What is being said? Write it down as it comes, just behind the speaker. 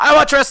I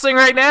watch wrestling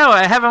right now.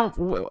 I haven't.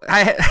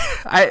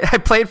 I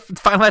played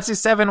Final Fantasy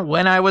VII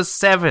when I was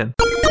 7.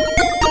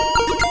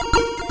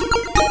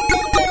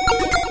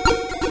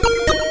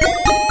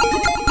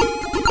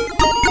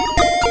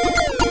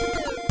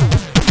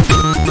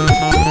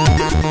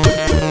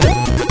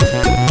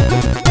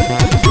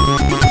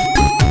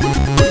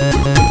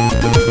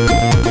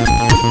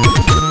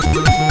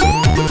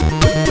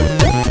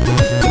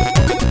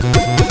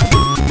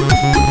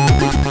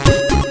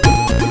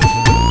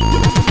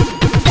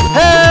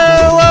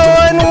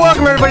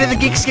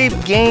 The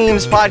Geekscape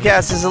Games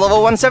podcast is level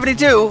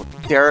 172.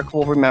 Derek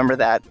will remember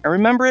that. And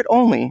remember it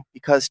only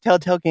because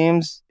Telltale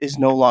Games is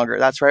no longer.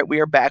 That's right, we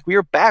are back. We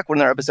are back with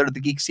another episode of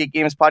the Geekscape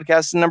Games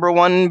podcast, the number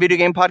one video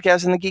game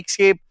podcast in the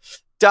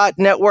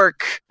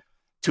Geekscape.network.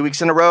 2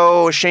 weeks in a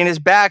row, Shane is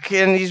back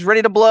and he's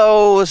ready to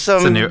blow some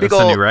it's a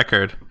new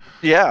record.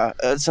 Yeah,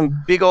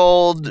 some big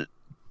old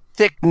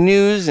thick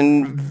news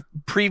and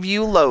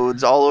preview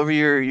loads all over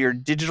your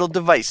digital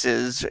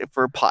devices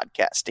for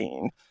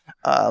podcasting.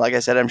 Like I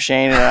said, I'm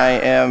Shane, and I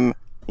am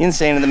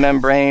insane in the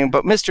membrane.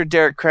 But Mr.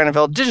 Derek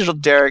Craneville, Digital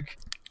Derek.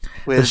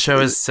 The show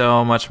is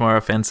so much more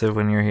offensive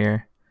when you're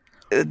here.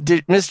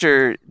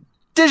 Mr.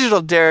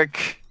 Digital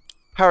Derek,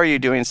 how are you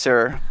doing,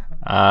 sir?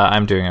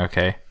 I'm doing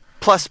okay.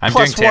 I'm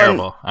doing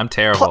terrible. I'm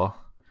terrible.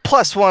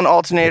 Plus one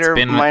alternator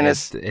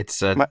minus.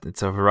 It's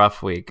a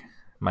rough week.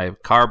 My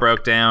car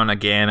broke down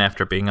again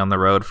after being on the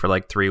road for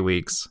like 3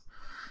 weeks.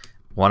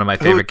 One of my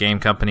favorite game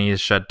companies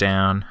shut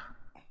down.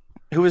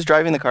 Who was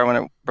driving the car when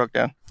it broke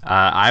down?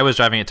 I was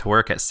driving it to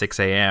work at 6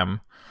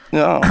 a.m.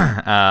 No.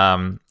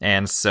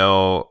 And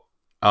so,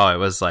 it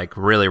was like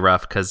really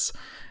rough because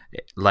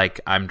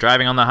like I'm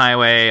driving on the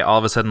highway, all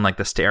of a sudden like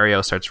the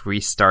stereo starts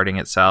restarting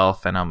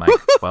itself, and I'm like,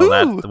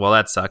 well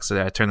that sucks.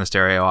 So I turn the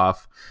stereo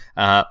off,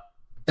 and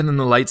then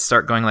the lights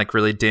start going like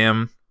really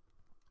dim.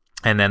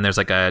 And then there's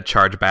like a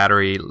charged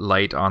battery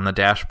light on the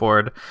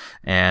dashboard,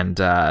 and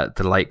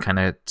the light kind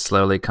of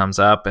slowly comes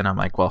up, and I'm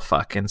like, well,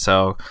 fuck. And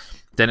so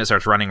then it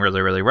starts running really,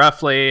 really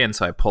roughly, and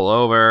so I pull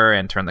over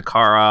and turn the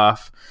car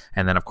off,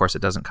 and then, of course,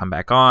 it doesn't come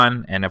back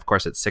on, and, of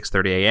course, it's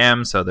 6:30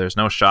 a.m., so there's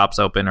no shops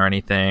open or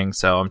anything,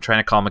 so I'm trying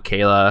to call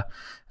Michaela,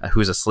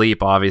 who's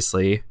asleep,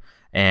 obviously,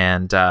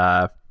 and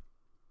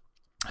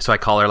so I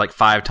call her like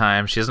 5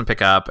 times. She doesn't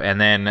pick up, and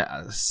then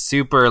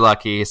super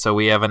lucky. So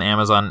we have a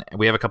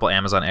couple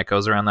Amazon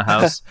Echoes around the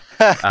house,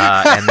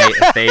 and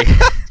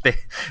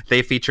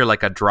they feature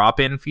like a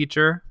drop-in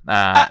feature.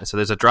 So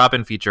there's a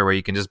drop-in feature where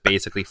you can just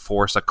basically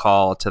force a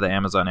call to the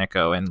Amazon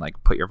Echo and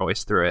like put your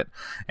voice through it.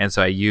 And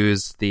so I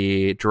use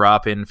the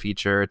drop-in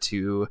feature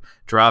to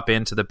drop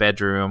into the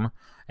bedroom.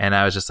 And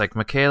I was just like,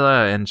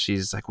 Michaela, and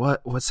she's like,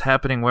 what's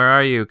happening? Where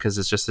are you? Because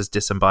it's just this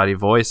disembodied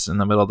voice in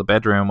the middle of the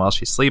bedroom while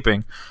she's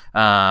sleeping.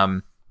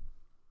 And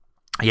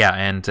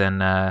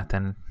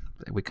then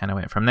we kind of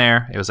went from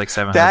there. It was like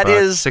 $700,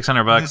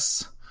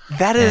 $600.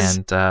 That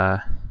is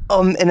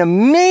an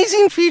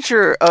amazing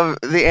feature of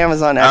the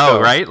Amazon Echo.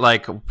 Oh, right?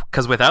 Like,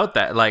 because without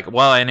that,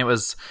 and it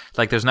was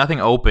like there's nothing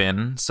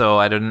open, so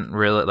I didn't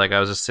really, I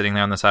was just sitting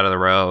there on the side of the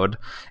road,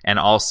 and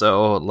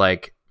also,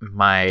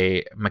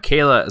 my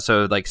Michaela,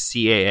 so like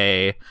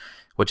CAA,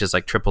 which is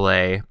like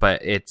AAA,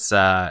 but it's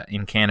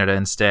in Canada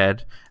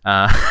instead.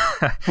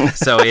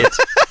 So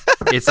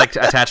it's like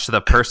attached to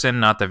the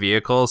person, not the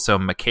vehicle. So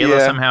Michaela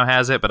somehow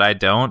has it, but I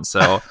don't.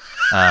 So,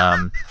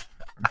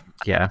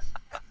 yeah.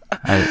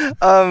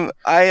 My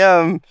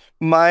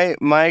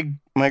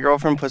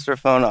girlfriend puts her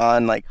phone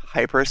on like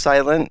hyper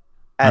silent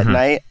at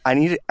night. I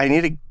need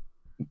to.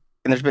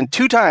 And there's been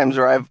 2 times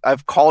where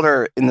I've called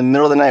her in the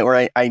middle of the night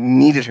where I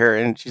needed her,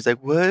 and she's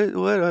like, "What?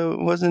 I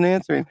wasn't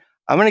answering."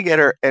 I'm gonna get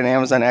her an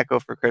Amazon Echo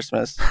for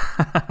Christmas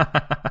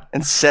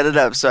and set it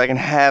up so I can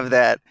have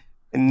that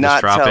and just not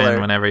drop tell in her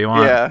whenever you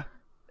want.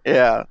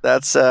 Yeah.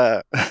 That's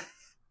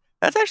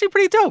actually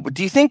pretty dope.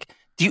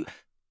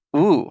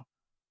 Ooh,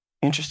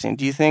 interesting.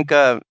 Do you think?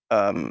 And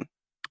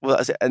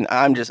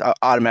I'm just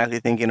automatically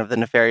thinking of the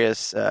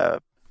nefarious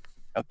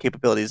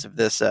capabilities of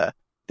this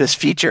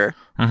feature.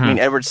 I mean,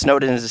 Edward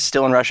Snowden is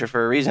still in Russia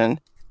for a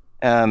reason.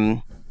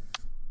 Man,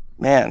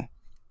 I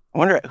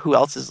wonder who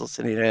else is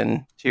listening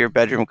in to your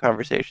bedroom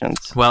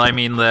conversations. Well, I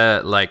mean,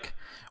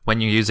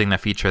 when you're using the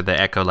feature, the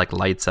Echo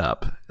lights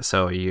up,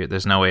 so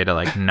there's no way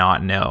to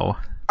not know.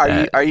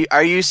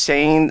 Are you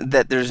saying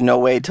that there's no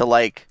way to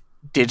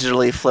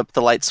digitally flip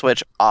the light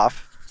switch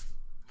off?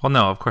 Well,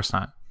 no, of course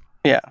not.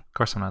 Yeah, of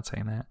course I'm not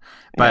saying that.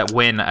 But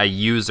when a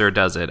user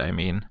does it, I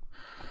mean.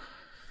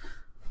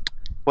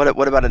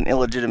 What about an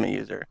illegitimate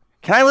user?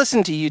 Can I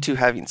listen to you two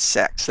having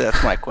sex?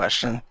 That's my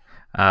question.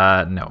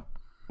 No.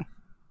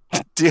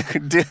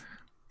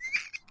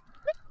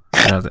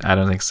 I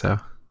don't think so.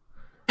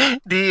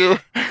 Do you?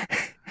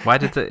 Why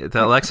did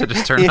the Alexa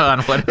just turn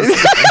on? What is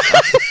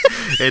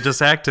it? It just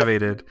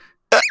activated.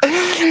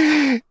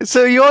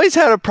 So you always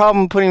had a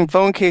problem putting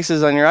phone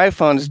cases on your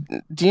iPhones.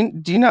 Do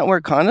you not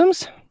wear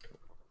condoms?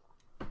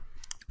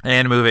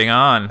 And moving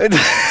on.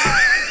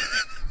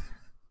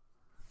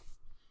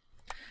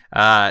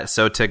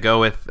 So to go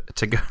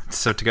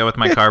with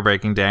my car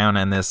breaking down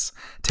and this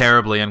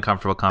terribly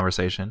uncomfortable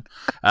conversation.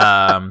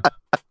 Oh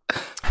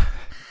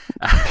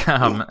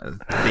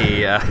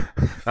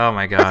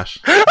my gosh.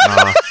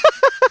 Oh,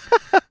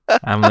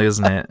 I'm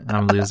losing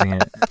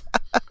it.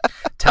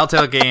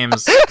 Telltale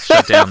Games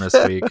shut down this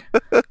week.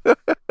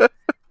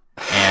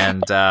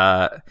 And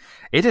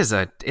it's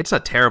a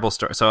terrible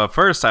story. So at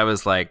first I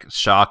was like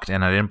shocked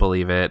and I didn't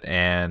believe it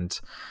and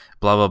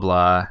blah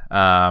blah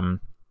blah.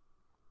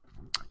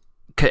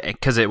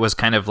 Because it was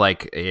kind of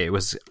like it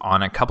was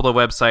on a couple of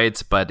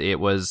websites, but it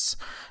was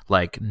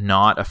like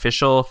not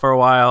official for a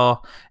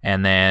while,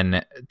 and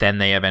then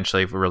they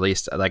eventually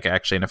released like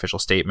actually an official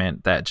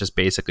statement that just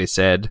basically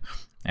said,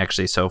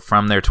 actually, so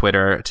from their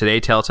Twitter,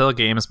 today Telltale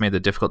Games made the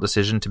difficult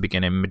decision to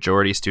begin a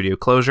majority studio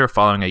closure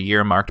following a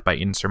year marked by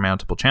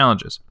insurmountable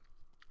challenges.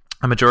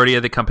 A majority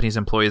of the company's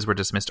employees were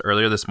dismissed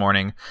earlier this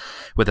morning,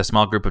 with a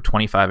small group of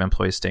 25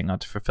 employees staying on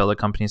to fulfill the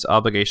company's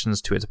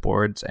obligations to its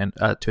board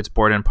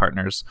and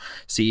partners.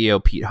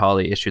 CEO Pete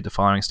Hawley issued the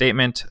following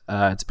statement: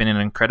 "It's been an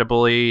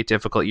incredibly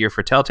difficult year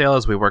for Telltale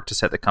as we work to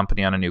set the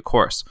company on a new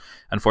course.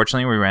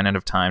 Unfortunately, we ran out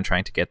of time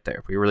trying to get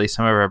there. We released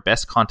some of our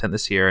best content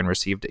this year and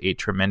received a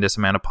tremendous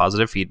amount of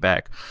positive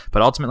feedback,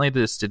 but ultimately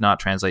this did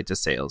not translate to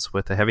sales.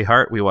 With a heavy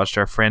heart, we watched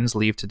our friends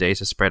leave today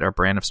to spread our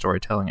brand of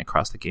storytelling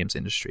across the games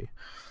industry."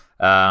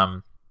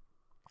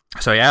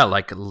 So yeah,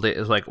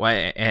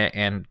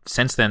 and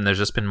since then there's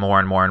just been more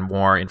and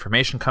more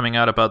information coming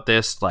out about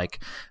this.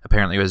 Like,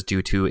 apparently it was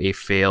due to a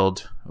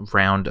failed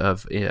round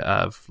of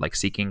like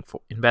seeking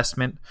for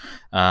investment.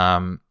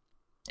 And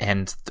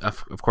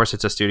of course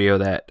it's a studio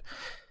that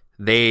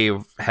they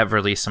have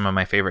released some of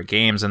my favorite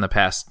games in the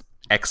past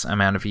X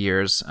amount of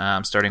years,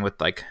 starting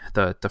with like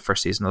the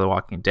first season of The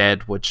Walking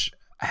Dead, which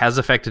has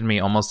affected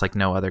me almost like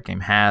no other game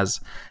has.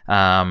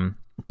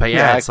 But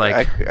yeah, it's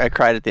I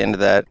cried at the end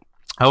of that.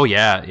 Oh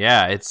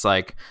yeah. It's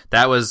like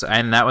that was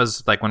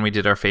like when we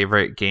did our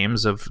favorite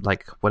games of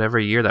like whatever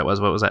year that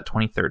was. What was that,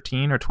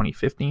 2013 or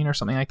 2015 or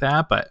something like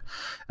that? But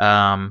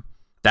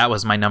that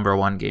was my number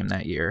one game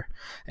that year,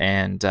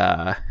 and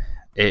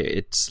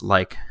it's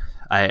like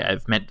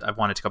I've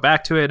wanted to go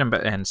back to it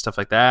and stuff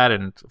like that.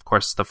 And of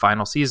course, the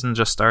final season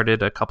just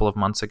started a couple of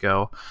months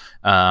ago.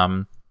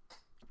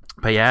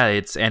 But yeah,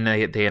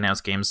 they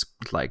announced games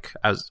like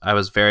I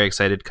was very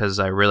excited because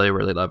I really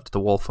loved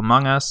The Wolf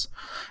Among Us.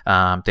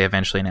 They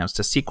eventually announced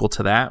a sequel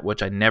to that,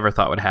 which I never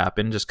thought would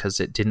happen just because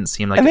it didn't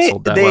seem like it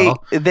sold that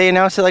well. They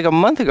announced it like a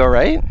month ago,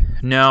 right?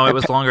 No, it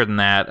was longer than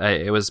that.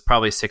 It was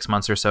probably 6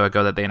 months or so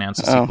ago that they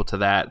announced a sequel to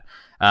that.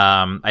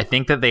 I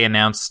think that they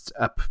announced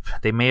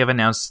they may have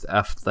announced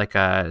like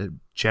a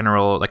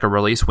general like a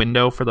release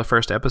window for the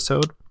first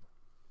episode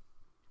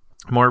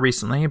more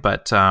recently,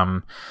 but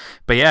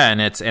yeah, and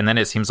then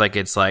it seems like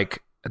it's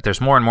like there's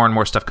more and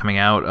more stuff coming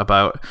out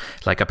about,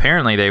 like,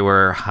 apparently they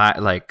were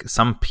like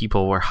some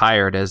people were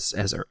hired as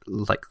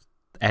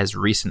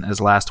recent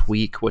as last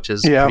week, which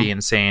is pretty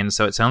insane.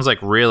 So it sounds like,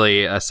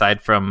 really,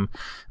 aside from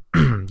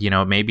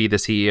maybe the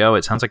CEO,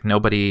 it sounds like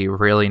nobody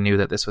really knew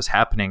that this was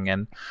happening.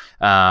 And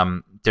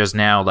there's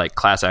now like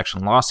class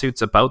action lawsuits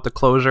about the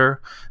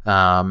closure.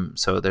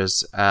 So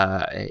there's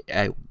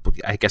I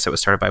guess it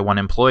was started by one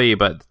employee,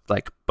 but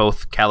like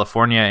both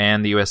California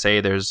and the USA,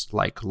 there's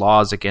like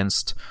laws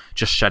against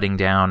just shutting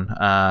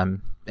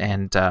down,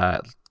 and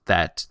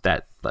that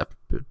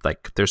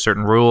like there's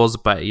certain rules,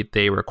 but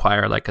they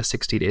require like a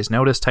 60 days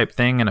notice type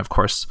thing. And of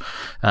course,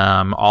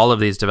 all of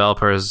these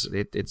developers,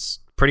 it's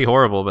pretty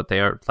horrible, but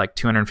they are like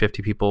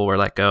 250 people were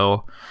let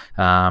go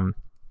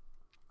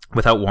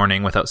without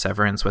warning, without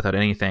severance, without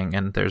anything.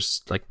 And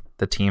there's like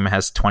the team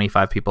has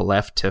 25 people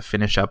left to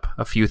finish up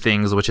a few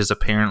things, which is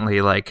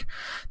apparently like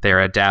they're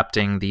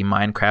adapting the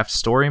Minecraft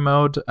story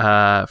mode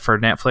for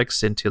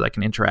Netflix into like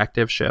an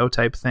interactive show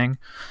type thing.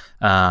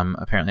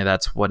 Apparently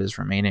that's what is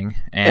remaining.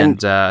 And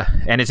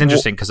it's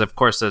interesting because, of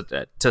course,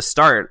 to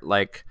start,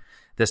 like,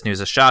 this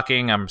news is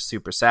shocking. I'm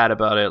super sad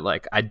about it.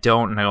 Like, I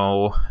don't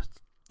know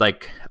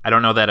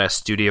that a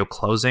studio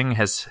closing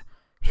has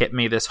hit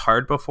me this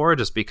hard before,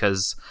 just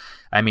because,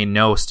 I mean,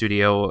 no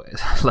studio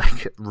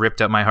like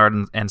ripped up my heart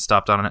and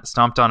stomped on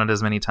it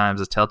as many times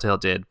as Telltale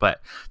did.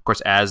 But of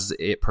course, as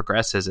it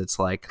progresses, it's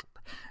like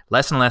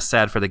less and less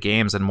sad for the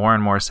games and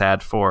more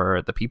sad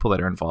for the people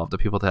that are involved, the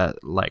people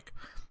that like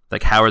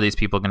how are these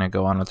people going to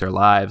go on with their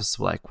lives,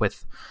 like,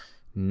 with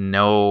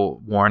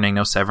no warning,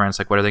 no severance?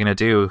 Like, what are they going to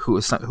do? Who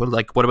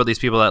like, what about these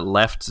people that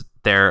left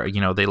their,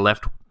 they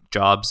left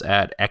jobs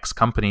at X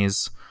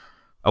companies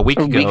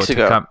weeks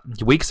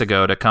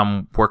ago to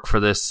come work for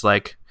this,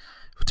 like,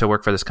 to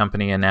work for this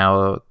company, and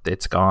now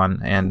it's gone.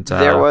 And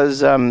there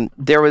was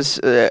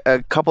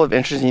a couple of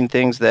interesting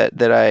things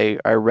that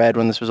I read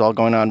when this was all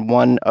going on.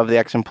 One of the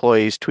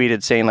ex-employees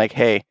tweeted saying, like,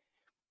 hey,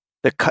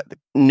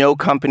 no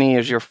company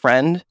is your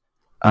friend.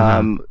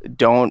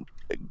 Don't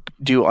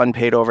do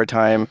unpaid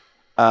overtime.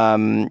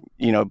 Don't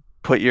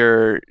put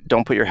your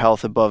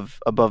health above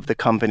the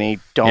company.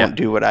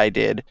 Do what I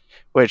did,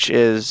 which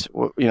is,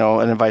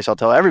 an advice I'll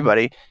tell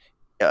everybody.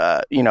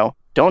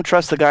 don't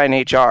trust the guy in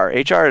HR.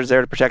 HR is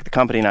there to protect the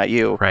company, not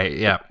you. Right.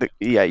 Yeah.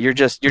 You're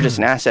just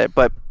an asset.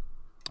 But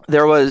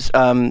there was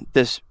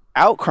this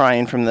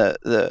outcrying from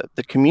the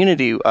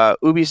community.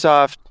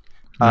 Ubisoft.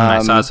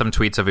 I saw some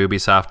tweets of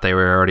Ubisoft. They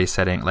were already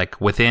setting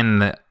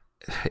within.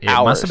 It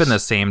hours. Must have been the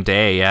same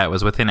day. Yeah, it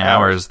was within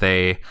hours.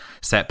 They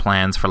set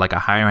plans for a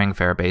hiring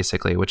fair,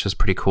 basically, which is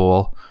pretty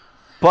cool.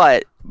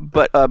 But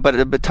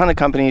a ton of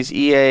companies,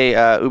 EA,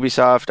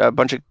 Ubisoft, a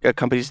bunch of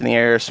companies in the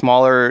area,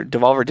 smaller,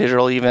 Devolver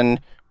Digital even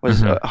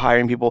was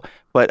hiring people.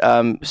 But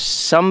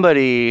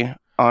somebody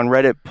on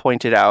Reddit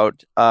pointed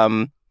out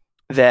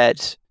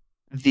that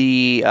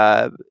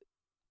the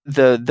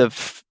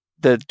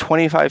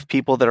 25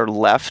 people that are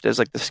left as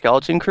the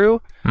skeleton crew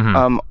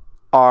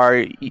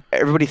are,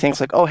 everybody thinks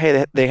oh,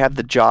 hey, they have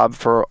the job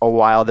for a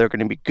while, they're going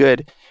to be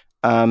good.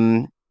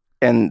 And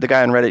the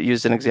guy on Reddit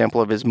used an example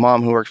of his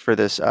mom who worked for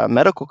this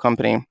medical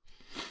company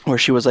where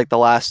she was the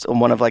last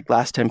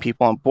 10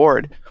 people on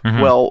board.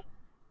 Well,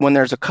 when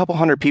there's a couple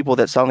hundred people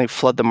that suddenly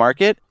flood the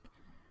market,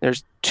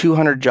 there's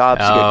 200 jobs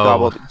to get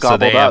gobbled so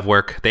they up.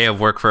 They have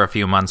work for a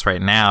few months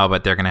right now,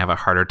 but they're going to have a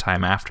harder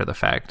time after the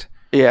fact.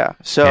 Yeah.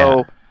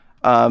 So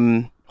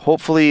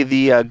hopefully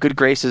the good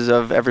graces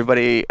of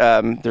everybody,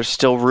 there's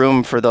still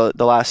room for the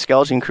last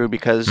skeleton crew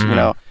because,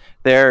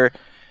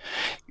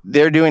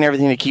 they're doing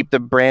everything to keep the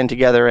brand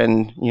together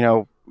and,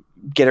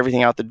 get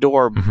everything out the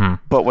door.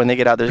 But when they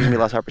get out, there's going to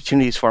be less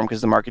opportunities for them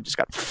because the market just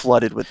got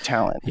flooded with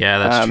talent. Yeah,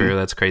 that's true.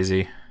 That's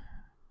crazy.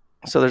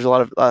 So there's a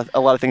lot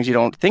of things you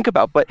don't think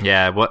about. But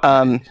yeah, what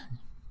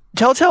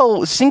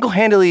Telltale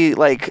single-handedly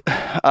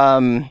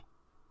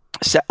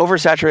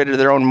oversaturated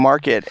their own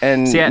market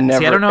and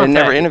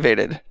never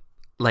innovated.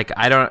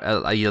 I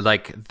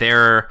don't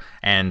there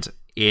and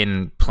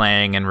in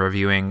playing and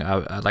reviewing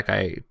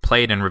I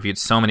played and reviewed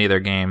so many of their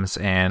games,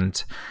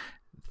 and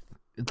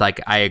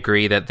I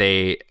agree that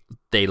they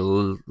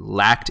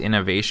lacked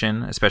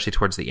innovation, especially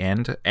towards the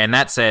end. And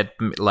that said,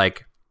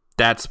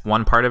 that's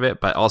one part of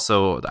it, but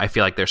also I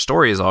feel their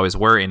stories always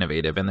were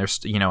innovative, and there's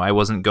I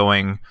wasn't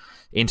going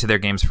into their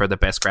games for the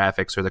best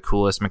graphics or the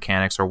coolest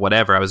mechanics or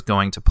whatever. I was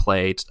going to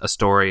play a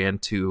story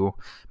and to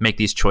make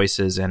these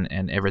choices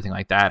and everything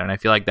like that. And I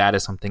feel that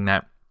is something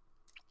that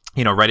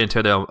right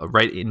into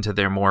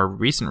their more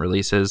recent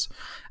releases,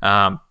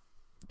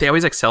 they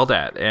always excelled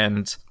at.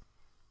 And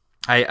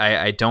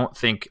I don't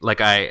think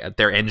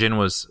their engine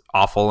was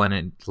awful and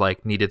it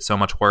needed so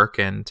much work.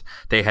 And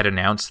they had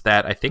announced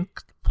that I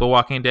think The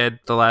Walking Dead,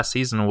 the last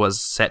season, was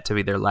set to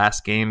be their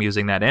last game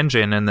using that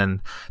engine, and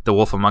then The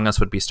Wolf Among Us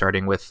would be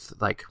starting with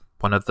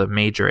one of the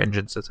major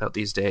engines that's out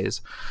these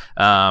days.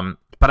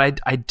 But I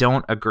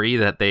don't agree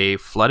that they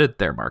flooded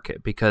their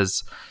market,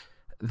 because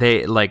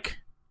they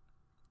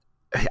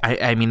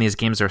I mean, these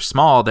games are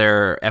small,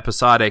 they're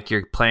episodic.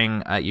 You're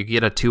playing, you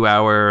get a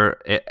 2-hour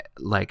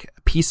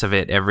piece of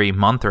it every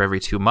month or every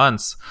 2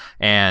 months,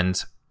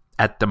 and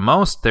at the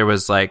most there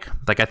was I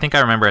think I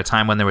remember a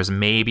time when there was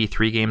maybe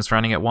 3 games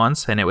running at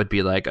once, and it would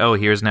be oh,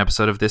 here's an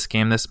episode of this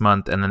game this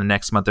month, and then the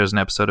next month there's an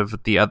episode of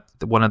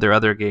one of their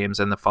other games,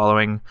 and the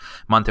following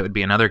month it would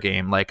be another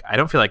game. I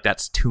don't feel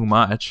that's too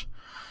much.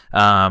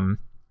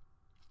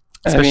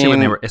 Especially when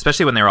they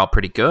were all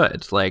pretty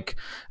good,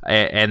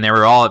 and they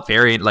were all at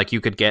very you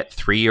could get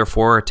 3 or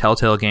 4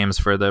 Telltale games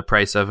for the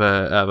price of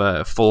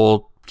a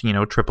full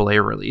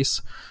AAA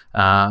release.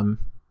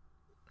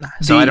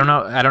 So I don't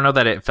know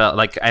that it felt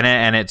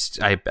and it's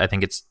I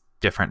think it's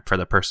different for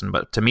the person,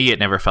 but to me it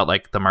never felt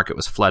like the market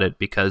was flooded,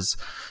 because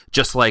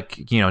just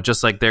like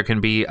there can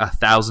be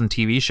 1,000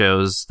 TV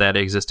shows that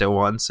exist at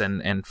once,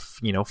 and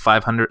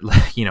 500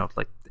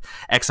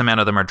 X amount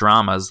of them are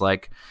dramas,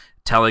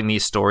 telling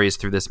these stories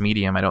through this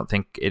medium, I don't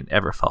think it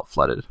ever felt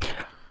flooded.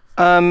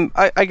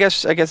 I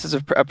guess it's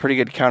a pretty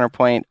good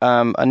counterpoint.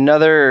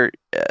 Another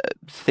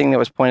thing that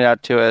was pointed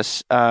out to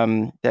us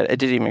that it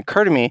didn't even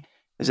occur to me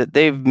is that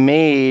they've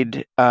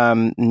made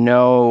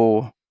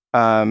no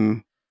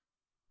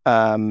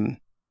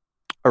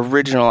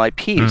original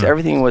IPs.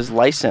 Everything was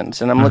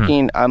licensed, and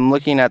I'm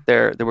looking at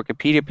their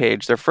Wikipedia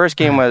page. Their first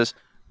game was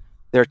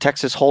their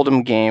Texas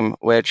Hold'em game,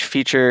 which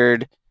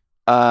featured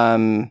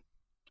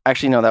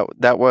actually no,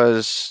 that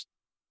was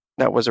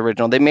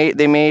original. They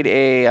made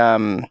a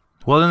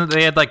well, then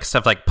they had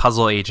stuff like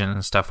Puzzle Agent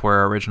and stuff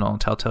were original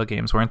Telltale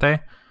games, weren't they?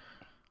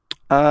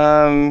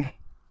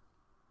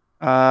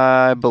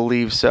 I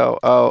believe so.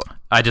 Oh,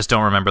 I just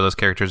don't remember those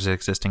characters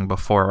existing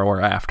before or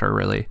after,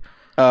 really.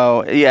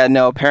 Oh, yeah,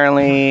 no.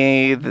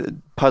 Apparently, the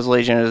Puzzle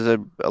Agent is a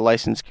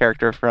licensed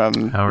character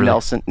from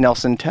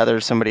Nelson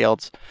Tethers, somebody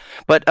else.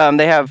 But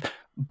they have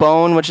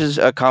Bone, which is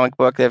a comic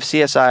book. They have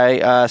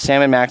CSI,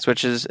 Sam and Max,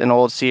 which is an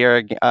old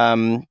Sierra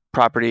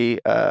property.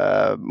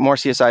 More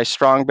CSI,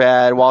 Strong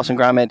Bad, Wallace and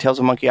Gromit, Tales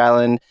of Monkey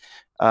Island,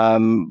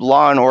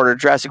 Law and Order,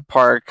 Jurassic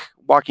Park,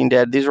 Walking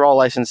Dead. These are all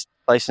licensed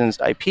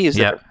IPs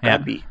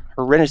that'd be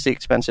horrendously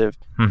expensive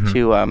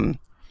to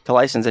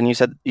license. And you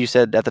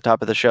said at the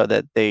top of the show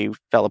that they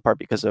fell apart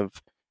because of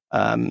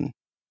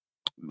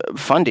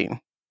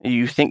funding.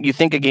 You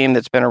think a game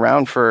that's been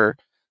around for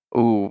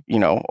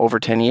over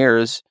 10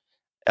 years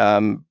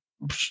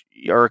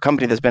or a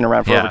company that's been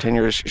around for over 10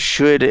 years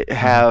should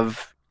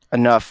have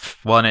enough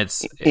and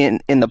it's in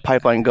the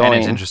pipeline going. And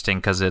it's interesting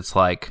because it's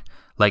like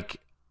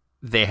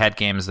they had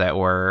games that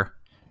were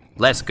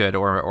less good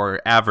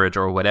or average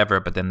or whatever,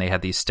 but then they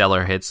had these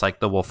stellar hits like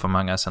The Wolf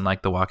Among Us and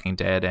like The Walking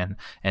Dead,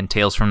 and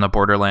Tales from the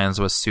Borderlands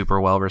was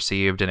super well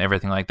received and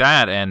everything like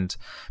that.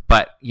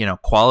 But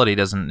quality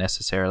doesn't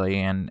necessarily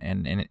and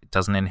it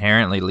doesn't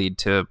inherently lead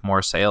to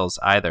more sales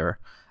either,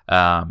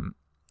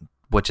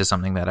 which is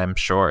something that I'm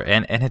sure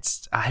and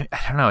it's I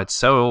don't know, it's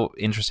so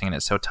interesting and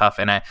it's so tough.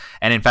 And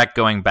in fact,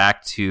 going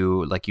back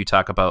to like you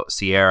talk about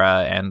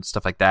Sierra and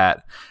stuff like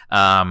that,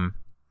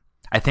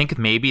 I think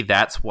maybe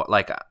that's what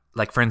like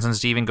for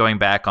instance, even going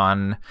back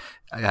on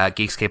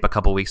Geekscape a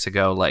couple weeks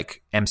ago,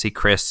 like MC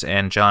Chris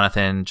and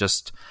Jonathan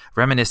just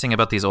reminiscing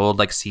about these old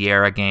like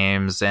Sierra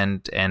games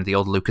and the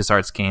old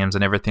LucasArts games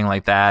and everything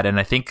like that. And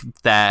I think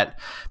that,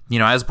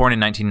 I was born in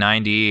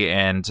 1990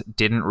 and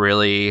didn't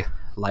really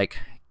like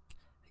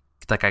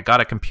I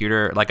got a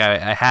computer, like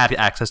I had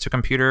access to a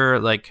computer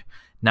like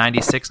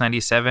 96,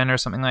 97 or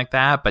something like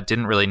that, but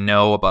didn't really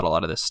know about a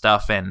lot of this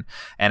stuff. And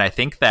I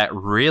think that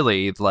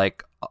really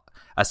like,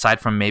 aside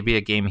from maybe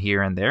a game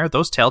here and there,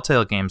 those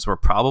Telltale games were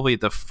probably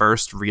the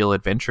first real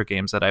adventure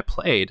games that I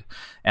played.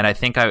 And I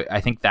think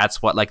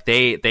that's what like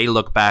they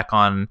look back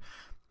on,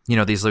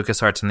 these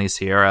LucasArts and these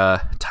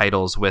Sierra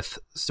titles with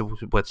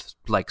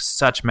like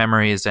such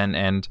memories,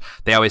 and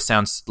they always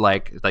sound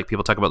like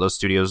people talk about those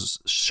studios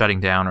shutting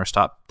down or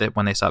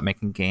when they stop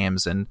making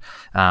games, and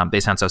they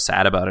sound so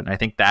sad about it. And I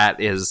think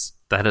that is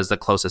the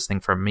closest thing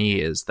for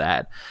me, is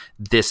that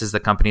this is the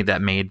company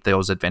that made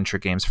those adventure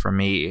games for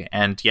me.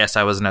 And yes,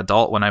 I was an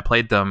adult when I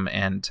played them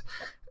and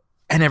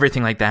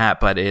everything like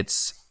that, but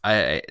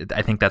I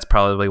think that's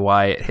probably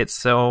why it hits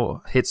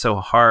so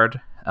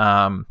hard.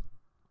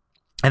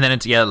 And then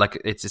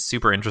it's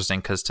super interesting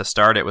because to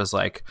start it was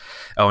like,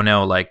 oh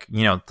no, like,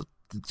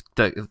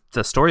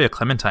 the story of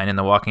Clementine in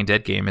the Walking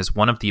Dead game is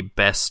one of the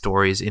best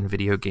stories in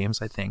video games,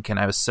 I think. And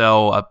I was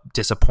so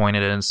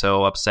disappointed and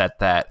so upset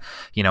that,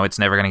 it's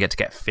never going to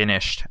get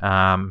finished.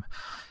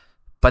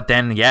 But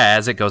then,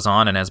 as it goes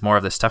on and as more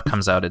of this stuff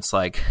comes out, it's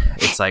like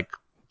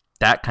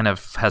that kind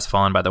of has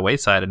fallen by the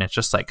wayside. And it's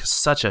just like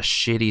such a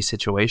shitty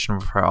situation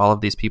for all of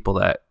these people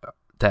that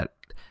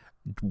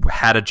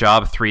had a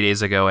job 3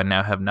 days ago and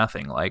now have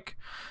nothing. Like,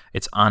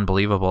 it's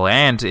unbelievable.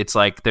 And it's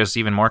like there's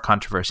even more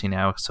controversy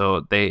now.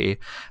 So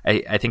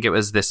I think it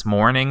was this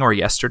morning or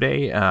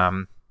yesterday,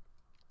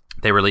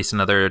 they released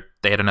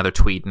they had another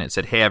tweet, and it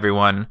said, "Hey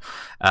everyone,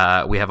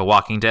 we have a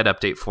Walking Dead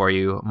update for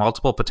you.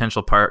 Multiple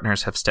potential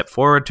partners have stepped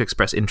forward to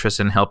express interest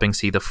in helping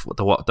see the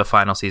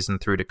final season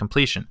through to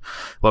completion.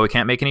 While we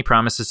can't make any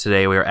promises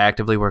today, we are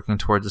actively working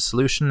towards a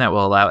solution that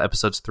will allow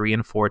episodes 3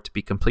 and 4 to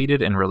be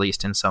completed and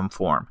released in some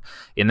form.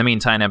 In the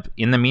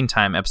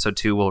meantime, episode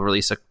 2 will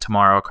release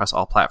tomorrow across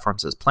all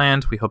platforms as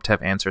planned. We hope to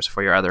have answers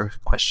for your other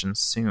questions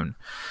soon."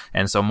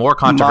 And so more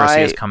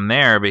controversy has come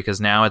there, because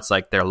now it's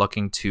like they're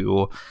looking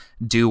to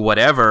do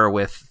whatever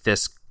with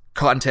this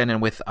content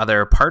and with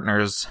other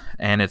partners,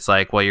 and it's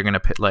like, well, you're gonna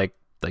pay, like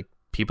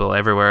people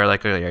everywhere,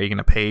 like, are you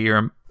gonna pay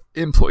your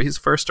employees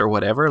first or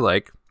whatever,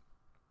 like,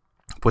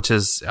 which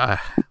is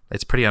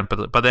it's pretty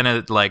but then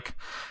it, like,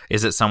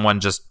 is it someone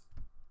just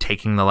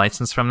taking the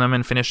license from them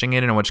and finishing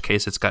it, in which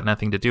case it's got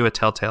nothing to do with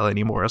Telltale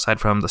anymore aside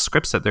from the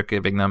scripts that they're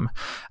giving them,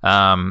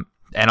 and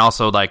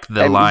also like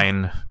the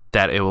line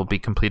that it will be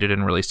completed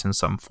and released in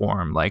some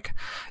form, like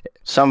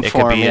some it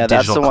form, could be a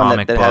digital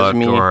comic that book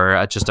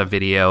or just a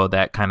video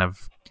that kind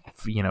of,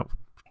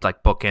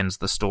 like bookends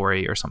the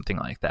story or something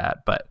like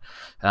that. But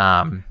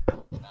and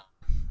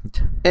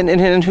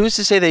who's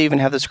to say they even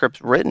have the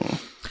script written?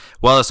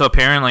 Well, so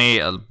apparently,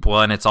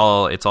 and it's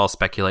all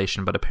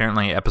speculation, but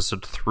apparently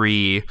episode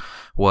 3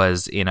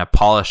 was in a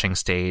polishing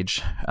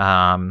stage,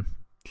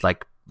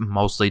 like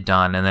mostly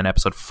done, and then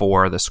episode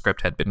 4, the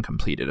script had been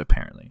completed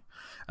apparently.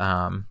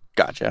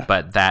 Gotcha.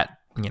 But that,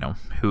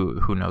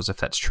 who knows if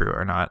that's true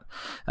or not.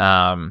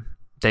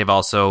 They've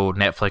also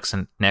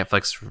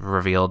Netflix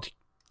revealed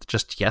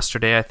just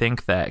yesterday, I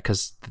think, that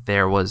because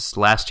there was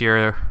last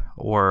year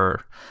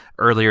or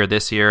earlier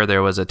this year,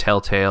 there was a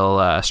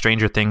Telltale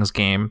Stranger Things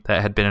game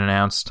that had been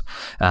announced.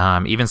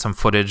 Even some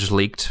footage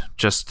leaked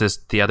just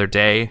the other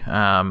day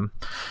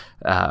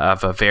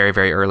of a very,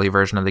 very early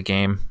version of the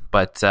game.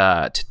 But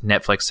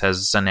Netflix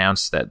has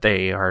announced that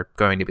they are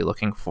going to be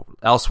looking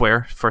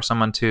elsewhere for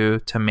someone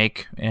to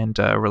make and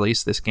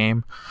release this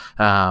game.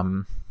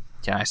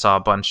 I saw a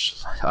bunch.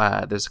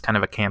 There's kind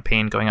of a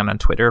campaign going on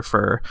Twitter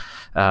for,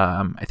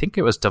 I think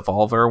it was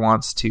Devolver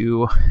wants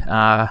to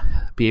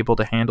be able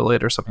to handle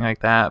it or something like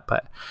that.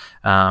 But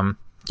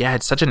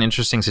it's such an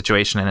interesting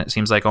situation, and it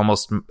seems like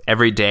almost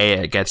every day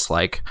it gets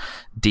like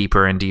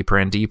deeper and deeper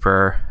and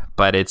deeper.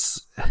 But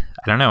it's, I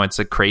don't know, it's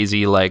a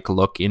crazy like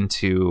look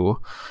into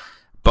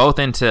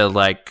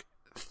like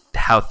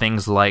how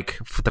things like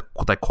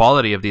the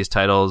quality of these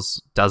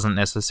titles doesn't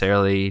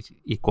necessarily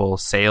equal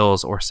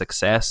sales or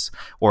success,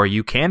 or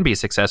you can be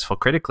successful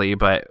critically,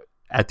 but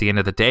at the end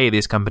of the day,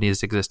 these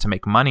companies exist to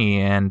make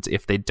money, and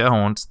if they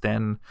don't,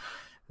 then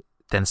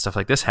then stuff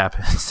like this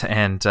happens.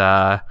 And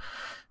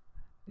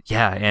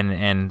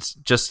and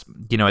just,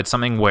 it's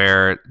something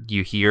where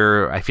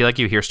I feel like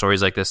you hear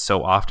stories like this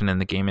so often in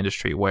the game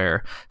industry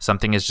where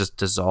something is just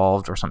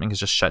dissolved or something is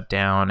just shut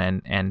down,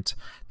 and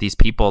these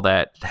people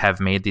that have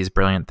made these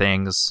brilliant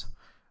things,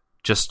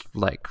 just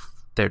like,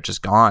 they're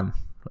just gone.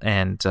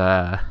 And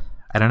I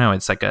don't know,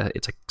 it's like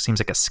seems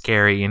like a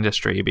scary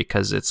industry,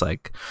 because it's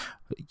like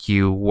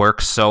you work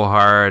so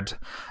hard,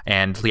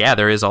 and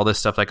there is all this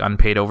stuff like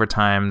unpaid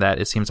overtime that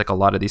it seems like a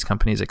lot of these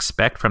companies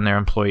expect from their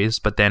employees,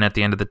 but then at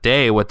the end of the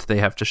day, what do they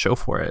have to show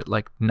for it?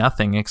 Like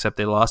nothing, except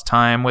they lost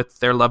time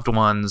with their loved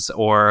ones,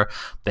 or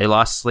they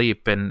lost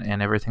sleep and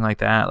everything like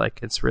that.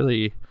 Like, it's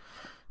really,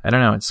 I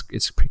don't know,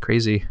 it's pretty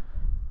crazy.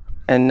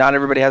 And not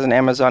everybody has an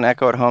Amazon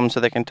Echo at home so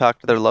they can talk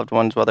to their loved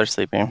ones while they're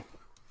sleeping.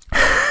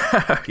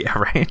 Yeah,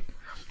 right.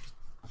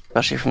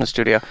 Especially from the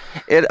studio.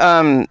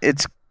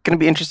 It's going to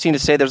be interesting to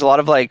say. There's a lot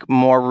of like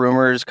more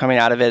rumors coming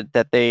out of it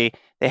that they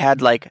had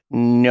like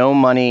no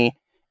money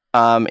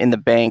in the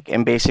bank,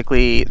 and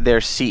basically their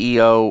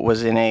CEO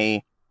was in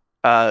an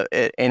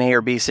A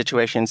or B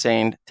situation,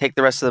 saying, take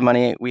the rest of the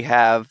money we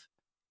have,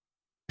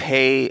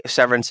 pay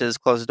severances,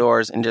 close the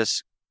doors, and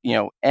just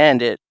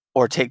end it,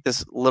 or take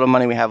this little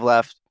money we have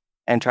left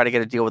and try to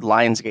get a deal with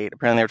Lionsgate.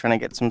 Apparently they were trying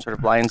to get some sort of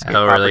Lionsgate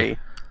property. Really?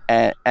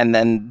 And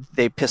then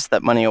they pissed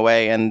that money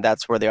away, and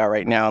that's where they are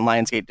right now. And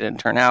Lionsgate didn't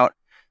turn out.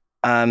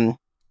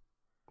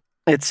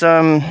 It's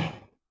gonna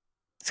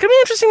be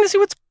interesting to see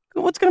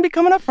what's gonna be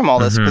coming up from all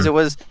this, because it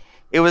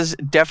was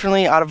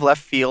definitely out of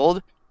left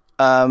field.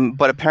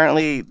 But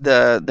apparently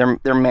their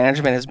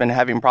management has been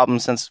having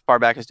problems since far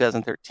back as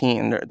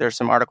 2013. There's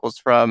some articles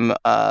from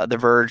The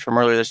Verge from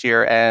earlier this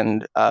year,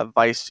 and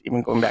Vice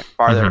even going back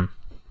farther.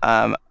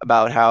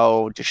 About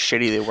how just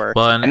shitty they were.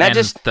 Well,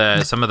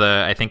 some of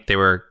the, I think they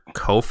were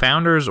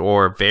co-founders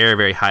or very,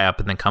 very high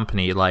up in the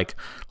company, like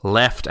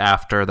left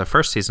after the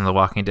first season of the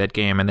Walking Dead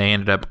game, and they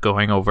ended up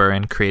going over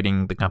and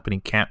creating the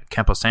company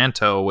Campo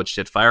Santo, which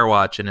did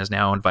Firewatch and is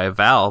now owned by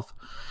Valve.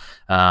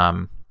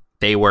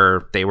 They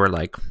were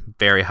like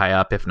very high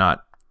up, if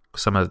not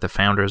some of the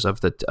founders of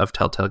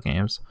Telltale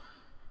Games.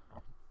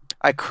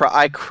 I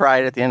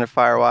cried at the end of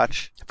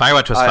Firewatch.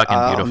 Firewatch was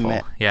fucking beautiful.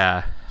 Man.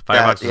 Yeah.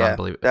 Firewatch was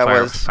unbelievable.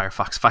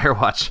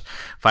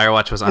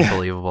 Firewatch was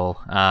unbelievable.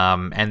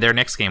 And their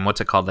next game,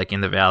 what's it called? Like In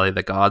the Valley of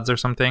the Gods or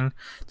something?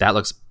 That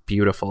looks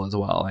beautiful as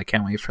well. I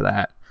can't wait for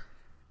that.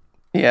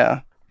 Yeah.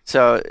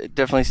 So it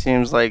definitely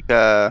seems like,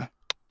 Telltale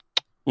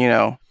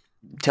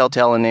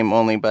in name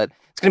only, but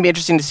it's going to be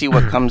interesting to see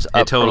what comes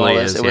up. It totally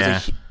is.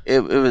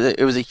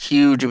 It was a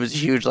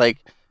huge, like,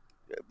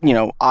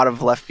 out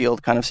of left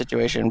field kind of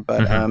situation.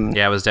 But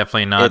it was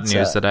definitely not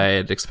news that I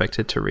had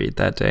expected to read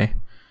that day.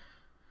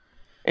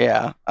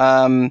 Yeah.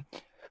 But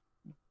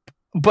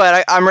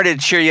I'm ready to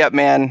cheer you up,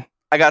 man.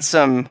 I got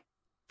some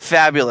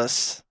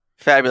fabulous,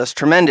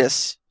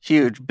 tremendous,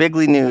 huge,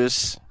 bigly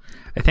news.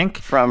 I think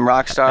from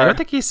Rockstar. I don't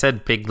think he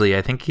said bigly.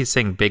 I think he's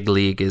saying big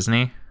league, isn't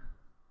he?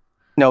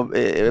 No,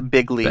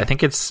 big league. I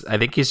think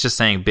he's just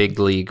saying big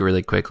league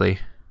really quickly.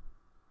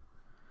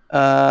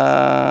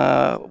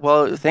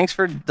 Well, thanks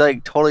for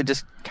like totally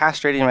just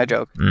castrating my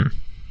joke.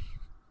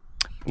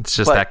 It's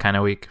just that kind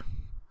of week.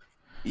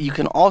 You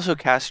can also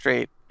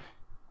castrate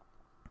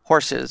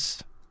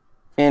horses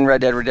in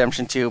Red Dead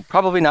Redemption 2.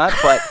 Probably not,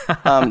 but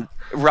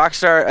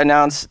Rockstar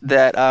announced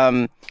that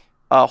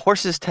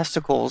horses'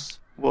 testicles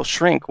will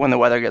shrink when the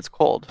weather gets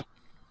cold.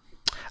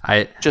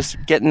 I just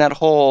getting that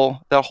whole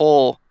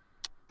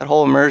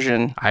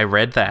immersion. I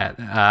read that.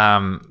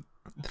 How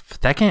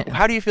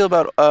do you feel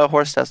about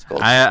horse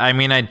testicles? I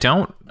mean,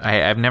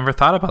 I've never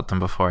thought about them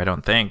before. I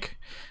don't think.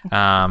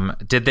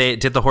 Did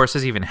the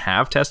horses even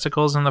have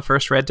testicles in the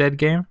first Red Dead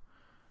game?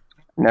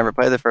 Never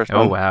played the first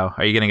one. Oh wow!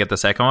 Are you gonna get the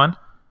second one?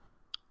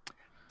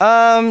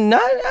 I don't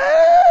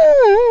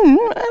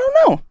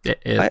know.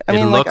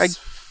 It looks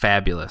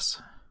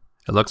fabulous.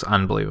 It looks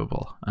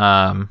unbelievable.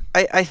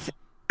 I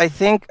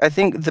think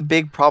the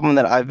big problem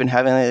that I've been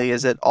having lately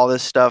is that all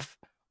this stuff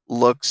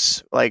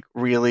looks like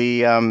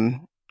really it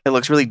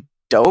looks really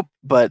dope,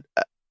 but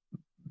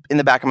in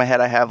the back of my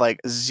head I have like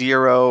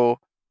zero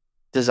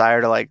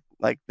desire to like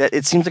that.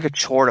 It seems like a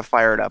chore to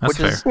fire it up. That's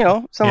which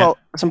fair. Is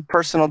some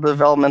personal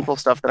developmental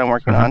stuff that I'm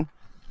working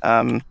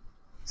on.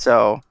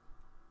 So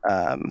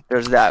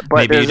there's that. But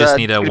maybe you just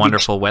need a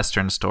wonderful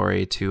Western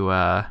story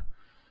to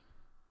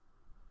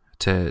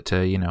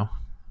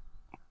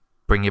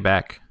bring you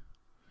back.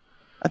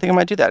 I think I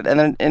might do that. And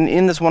then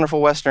in this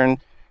wonderful Western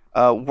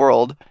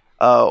world,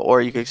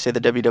 or you could say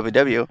the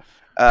WWW,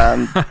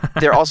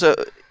 they're also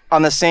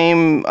on the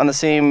same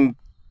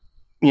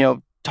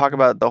talk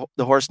about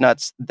the horse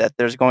nuts, that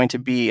there's going to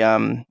be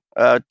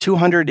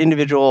 200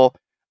 individual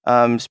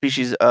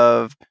species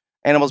of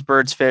animals,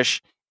 birds,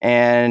 fish,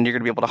 and you're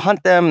going to be able to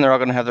hunt them. They're all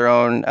going to have their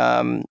own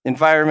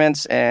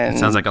environments, and it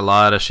sounds like a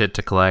lot of shit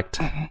to collect.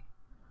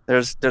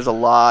 There's a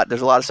lot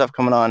of stuff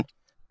coming on.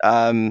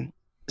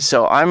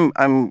 So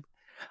I'm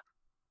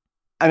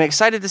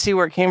excited to see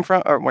where it's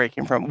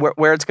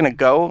going to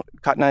go,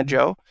 Cotton Eye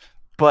Joe.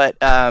 But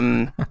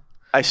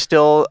I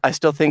still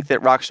think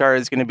that Rockstar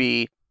is going to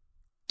be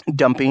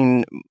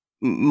dumping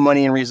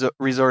money and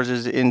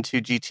resources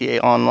into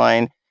GTA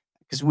Online,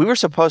 because we were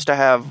supposed to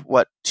have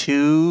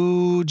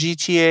 2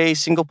 GTA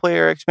single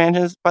player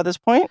expansions by this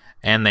point,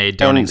 and they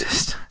don't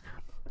exist.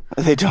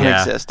 They don't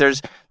exist.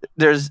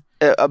 There's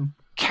a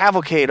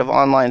cavalcade of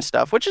online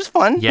stuff, which is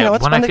fun. Yeah,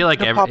 it's when fun I feel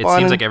like it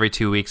seems like every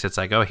 2 weeks it's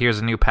like, oh, here's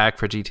a new pack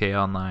for GTA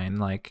Online,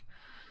 like,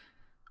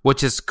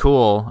 which is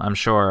cool, I'm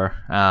sure.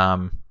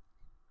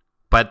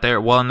 But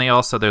and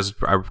there's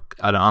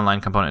an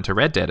online component to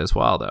Red Dead as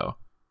well, though.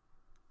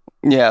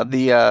 Yeah,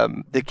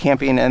 the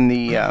camping and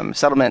the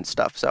settlement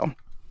stuff. So,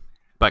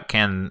 but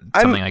can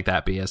something like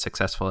that be as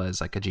successful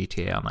as like a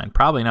GTA Online?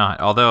 Probably not.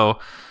 Although,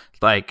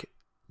 like,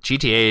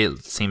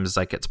 GTA seems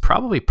like it's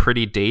probably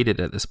pretty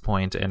dated at this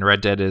point, and Red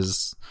Dead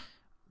is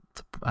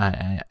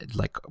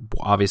like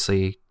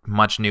obviously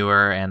much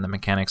newer, and the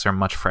mechanics are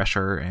much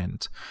fresher,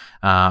 and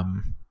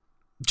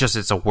just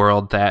it's a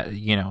world that,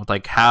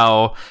 like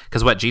how,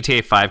 because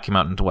GTA 5 came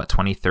out into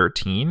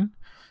 2013,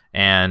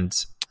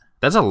 and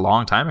that's a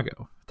long time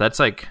ago. That's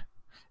like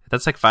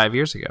 5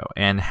 years ago,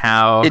 and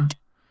how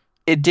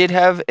it did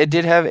have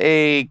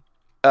a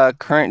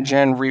current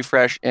gen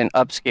refresh and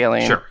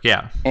upscaling. Sure,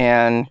 yeah,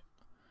 and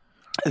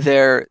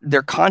their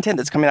content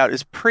that's coming out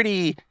is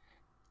pretty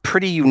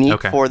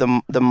unique for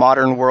the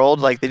modern world.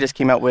 Like, they just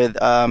came out with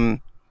a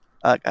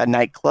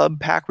nightclub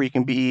pack where you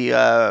can be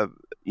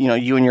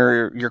you and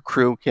your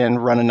crew can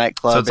run a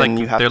nightclub. So it's like, and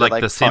you have they're to,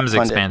 like the Sims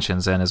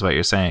expansions, then, is what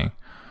you're saying.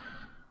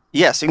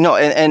 Yes,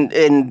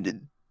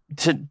 and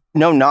to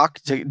no knock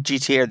to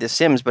GTA or The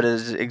Sims, but it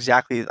is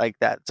exactly like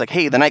that. It's like,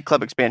 hey, the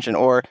nightclub expansion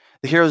or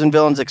the Heroes and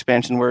Villains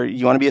expansion, where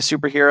you want to be a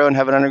superhero and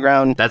have an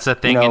underground. That's a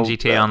thing in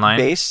GTA Online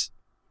base.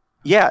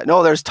 Yeah,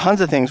 no, there's tons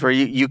of things where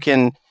you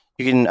can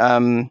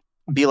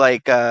be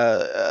like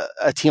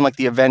a team like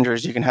the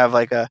Avengers. You can have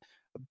like a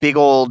big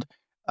old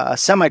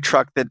semi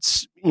truck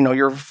that's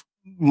your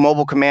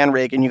mobile command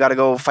rig, and you got to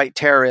go fight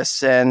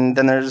terrorists. And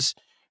then there's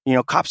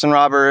cops and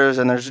robbers,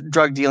 and there's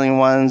drug dealing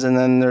ones, and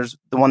then there's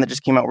the one that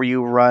just came out where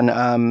you run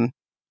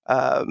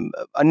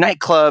a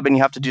nightclub, and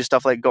you have to do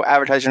stuff like go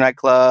advertise your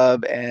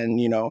nightclub, and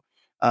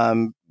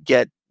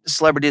get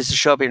celebrities to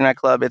show up at your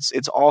nightclub.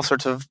 It's all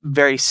sorts of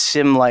very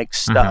sim-like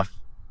stuff,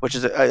 which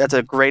is that's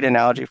a great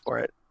analogy for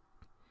it.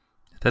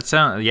 I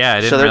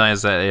didn't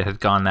realize that it had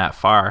gone that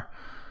far.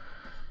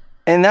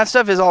 And that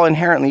stuff is all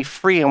inherently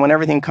free, and when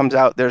everything comes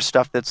out, there's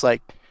stuff that's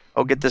like,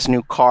 oh, get this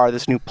new car,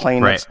 this new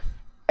plane, that's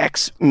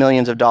X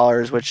millions of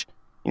dollars, which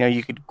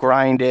you could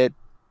grind it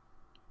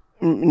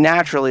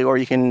naturally, or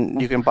you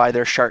can buy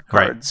their shark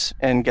cards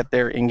and get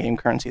their in-game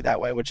currency that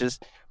way, which is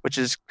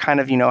kind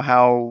of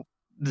how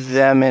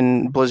them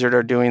and Blizzard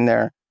are doing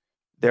their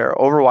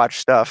Overwatch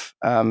stuff,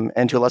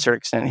 and to a lesser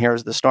extent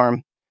Heroes of the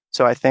Storm.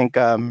 So I think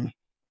it'd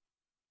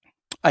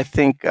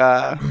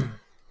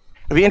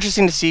be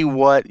interesting to see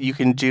what you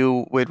can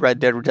do with Red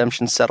Dead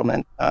Redemption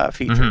settlement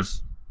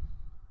features.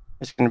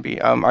 It's going to be.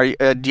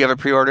 Do you have it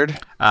pre-ordered?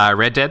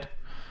 Red Dead.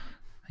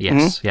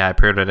 Yes, yeah, I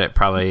pre-ordered it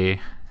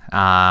probably.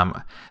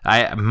 I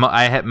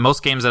had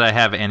most games that I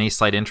have any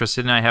slight interest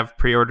in, I have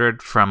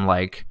pre-ordered from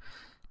like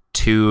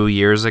 2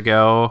 years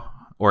ago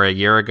or a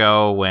year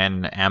ago,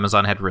 when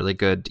Amazon had really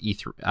good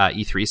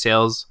E3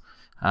 sales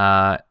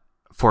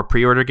for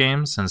pre-order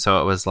games, and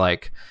so it was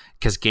like,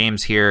 because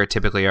games here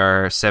typically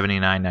are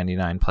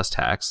 $79.99 plus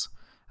tax,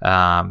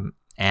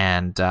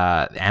 and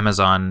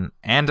Amazon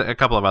and a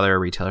couple of other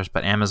retailers,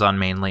 but Amazon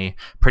mainly,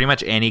 pretty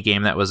much any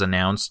game that was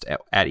announced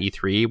at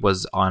E3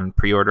 was on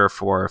pre-order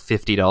for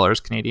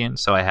 $50 Canadian.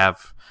 So I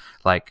have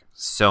like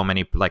so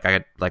many,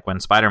 like when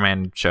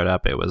Spider-Man showed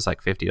up, it was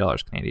like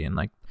 $50 Canadian.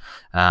 Like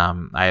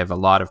I have a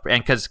lot of,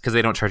 and because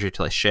they don't charge you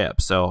till they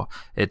ship, so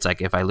it's like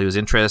if I lose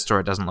interest or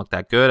it doesn't look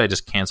that good, I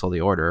just cancel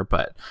the order.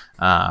 But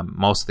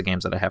most of the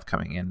games that I have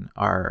coming in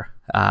are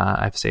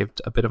I've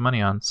saved a bit of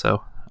money on.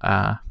 So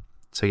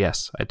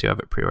yes, I do have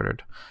it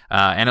pre-ordered,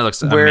 and it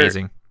looks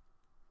amazing.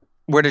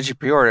 Where did you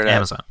pre-order it at?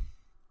 Amazon.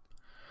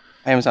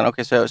 Amazon.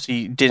 Okay, so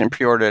you didn't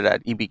pre-order it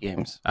at EB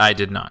Games? I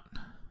did not.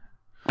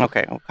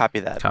 Okay, well,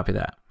 copy that. Copy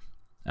that.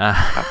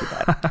 Copy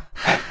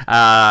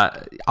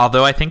that.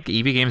 Although I think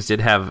EB Games did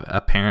have I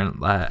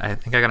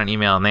think I got an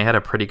email, and they had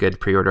a pretty good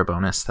pre-order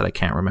bonus that I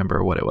can't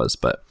remember what it was,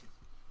 but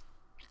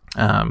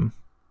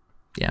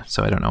yeah.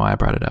 So I don't know why I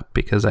brought it up,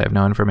 because I have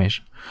no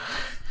information.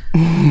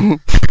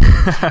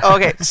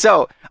 Okay,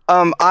 so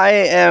I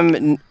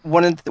am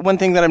one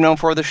thing that I'm known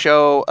for the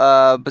show,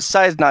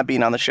 besides not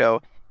being on the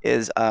show,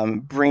 is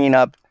bringing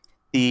up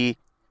the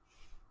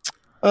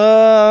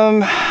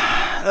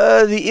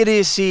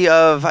idiocy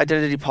of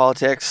identity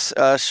politics,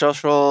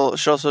 social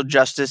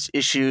justice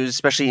issues,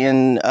 especially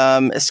in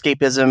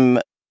escapism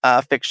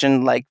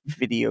fiction like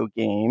video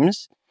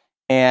games,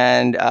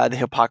 and the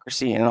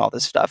hypocrisy and all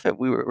this stuff.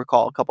 We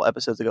recall a couple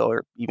episodes ago,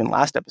 or even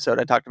last episode,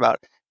 I talked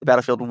about the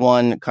Battlefield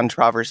 1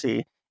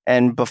 controversy,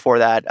 and before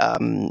that,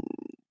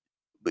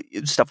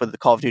 stuff with the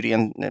Call of Duty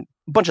and a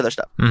bunch of other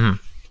stuff. Mm-hmm.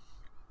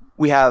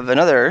 We have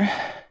another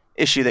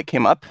issue that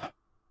came up,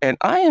 and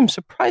I am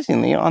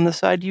surprisingly on the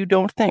side you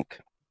don't think.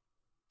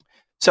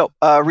 So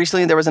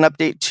recently there was an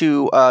update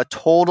to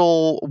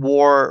Total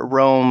War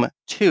Rome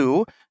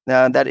 2.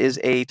 That is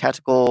a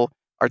tactical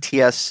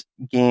RTS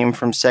game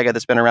from Sega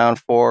that's been around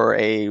for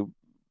a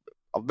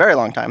very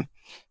long time.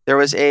 There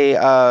was a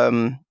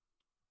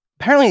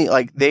apparently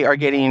like they are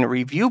getting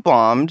review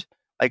bombed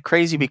like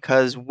crazy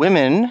because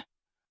women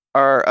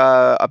are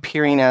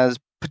appearing as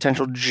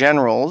potential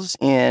generals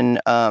in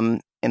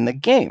the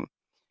game.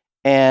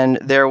 And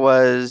there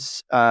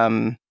was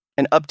an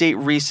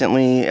update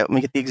recently. Let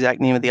me get the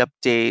exact name of the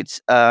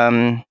update.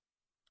 There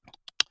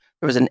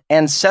was an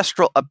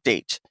ancestral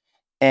update,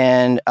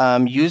 and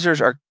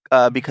users are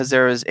because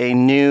there was a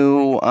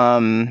new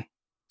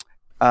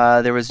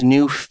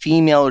new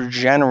female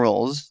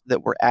generals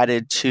that were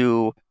added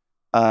to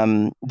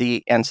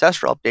the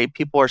ancestral update.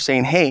 People are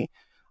saying, "Hey,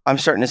 I'm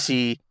starting to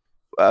see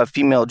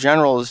female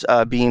generals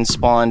being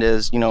spawned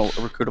as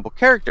recruitable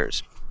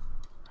characters."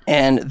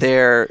 And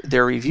their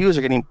reviews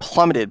are getting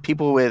plummeted.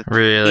 People with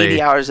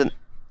 80 hours and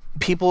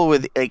people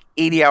with like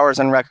 80 hours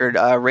on record.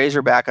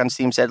 Razorback on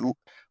Steam said,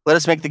 "Let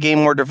us make the game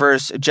more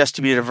diverse, just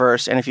to be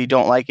diverse. And if you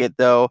don't like it,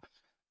 though,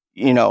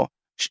 you're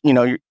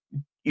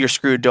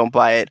screwed. Don't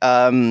buy it."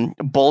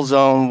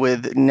 Bullzone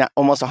with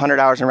almost 100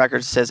 hours on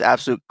record says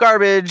absolute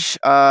garbage.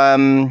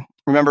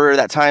 Remember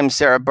that time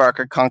Sarah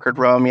Barker conquered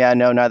Rome? Yeah,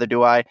 no, neither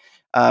do I.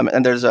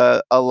 And there's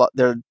a lot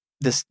there.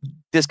 This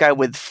guy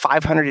with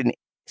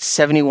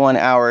 571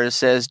 hours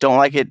says, "Don't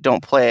like it,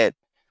 don't play it,"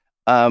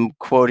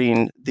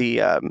 quoting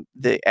the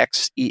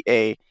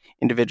ex-EA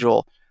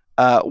individual.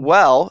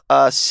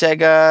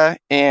 Sega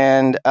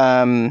and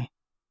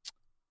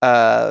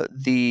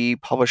the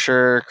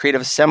publisher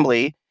Creative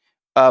Assembly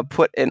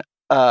put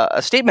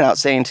a statement out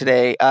saying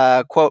today,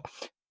 quote,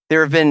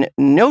 "There have been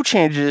no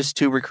changes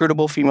to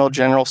recruitable female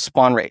general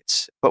spawn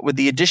rates, but with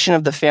the addition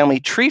of the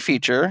family tree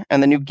feature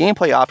and the new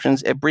gameplay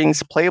options, it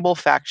brings playable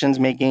factions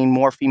may gain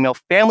more female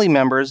family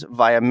members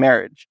via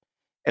marriage.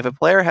 If a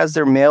player has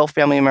their male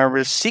family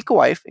members seek a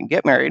wife and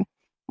get married,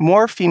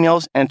 more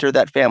females enter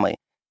that family.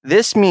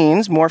 This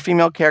means more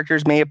female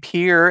characters may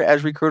appear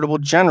as recruitable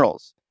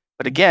generals.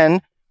 But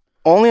again,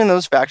 only in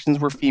those factions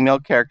where female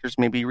characters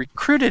may be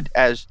recruited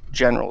as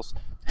generals,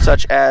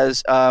 such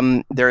as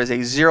there is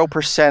a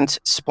 0%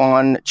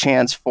 spawn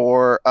chance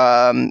for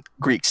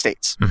Greek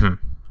states.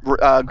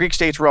 Mm-hmm. Greek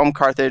states, Rome,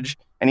 Carthage,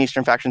 and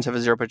Eastern factions have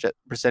a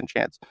 0%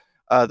 chance.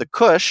 The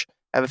Kush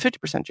have a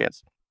 50%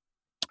 chance.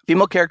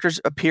 Female characters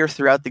appear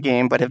throughout the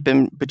game, but have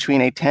been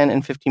between a 10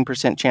 and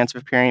 15% chance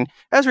of appearing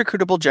as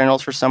recruitable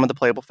generals for some of the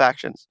playable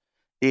factions.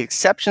 The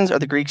exceptions are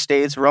the Greek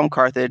states, Rome,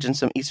 Carthage, and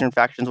some Eastern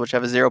factions, which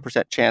have a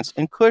 0% chance,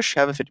 and Kush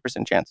have a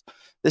 50% chance.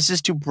 This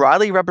is to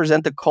broadly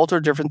represent the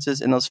cultural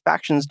differences in those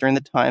factions during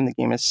the time the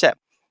game is set.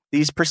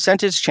 These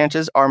percentage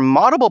chances are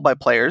moddable by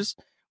players.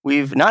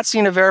 We've not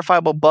seen a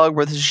verifiable bug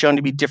where this is shown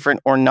to be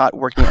different or not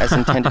working as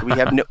intended.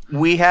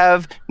 We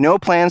have no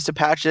plans to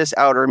patch this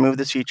out or remove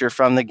this feature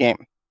from the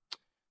game.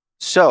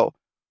 So,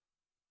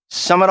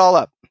 sum it all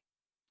up.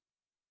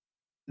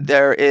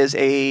 There is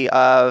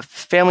a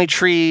family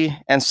tree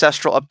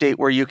ancestral update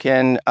where you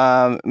can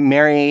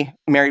marry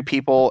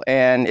people,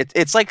 and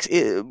it's like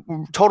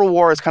Total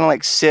War is kind of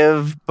like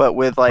Civ, but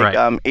with like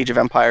Age of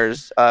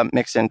Empires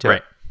mixed into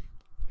it.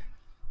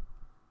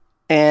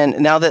 And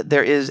now that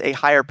there is a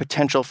higher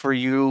potential for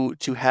you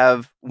to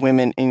have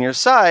women in your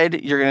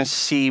side, you're going to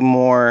see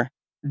more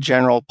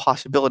general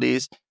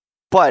possibilities,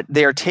 but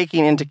they are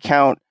taking into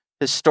account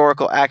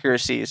historical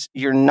accuracies.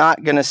 You're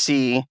not going to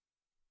see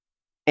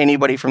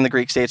anybody from the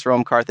Greek states,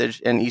 Rome,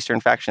 Carthage, and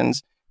Eastern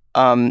factions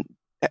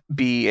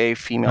be a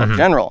female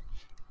general.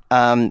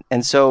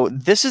 And so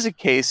this is a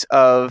case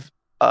of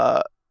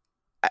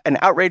an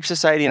outraged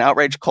society, an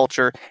outraged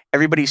culture.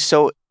 Everybody's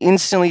so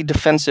instantly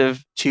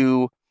defensive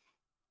to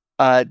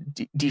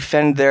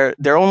defend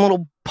their own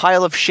little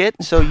pile of shit.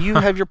 So you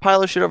have your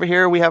pile of shit over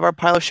here. We have our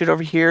pile of shit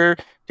over here.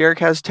 Derek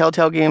has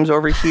Telltale Games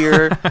over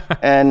here.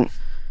 and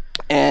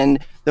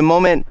the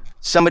moment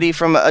somebody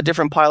from a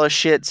different pile of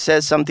shit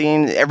says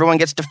something, everyone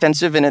gets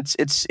defensive, and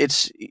it's.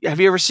 Have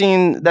you ever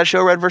seen that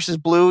show Red versus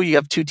Blue? You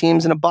have two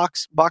teams in a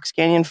box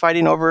canyon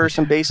fighting over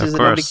some bases that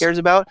nobody cares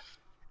about.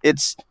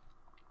 It's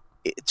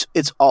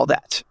all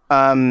that.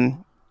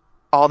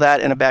 All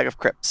that in a bag of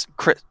crips.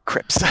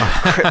 Crips.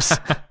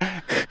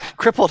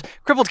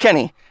 Crippled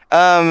Kenny.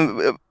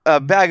 A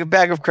bag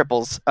of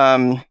cripples.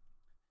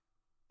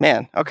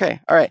 Man. Okay.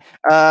 All right.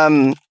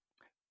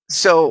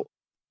 So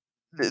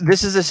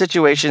this is a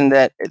situation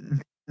that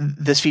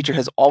this feature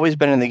has always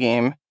been in the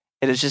game.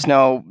 It is just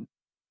now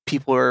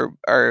people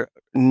are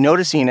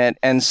noticing it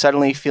and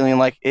suddenly feeling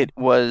like it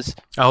was.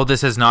 Oh,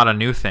 this is not a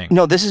new thing.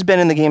 No, this has been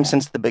in the game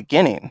since the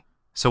beginning.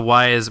 So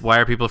why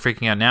are people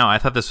freaking out now? I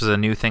thought this was a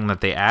new thing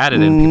that they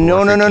added. And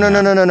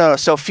No.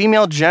 So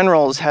female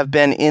generals have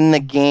been in the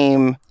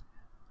game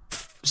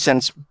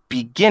since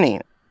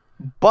beginning,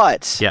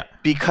 but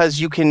because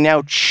you can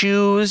now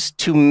choose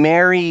to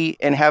marry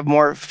and have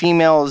more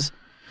females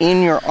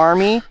in your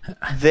army,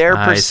 their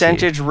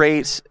percentage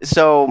rates.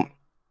 So,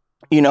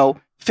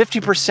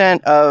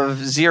 50% of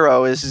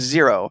 0 is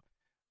 0.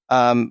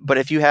 But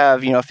if you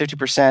have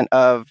 50%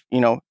 of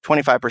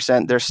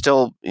 25%, there's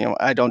still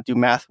I don't do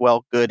math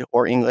well, good,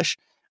 or English,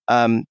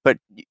 but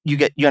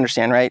you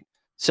understand, right?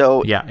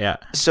 So yeah.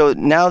 So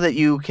now that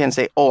you can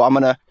say, oh, I'm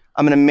gonna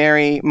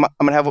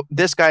have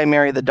this guy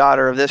marry the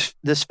daughter of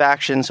this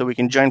faction, so we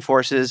can join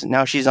forces.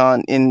 Now she's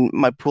in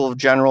my pool of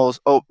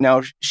generals. Oh,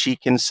 now she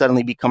can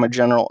suddenly become a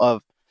general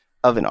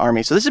of an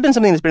army. So this has been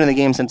something that's been in the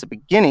game since the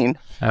beginning.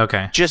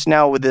 Okay. Just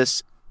now with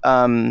this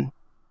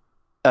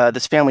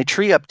this family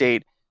tree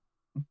update,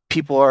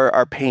 people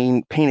are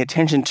paying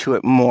attention to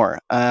it more.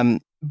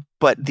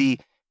 But the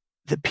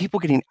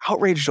people getting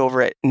outraged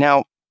over it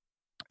now.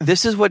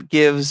 This is what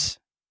gives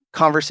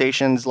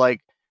conversations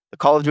like the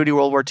Call of Duty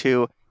World War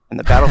II and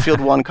the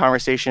Battlefield 1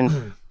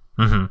 conversation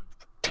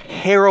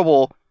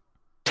terrible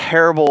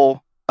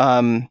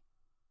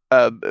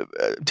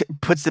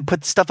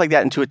puts stuff like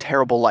that into a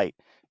terrible light,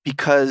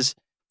 because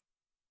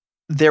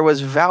there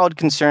was valid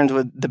concerns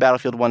with the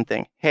Battlefield 1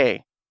 thing.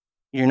 Hey,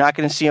 you're not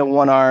going to see a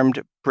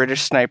one-armed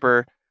British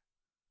sniper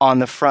on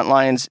the front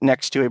lines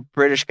next to a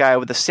British guy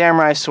with a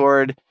samurai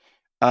sword,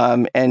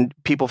 and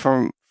people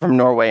from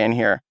Norway in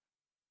here.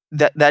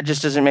 That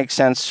just doesn't make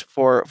sense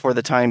for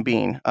the time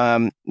being.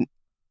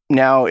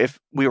 Now, if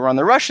we were on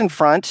the Russian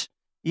front,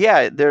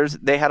 yeah,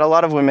 they had a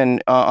lot of women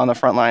on the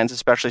front lines,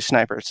 especially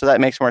snipers. So that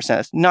makes more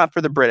sense. Not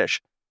for the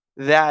British.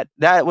 That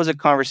was a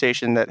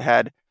conversation that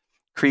had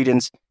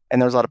credence,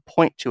 and there was a lot of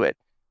point to it.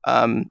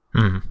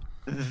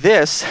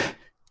 This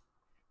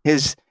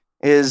is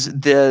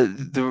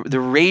the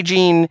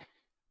raging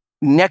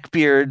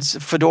neckbeards,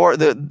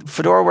 the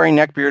fedora wearing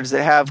neckbeards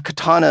that have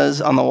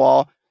katanas on the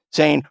wall,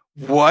 saying,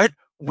 "What?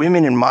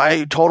 Women in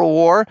my Total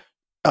War?"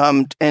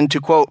 And to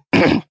quote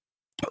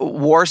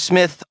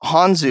Warsmith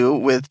Hanzu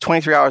with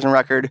 23 hours on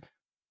record,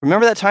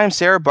 "Remember that time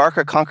Sarah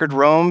Barca conquered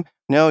Rome?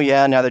 No,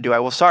 yeah, neither do I.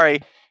 Well,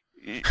 sorry,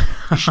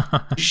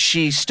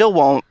 she still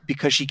won't,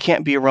 because she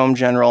can't be a Rome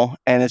general,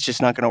 and it's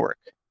just not going to work."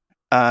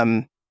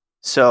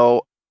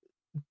 So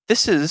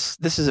this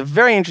is a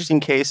very interesting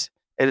case.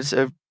 It is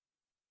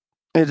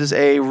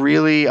a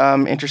really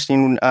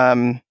interesting. I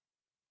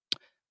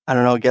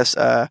don't know. I guess.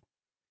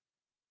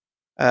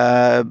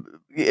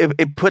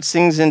 It puts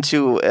things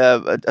into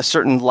a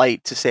certain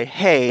light to say,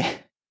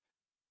 hey,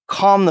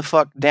 calm the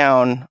fuck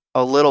down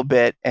a little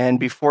bit, and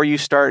before you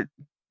start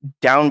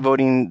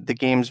downvoting the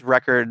game's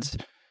records,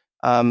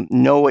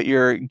 know what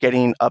you're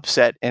getting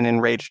upset and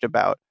enraged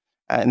about.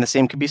 And the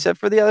same could be said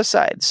for the other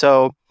side.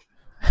 So,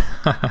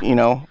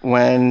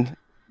 when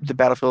the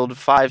Battlefield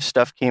 5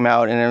 stuff came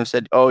out and it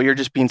said, oh, you're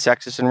just being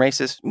sexist and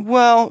racist.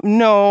 Well,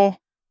 no,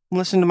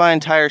 listen to my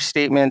entire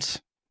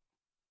statement.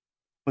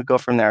 We go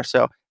from there.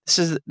 So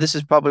this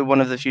is probably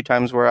one of the few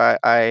times where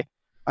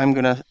I'm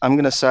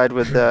gonna side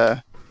with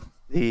the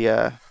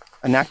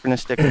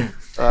anachronistic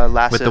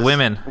lasses. With the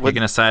women. You're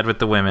gonna side with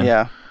the women.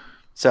 Yeah.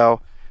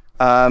 So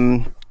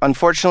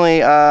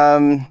unfortunately,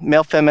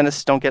 male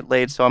feminists don't get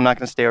laid, so I'm not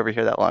gonna stay over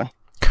here that long.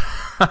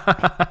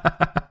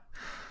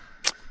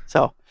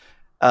 So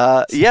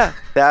yeah,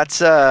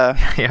 that's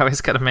you always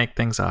gotta make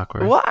things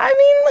awkward. Well, I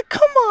mean,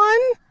 come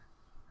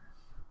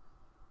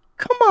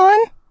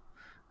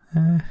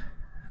on.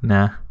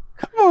 Nah.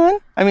 Come on.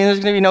 I mean, there's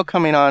going to be no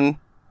coming on,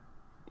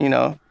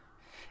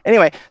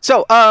 Anyway,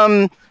 so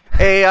a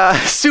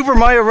Super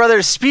Mario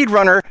Brothers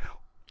speedrunner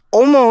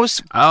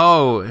almost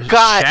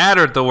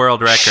shattered the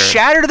world record.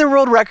 Shattered the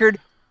world record,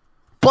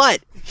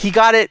 but he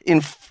got it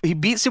he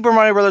beat Super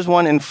Mario Brothers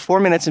 1 in 4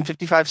 minutes and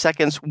 55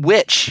 seconds,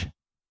 which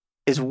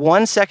is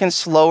 1 second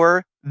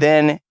slower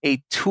than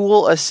a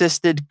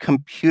tool-assisted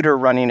computer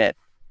running it.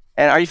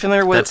 And are you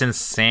familiar with... That's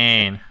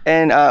insane.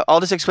 And I'll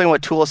just explain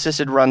what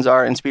tool-assisted runs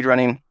are in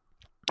speedrunning.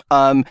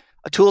 A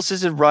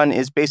tool-assisted run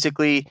is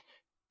basically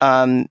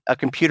a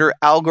computer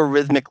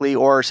algorithmically,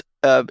 or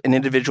an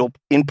individual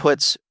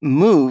inputs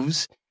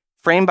moves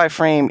frame by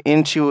frame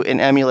into an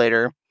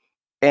emulator,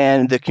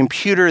 and the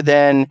computer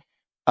then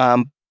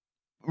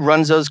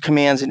runs those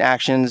commands and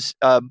actions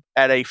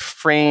at a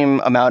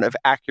frame amount of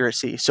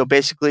accuracy. So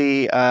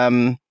basically,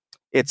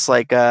 it's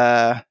like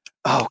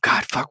oh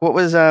god, fuck, what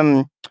was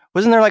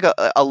wasn't there like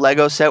a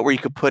Lego set where you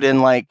could put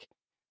in like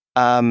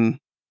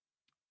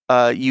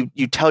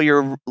you tell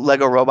your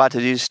Lego robot to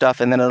do stuff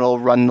and then it'll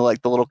run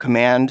like the little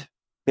command,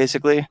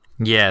 basically?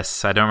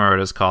 Yes, I don't remember what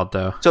it was called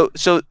though.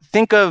 So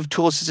think of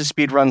tool assisted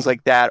speed runs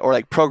like that, or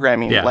like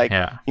programming.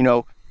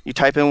 You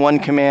type in one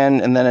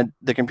command and then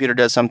the computer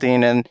does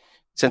something, and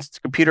since the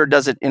computer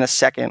does it in a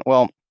second,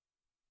 well,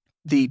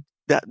 the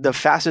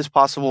fastest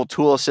possible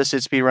tool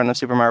assisted speed run of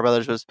Super Mario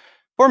Brothers was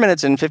 4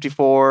 minutes and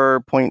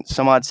 54 point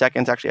some odd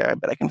seconds. Actually, I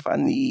bet I can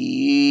find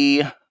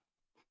the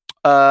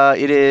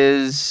it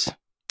is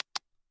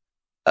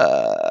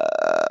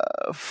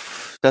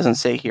doesn't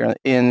say here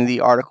in the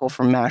article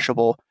from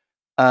Mashable,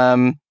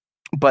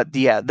 but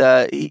yeah,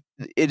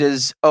 it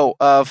is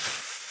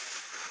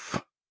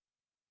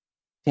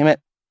damn it,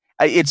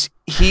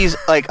 he's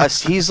like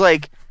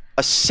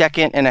a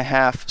second and a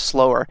half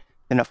slower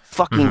than a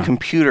fucking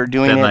computer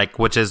doing it, like,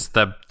 which is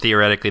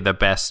theoretically the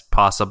best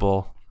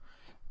possible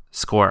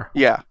score.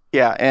 Yeah,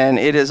 Yeah, and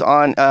it is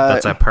on.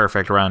 That's a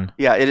perfect run.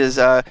 Yeah, it is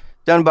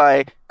done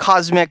by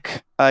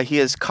Cosmic. He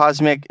is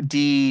Cosmic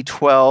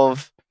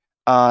D12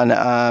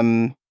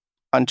 on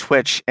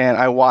Twitch, and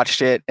I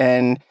watched it,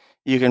 and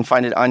you can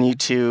find it on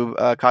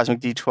YouTube. Cosmic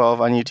D12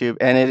 on YouTube,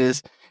 and it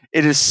is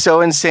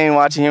so insane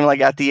watching him.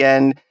 Like at the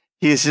end,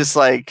 he's just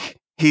like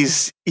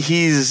he's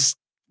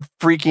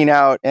freaking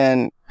out,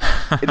 and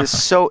it is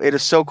so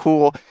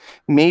cool.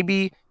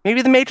 Maybe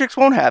the Matrix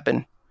won't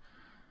happen.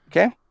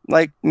 Okay.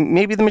 Like,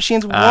 maybe the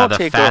machines won't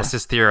take over. The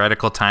fastest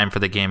theoretical time for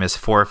the game is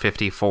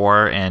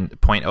 4:54 and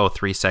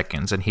 0.03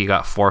 seconds, and he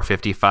got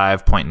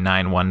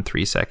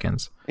 4:55.913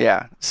 seconds.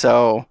 Yeah,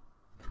 so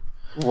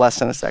less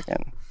than a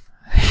second.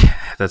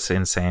 That's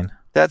insane.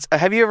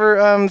 Have you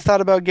ever thought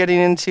about getting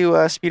into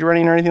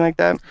speedrunning or anything like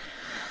that?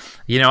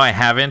 I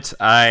haven't.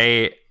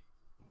 I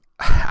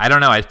don't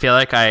know. I feel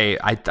like I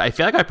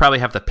feel like I probably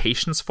have the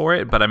patience for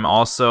it, but I'm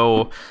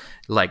also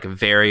like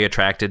very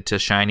attracted to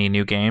shiny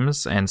new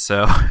games, and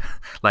so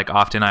like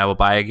often I will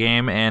buy a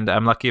game, and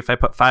I'm lucky if I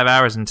put 5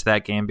 hours into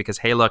that game because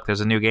hey, look,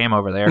 there's a new game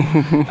over there.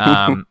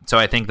 So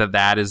I think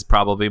that is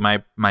probably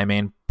my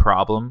main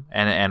problem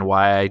and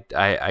why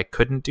I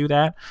couldn't do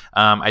that.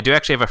 I do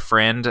actually have a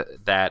friend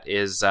that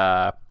is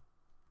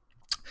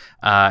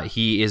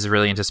he is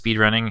really into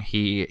speedrunning.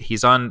 He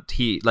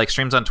like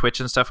streams on Twitch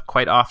and stuff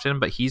quite often,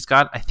 but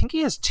I think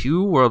he has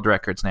 2 world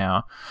records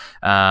now.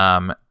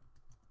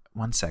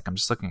 One sec, I'm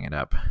just looking it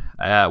up.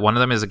 One of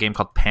them is a game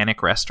called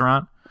Panic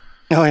Restaurant.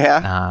 Oh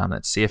yeah.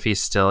 Let's see if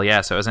he's still. Yeah,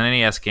 so it was an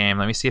NES game.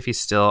 Let me see if he's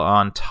still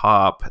on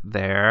top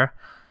there.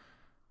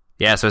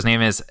 Yeah, so his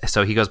name is.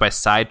 So he goes by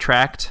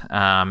Sidetracked,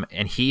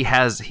 and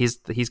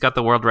he's got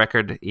the world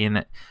record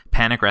in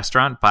Panic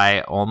Restaurant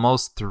by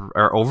almost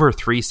or over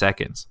 3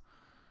 seconds.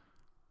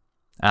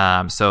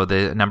 So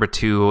the number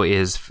 2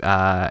 is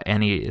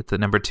the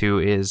number 2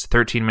 is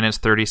 13 minutes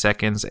 30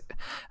 seconds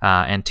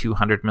and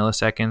 200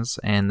 milliseconds,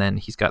 and then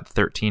he's got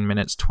 13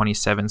 minutes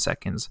 27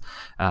 seconds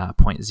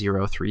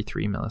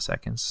 0.033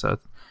 milliseconds. So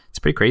it's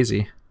pretty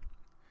crazy.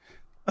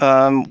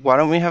 Why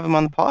don't we have him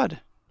on the pod?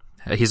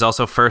 He's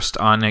also first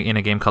in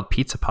a game called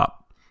Pizza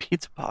Pop.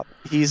 Pizza Pop.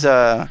 He's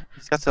got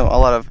a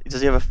lot of. Does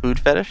he have a food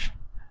fetish?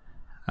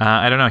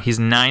 I don't know. He's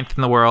 9th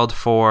in the world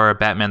for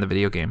Batman the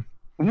video game.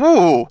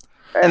 Woo!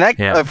 And that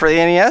for the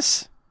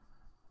NES?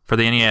 For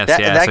the NES,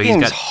 that so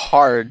game's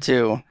hard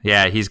too.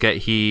 Yeah, he's got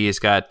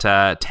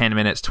 10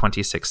 minutes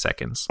 26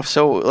 seconds.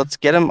 So let's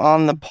get him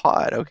on the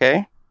pod,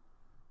 okay?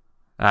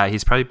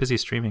 He's probably busy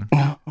streaming,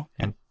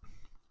 and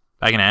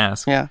I can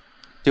ask. Yeah,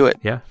 do it.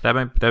 Yeah,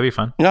 that'd be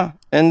fun. Yeah,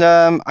 and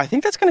I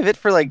think that's kind of it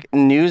for like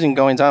news and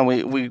goings on.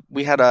 We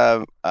had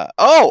a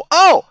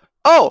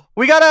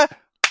we got a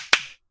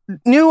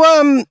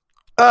new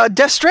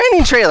Death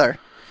Stranding trailer.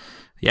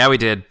 Yeah, we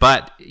did.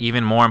 But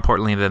even more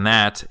importantly than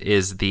that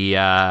is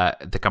the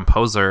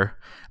composer,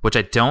 which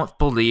I don't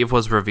believe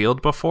was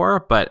revealed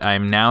before, but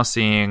I'm now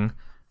seeing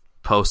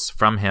posts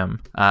from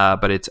him.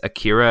 But it's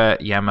Akira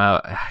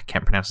I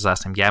can't pronounce his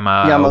last name.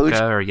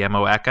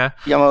 Yamaoka.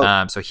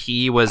 So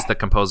he was the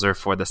composer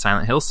for the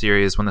Silent Hill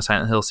series when the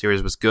Silent Hill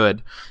series was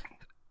good.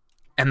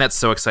 And that's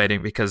so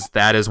exciting because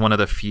that is one of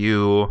the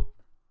few,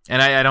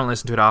 and I don't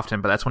listen to it often,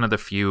 but that's one of the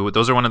few,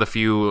 those are one of the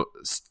few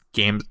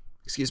game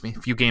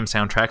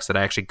soundtracks that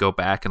I actually go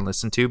back and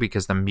listen to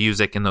because the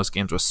music in those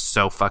games was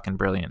so fucking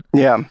brilliant.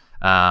 Yeah.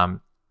 So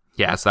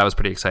that was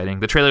pretty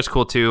exciting. The trailer's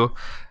cool too.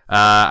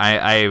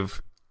 The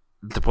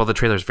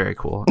trailer's very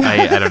cool.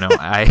 I don't know.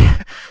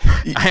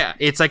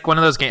 It's like one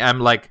of those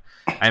games.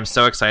 I'm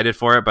so excited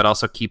for it, but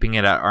also keeping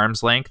it at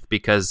arm's length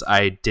because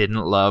I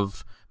didn't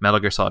love Metal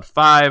Gear Solid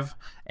 5.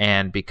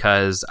 And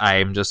because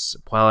I'm just,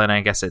 and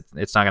I guess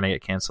it's not going to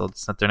get canceled.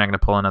 They're not going to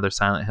pull another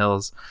Silent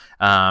Hills.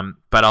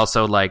 But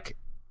also like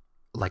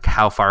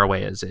how far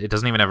away is it? It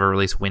doesn't even have a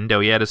release window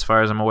yet, as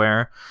far as I'm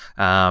aware.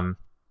 And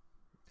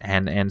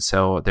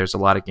so there's a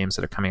lot of games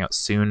that are coming out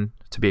soon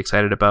to be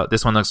excited about.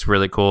 This one looks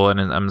really cool, and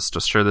I'm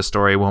just sure the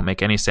story won't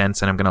make any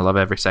sense, and I'm going to love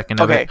every second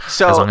of it.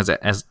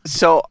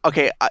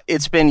 Okay,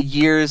 it's been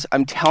years.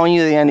 I'm telling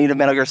you the ending of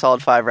Metal Gear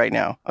Solid 5 right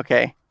now.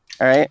 Okay,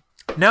 all right.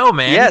 No,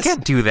 man, yes. You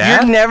can't do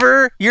that.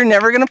 You're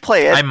never gonna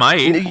play it. I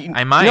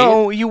might.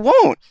 No, you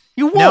won't.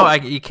 No,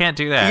 you can't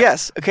do that.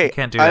 Yes. Okay. You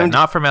can't do that.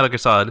 Not for Metal Gear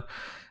Solid.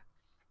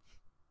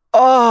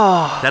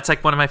 Oh, that's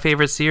like one of my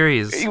favorite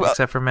series,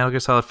 except for Metal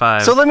Gear Solid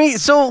 5. So let me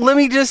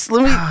just.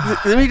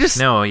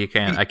 No, you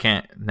can't. I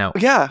can't. No.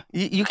 Yeah,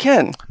 you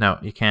can. No,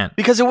 you can't.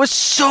 Because it was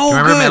so good.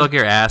 Remember good. Metal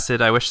Gear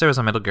Acid? I wish there was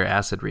a Metal Gear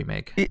Acid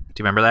remake. Do you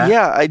remember that?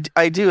 Yeah,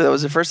 I do. That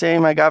was the first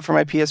game I got for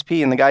my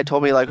PSP, and the guy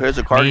told me like, "Here's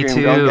a card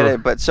game, don't get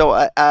it." But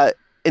so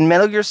in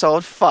Metal Gear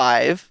Solid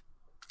 5,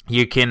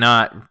 you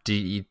cannot.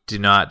 Do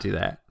not do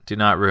that. Do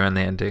not ruin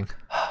the ending.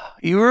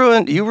 You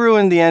ruined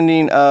the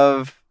ending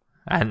of.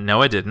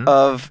 No, I didn't.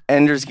 Of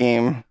Ender's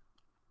Game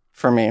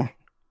for me.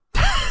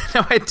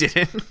 No, I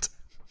didn't.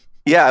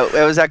 Yeah,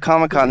 it was at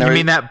Comic-Con. You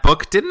mean that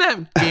book? Didn't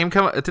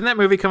that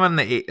movie come out in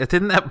the?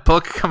 Didn't that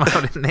book come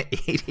out in the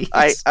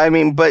 80s? I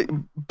mean, but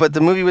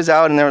the movie was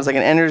out and there was like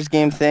an Ender's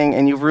Game thing,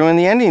 and you ruined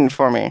the ending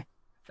for me.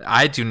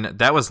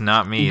 That was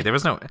not me. There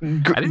was no.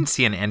 I didn't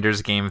see an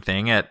Ender's Game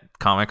thing at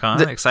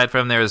Comic-Con. Aside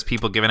from there was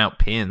people giving out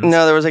pins.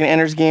 No, there was like an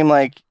Ender's Game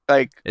like.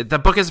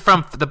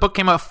 The book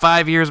came out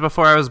 5 years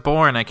before I was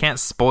born. I can't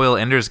spoil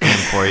Ender's Game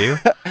for you.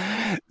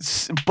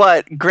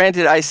 But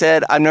granted, I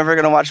said I'm never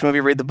gonna watch the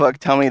movie, read the book.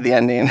 Tell me the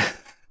ending.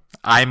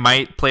 I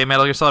might play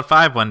Metal Gear Solid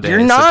 5 one day. You're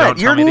not. So don't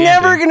tell You're me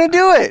never gonna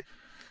do it.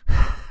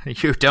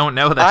 You don't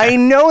know that. I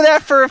know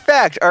that for a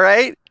fact. All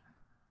right.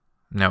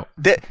 No.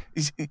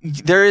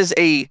 There is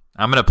a.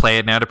 I'm gonna play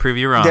it now to prove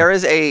you wrong. There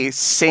is a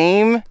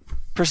same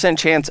 %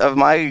 chance of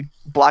my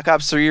Black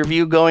Ops 3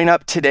 review going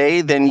up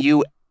today than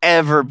you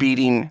ever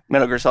beating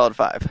Metal Gear Solid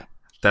 5.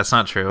 That's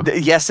not true.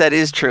 Yes, that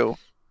is true.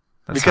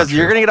 That's because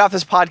you're going to get off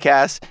this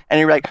podcast and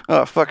you're like,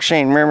 oh, fuck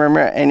Shane,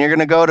 and you're going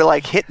to go to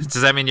like hit.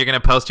 Does that mean you're going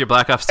to post your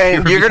Black Ops 3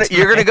 and you're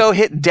going to go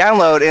hit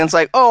download and it's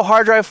like, oh,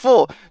 hard drive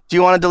full. Do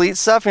you want to delete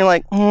stuff? And you're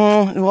like,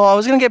 well, I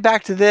was going to get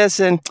back to this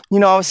and, I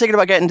was thinking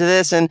about getting to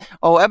this and,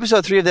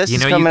 episode 3 of this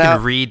is coming out. You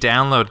can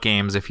re-download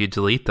games if you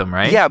delete them,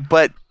 right? Yeah,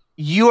 but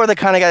you are the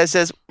kind of guy that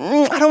says,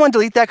 I don't want to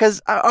delete that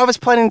because I was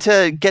planning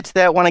to get to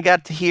that when I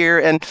got to here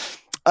and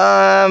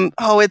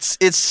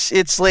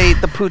it's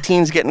late. The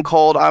poutine's getting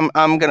cold. I'm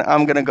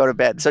gonna go to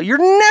bed. So you're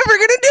never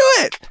gonna do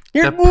it.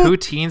 The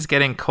poutine's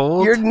getting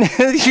cold. You're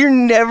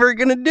never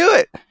gonna do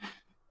it.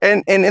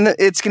 And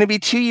it's gonna be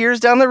 2 years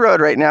down the road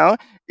right now.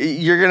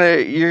 You're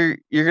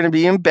gonna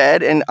be in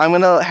bed, and I'm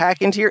gonna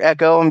hack into your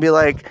Echo and be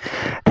like,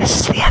 "This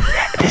is the end.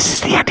 This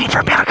is the ending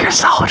for Metal Gear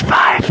Solid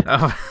 5."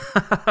 Oh.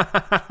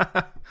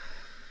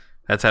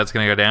 That's how it's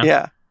gonna go down.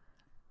 Yeah.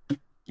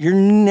 You're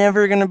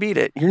never going to beat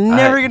it. You're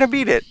never going to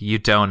beat it. You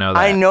don't know that.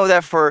 I know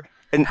that for...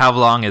 How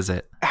long is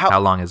it? How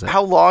long is it?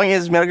 How long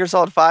is Metal Gear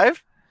Solid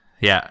 5?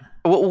 Yeah.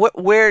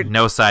 Where...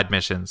 No side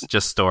missions,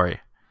 just story.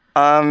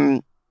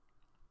 Well,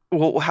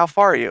 how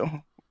far are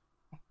you?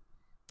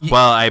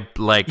 Well, I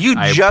played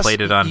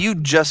it on... You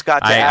just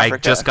got to Africa. I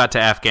just got to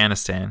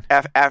Afghanistan.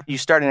 You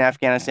started in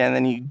Afghanistan,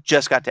 then you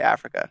just got to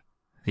Africa.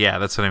 Yeah,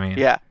 that's what I mean.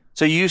 Yeah.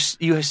 So you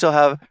still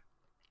have...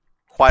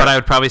 But I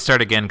would probably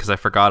start again because I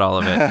forgot all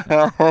of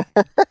it.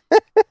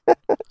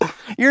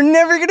 You're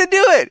never gonna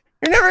do it.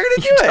 You're never gonna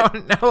do it. I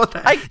don't know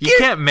that. You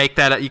can't make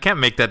that. You can't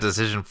make that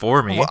decision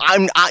for me. Well,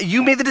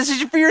 you made the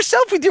decision for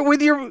yourself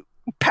with your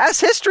past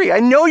history. I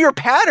know your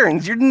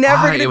patterns. You're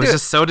never gonna do it. It was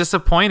just so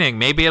disappointing.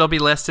 Maybe it'll be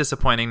less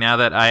disappointing now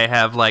that I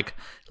have like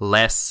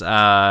less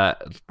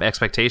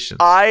expectations.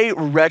 I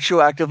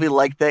retroactively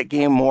liked that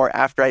game more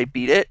after I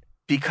beat it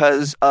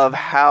because of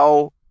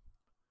how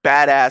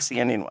badass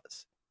the ending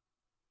was.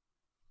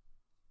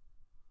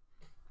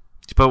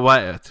 But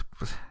what?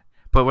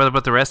 But what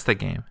about the rest of the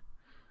game?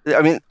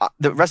 I mean,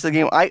 the rest of the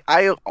game,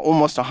 I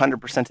almost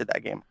 100%ed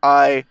that game.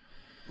 I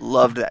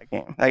loved that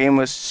game. That game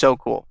was so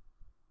cool.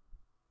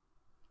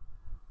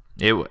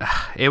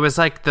 It was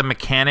like the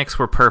mechanics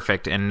were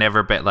perfect and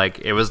never bit like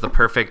it was the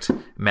perfect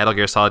Metal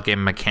Gear Solid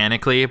game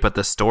mechanically, but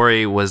the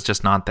story was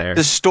just not there.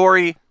 The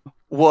story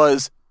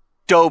was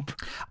dope.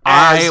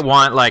 I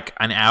want like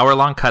an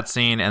hour-long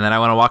cutscene, and then I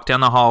want to walk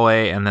down the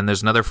hallway, and then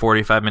there's another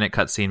 45-minute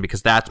cutscene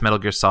because that's Metal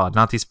Gear Solid,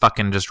 not these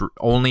fucking just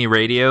only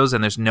radios,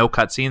 and there's no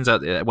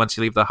cutscenes once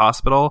you leave the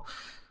hospital.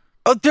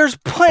 Oh, there's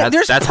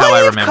plenty. That's how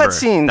I remember.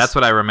 Cutscenes. That's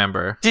what I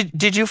remember.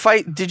 Did you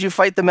fight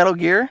the Metal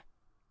Gear?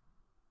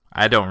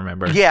 I don't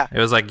remember. Yeah, it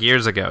was like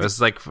years ago. It was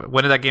like,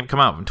 when did that game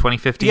come out? In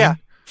 2015? Yeah,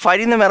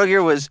 fighting the Metal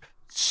Gear was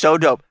so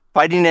dope.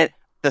 Fighting it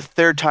the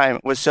third time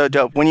was so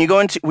dope. When you go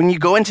into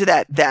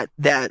that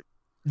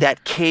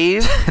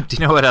cave. Do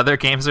you know what other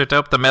games are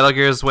dope? The Metal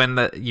Gears,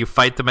 when you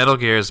fight the Metal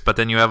Gears, but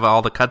then you have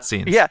all the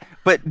cutscenes. Yeah,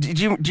 but do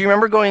you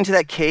remember going into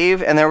that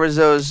cave and there was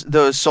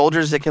those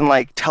soldiers that can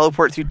like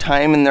teleport through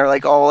time and they're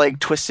like all like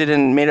twisted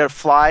and made out of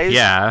flies?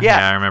 Yeah,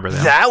 I remember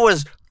that. That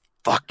was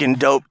fucking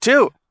dope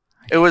too.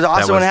 It was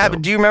awesome when it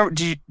happened. Dope.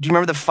 Do you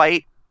remember the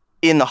fight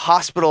in the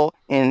hospital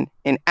in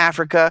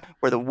Africa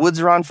where the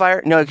woods are on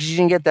fire? No, because you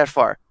didn't get that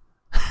far.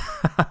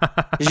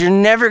 Because you're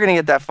never gonna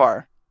get that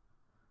far.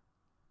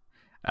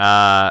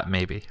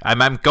 Maybe.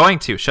 I'm going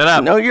to. Shut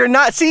up. No, you're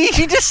not. See,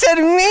 you just said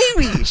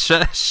maybe.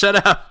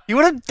 Shut up. You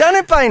would have done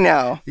it by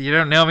now. You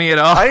don't know me at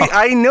all.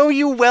 I know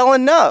you well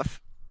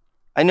enough.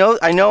 I know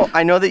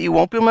that you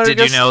won't be able to.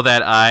 Did you know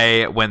that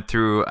I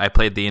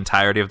played the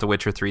entirety of The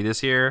Witcher 3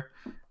 this year?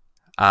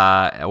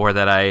 Or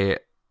that I...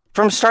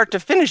 From start to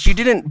finish, you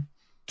didn't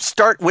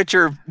start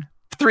Witcher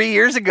 3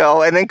 years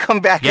ago and then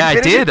come back and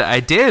finish it? I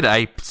did.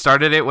 I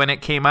started it when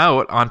it came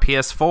out on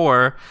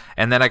PS4,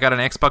 and then I got an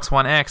Xbox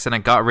One X, and I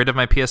got rid of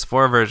my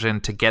PS4 version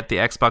to get the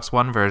Xbox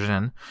One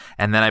version,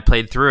 and then I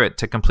played through it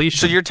to completion.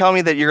 So you're telling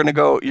me that you're gonna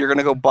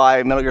go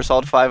buy Metal Gear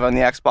Solid 5 on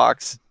the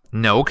Xbox?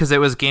 No, because it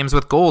was games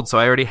with gold, so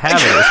I already have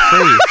it. It was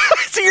free.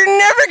 So you're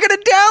never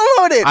gonna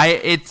download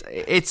it.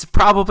 It's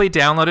probably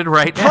downloaded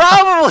right now.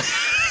 Probably.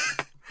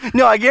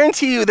 No, I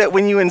guarantee you that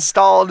when you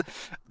installed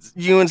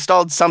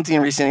something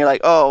recently, you're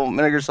like, oh,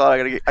 Metal Gear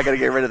Solid, I gotta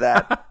get rid of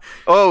that.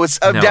 Oh,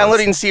 I'm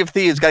downloading Sea of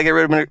Thieves, gotta get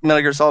rid of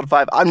Metal Gear Solid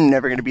 5. I'm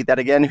never gonna beat that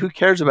again. Who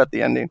cares about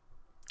the ending?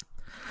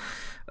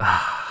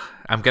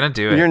 I I'm gonna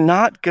do it. You're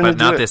not gonna, but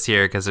do not it. this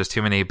year because there's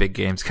too many big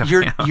games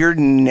coming out. You're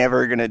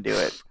never gonna do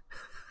it.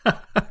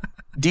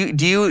 do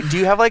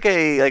you have like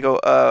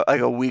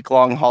a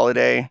week-long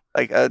holiday,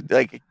 like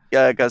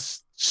a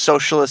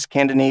socialist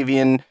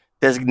Scandinavian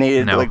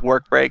designated like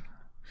work break?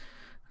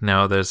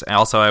 No, there's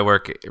also I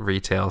work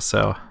retail,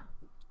 so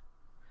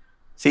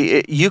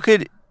see you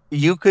could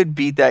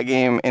beat that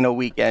game in a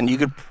weekend. You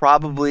could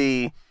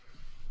probably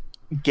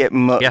get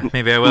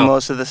maybe I will.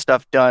 most of the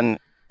stuff done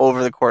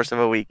over the course of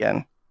a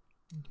weekend.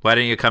 Why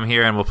don't you come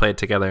here and we'll play it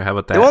together? How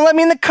about that? They won't let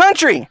me in the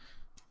country.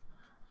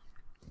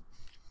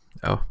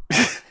 Oh.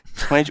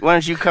 Why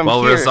don't you come here?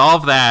 Well,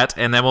 resolve that,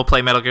 and then we'll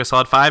play Metal Gear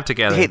Solid 5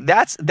 together. Hey,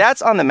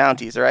 that's on the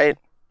Mounties, right?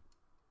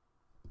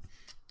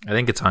 I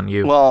think it's on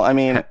you. Well, I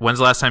mean... When's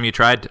the last time you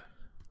tried?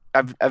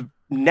 I've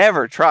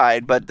never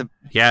tried, but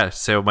Yeah,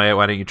 so why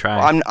don't you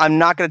try? I'm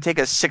not going to take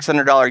a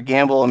 $600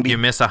 gamble and be... You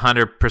miss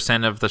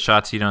 100% of the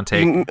shots you don't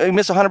take. You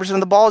miss 100% of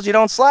the balls you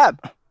don't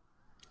slap.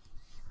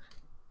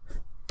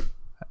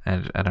 I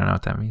don't know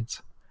what that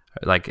means.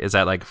 Like, is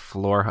that like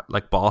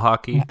ball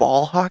hockey?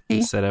 Ball hockey?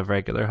 Instead of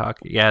regular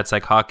hockey. Yeah, it's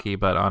like hockey,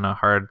 but on a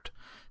hard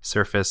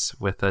surface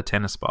with a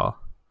tennis ball.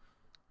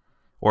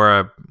 Or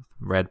a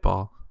red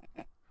ball.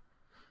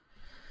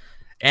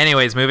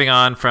 Anyways, moving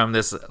on from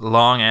this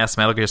long-ass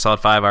Metal Gear Solid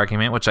 5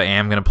 argument, which I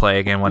am going to play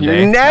again one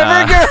day. You're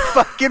never going to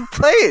fucking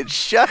play it.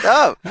 Shut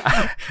up.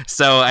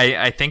 So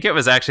I think it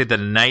was actually the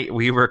night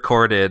we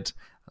recorded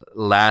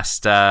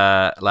last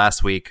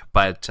week,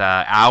 but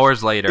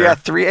hours later... Yeah,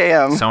 3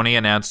 a.m. Sony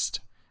announced...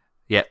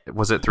 Yeah,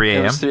 was it 3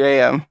 a.m.? It was 3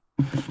 a.m.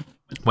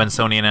 When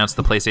Sony announced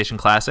the PlayStation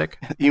Classic?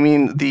 You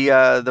mean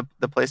the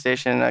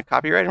PlayStation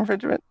copyright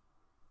infringement?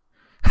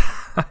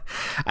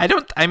 I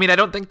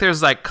don't think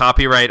there's like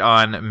copyright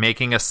on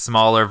making a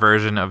smaller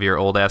version of your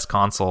old ass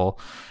console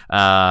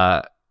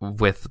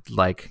with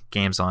like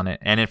games on it.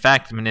 And in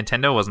fact,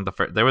 Nintendo wasn't the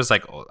first. There was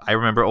like, I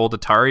remember old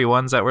Atari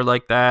ones that were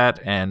like that,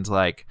 and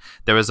like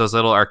there was those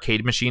little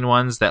arcade machine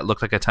ones that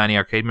looked like a tiny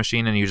arcade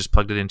machine, and you just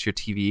plugged it into your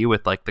TV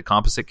with like the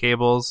composite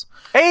cables.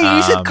 Hey,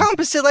 you said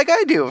composite like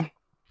I do.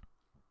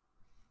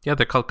 Yeah,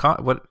 they're called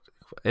what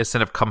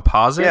instead of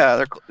composite?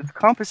 Yeah, it's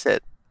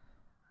composite.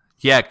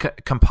 Yeah,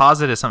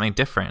 composite is something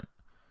different.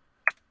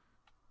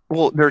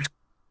 Well, there's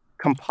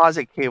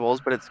composite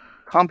cables, but it's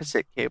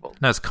composite cables.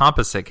 No, it's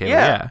composite cable.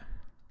 Yeah.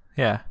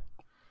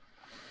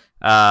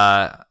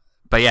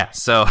 But yeah,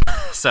 so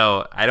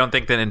I don't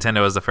think that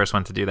Nintendo was the first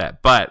one to do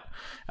that. But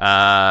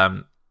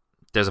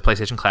there's a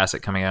PlayStation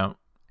Classic coming out,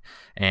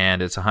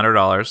 and it's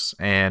 $100,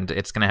 and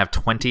it's going to have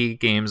 20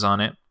 games on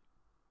it.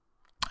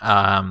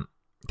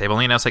 They've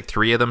only announced like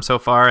 3 of them so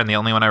far, and the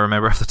only one I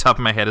remember off the top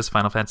of my head is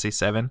Final Fantasy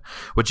VII,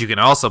 which you can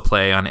also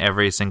play on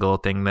every single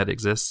thing that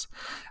exists,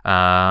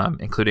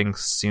 including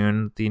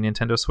soon the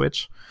Nintendo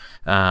Switch.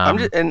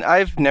 And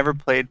I've never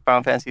played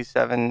Final Fantasy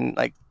VII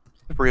like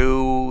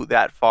through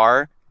that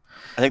far.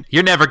 I think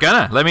you're never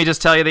gonna. Let me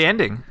just tell you the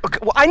ending. Okay,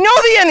 well, I know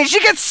the ending. She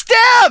gets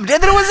stabbed,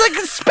 and then it was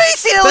like a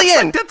space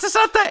alien. That's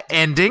not the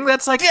ending.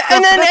 That's like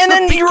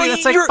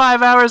that's like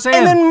 5 hours in.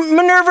 And then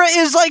Minerva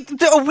is like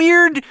a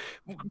weird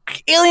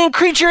alien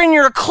creature, and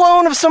you're a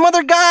clone of some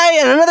other guy,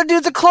 and another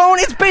dude's a clone.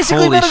 It's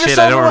basically holy shit.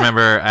 I don't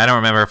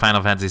remember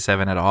Final Fantasy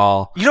VII at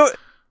all.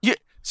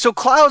 So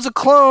Cloud's a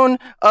clone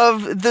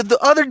of the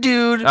other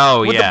dude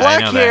with the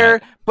black hair,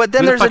 that. But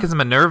then Who the fuck is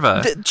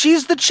Minerva?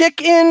 She's the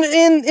chick in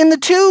the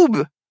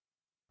tube.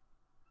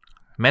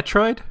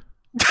 Metroid?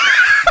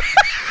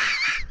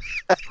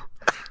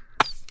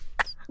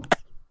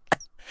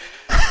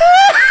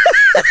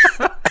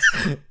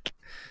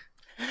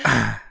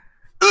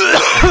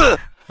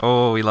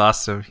 Oh, we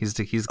lost him. He's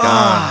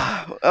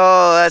gone.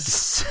 Oh,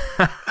 that's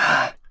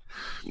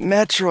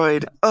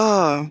Metroid.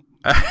 Oh.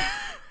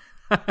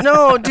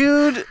 No,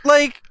 dude,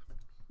 like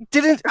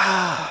didn't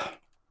the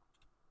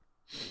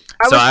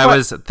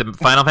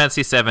Final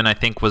Fantasy VII, I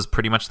think, was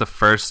pretty much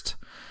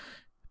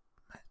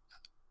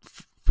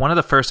one of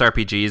the first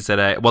RPGs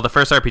the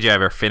first RPG I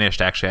ever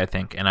finished, actually, I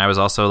think. And I was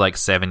also like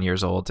 7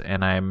 years old,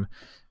 and I'm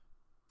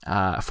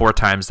 4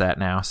 times that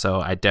now, so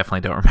I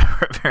definitely don't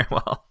remember it very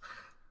well.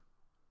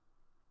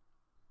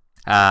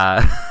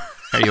 Are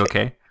you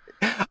okay?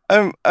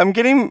 I'm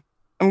getting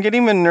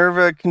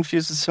Minerva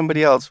confused with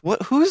somebody else.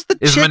 Who's the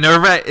chick?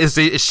 Minerva? Is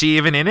she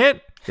even in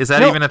it? Is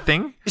that even a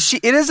thing?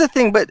 It is a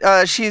thing, but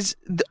she's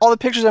all the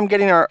pictures I'm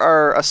getting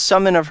are a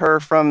summon of her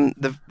from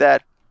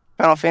that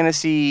Final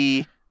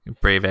Fantasy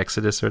Brave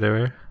Exodus or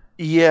whatever.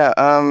 Yeah.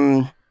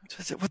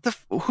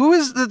 Who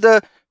is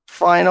the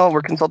final?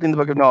 We're consulting the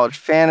Book of Knowledge.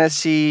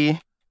 Fantasy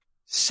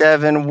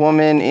VII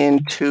woman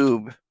in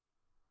tube.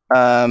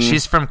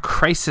 She's from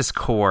Crisis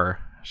Core.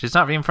 She's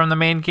not even from the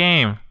main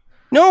game.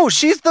 No,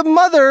 she's the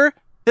mother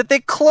that they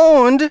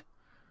cloned.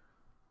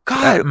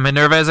 God,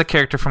 Minerva is a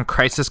character from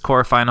Crisis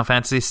Core Final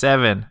Fantasy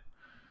VII.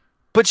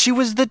 But she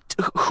was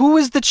who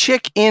was the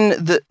chick in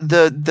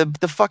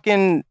the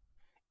fucking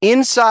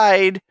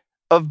inside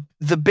of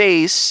the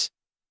base,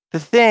 the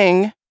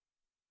thing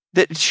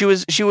that she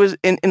was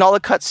in all the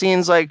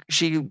cutscenes, like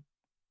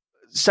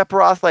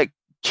Sephiroth like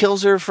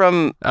kills her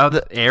from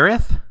the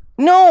Aerith?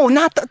 No,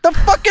 not the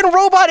fucking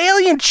robot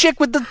alien chick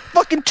with the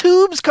fucking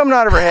tubes coming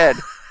out of her head.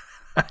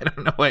 I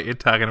don't know what you're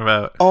talking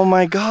about. Oh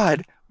my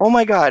god.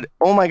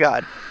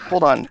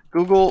 Hold on.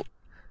 Google.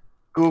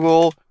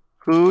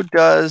 Who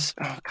does?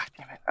 Oh god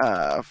damn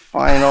it.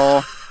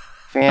 Final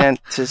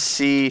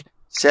Fantasy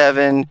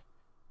 7.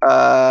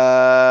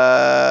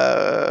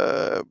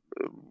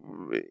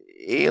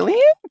 Alien?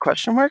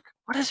 Question mark.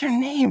 What is her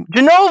name?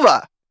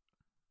 Jenova.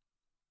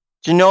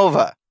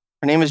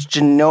 Her name is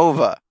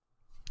Jenova.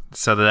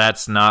 So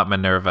that's not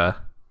Minerva.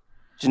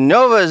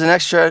 Jenova is an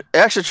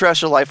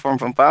extraterrestrial life form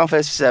from Final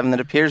Fantasy VII that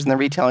appears in the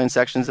retelling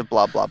sections of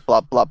blah, blah,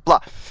 blah, blah, blah.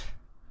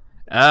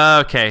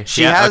 Okay.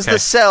 She has the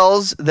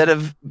cells that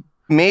have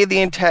made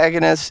the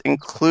antagonists,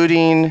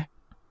 including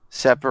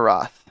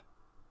Sephiroth.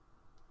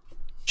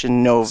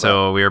 Jenova.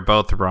 So we were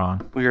both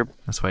wrong. We were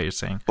That's what you're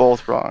saying.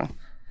 both wrong.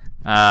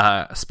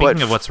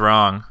 Speaking of what's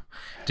wrong,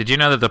 did you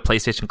know that the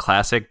PlayStation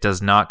Classic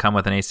does not come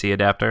with an AC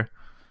adapter?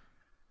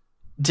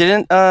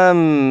 Didn't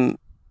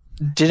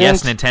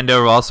Yes,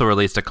 Nintendo also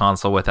released a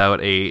console without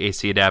a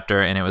AC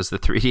adapter, and it was the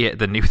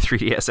new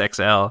 3DS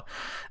XL.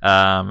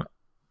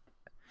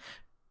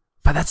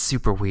 But that's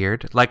super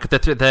weird. Like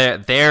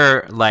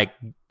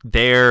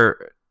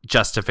their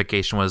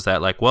justification was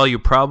that, like, well, you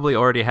probably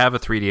already have a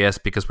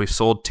 3DS because we've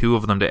sold 2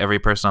 of them to every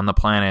person on the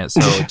planet,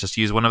 so just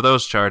use one of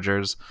those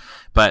chargers.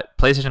 But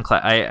PlayStation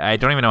I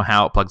don't even know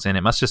how it plugs in.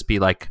 It must just be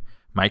like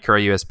micro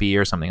USB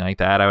or something like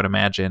that, I would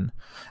imagine.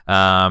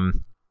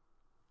 I'm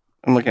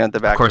looking at the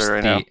back of it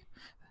right now.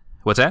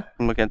 What's that?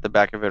 I'm looking at the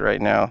back of it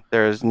right now.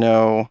 There is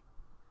no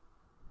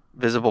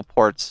visible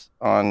ports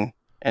on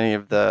any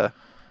of the...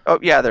 Oh,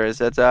 yeah, there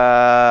is. It's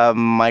a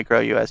micro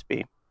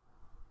USB.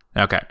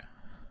 Okay.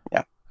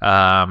 Yeah.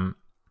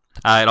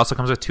 It also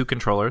comes with 2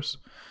 controllers.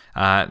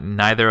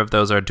 Neither of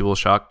those are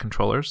DualShock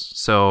controllers,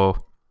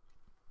 so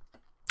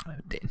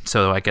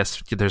I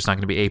guess there's not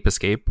going to be Ape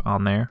Escape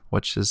on there,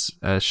 which is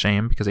a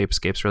shame because Ape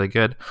Escape's really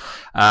good.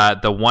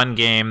 The one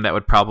game that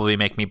would probably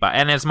make me buy,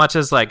 and as much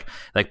as like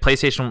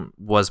PlayStation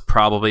was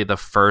probably the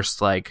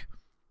first, like,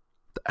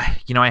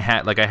 you know, I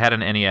had an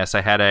NES,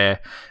 I had a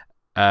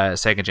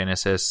Sega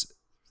Genesis.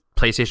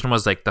 PlayStation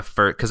was like the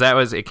first, because that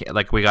was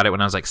like, we got it when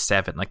I was like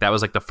 7. Like that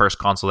was like the first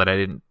console that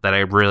I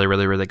really,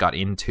 really, really got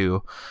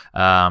into.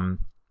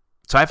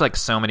 So I have like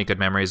so many good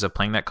memories of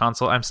playing that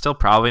console. I'm still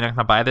probably not going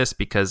to buy this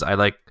because I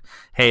like,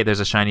 hey, there's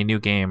a shiny new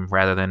game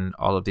rather than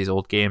all of these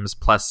old games.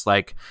 Plus,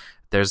 like,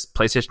 there's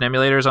PlayStation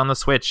emulators on the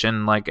Switch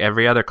and like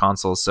every other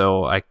console,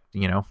 so I,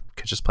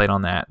 could just play it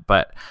on that.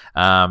 But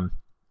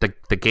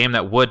the game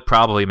that would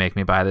probably make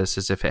me buy this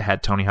is if it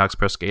had Tony Hawk's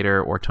Pro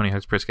Skater or Tony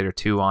Hawk's Pro Skater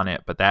 2 on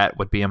it, but that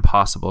would be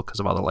impossible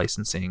because of all the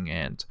licensing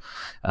and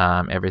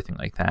everything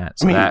like that.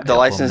 So the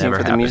licensing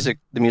for the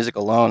music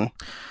alone.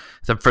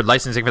 So for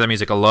licensing for the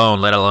music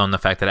alone, let alone the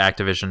fact that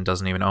Activision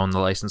doesn't even own the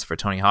license for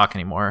Tony Hawk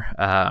anymore.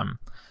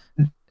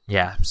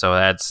 Yeah,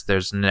 so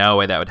there's no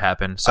way that would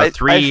happen. So I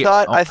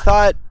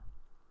thought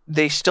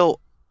they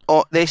still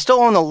own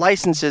the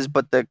licenses,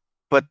 but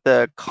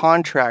the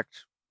contract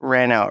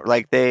ran out.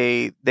 Like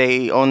they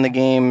own the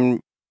game,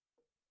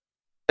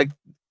 like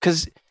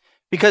because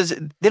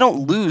they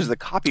don't lose the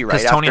copyright.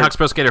 Because Tony Hawk's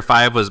Pro Skater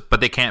 5 but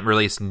they can't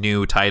release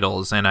new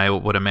titles, and I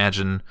would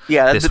imagine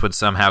this would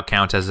somehow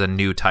count as a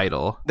new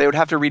title. They would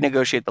have to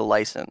renegotiate the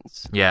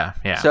license. Yeah.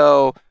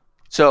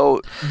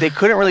 So they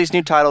couldn't release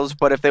new titles,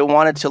 but if they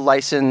wanted to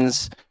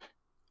license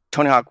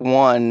Tony Hawk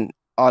 1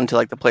 onto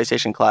like the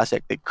PlayStation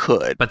Classic, they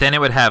could. But then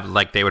it would have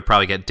they would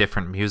probably get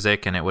different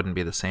music, and it wouldn't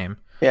be the same.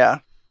 Yeah.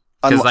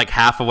 Because like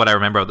half of what I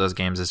remember of those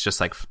games is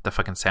just like the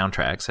fucking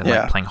soundtracks and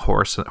like playing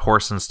horse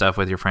and stuff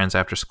with your friends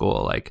after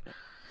school. Like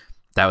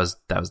that was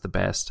the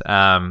best.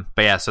 But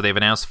yeah, so they've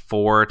announced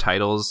 5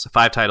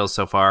 titles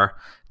so far.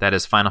 That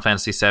is Final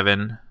Fantasy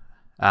VII,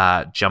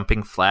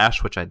 Jumping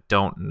Flash, which I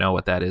don't know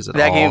what that is at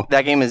all.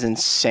 That game is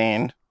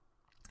insane.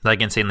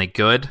 Like insanely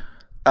good.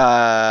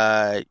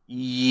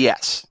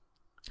 Yes.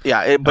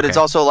 Yeah, but it's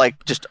also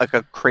like just like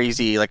a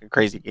crazy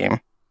game.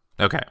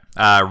 Okay.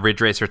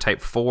 Ridge Racer Type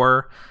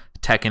 4.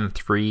 Tekken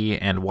 3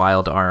 and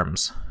Wild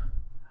Arms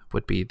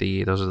would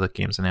be those are the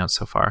games announced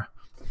so far.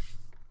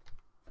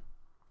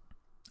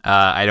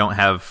 I don't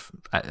have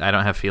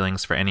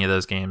feelings for any of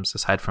those games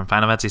aside from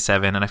Final Fantasy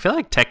 7, and I feel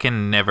like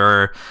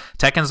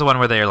Tekken's the one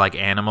where they're like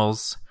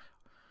animals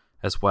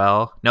as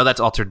well. No, that's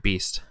Altered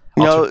Beast.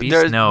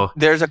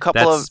 There's a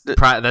couple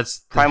that's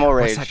Primal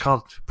Rage. What's that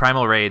called?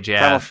 Primal Rage, yeah.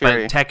 Primal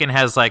Fury. But Tekken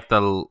has like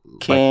the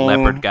King, like,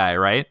 leopard guy,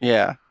 right?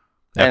 Yeah.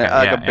 And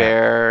a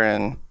bear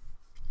and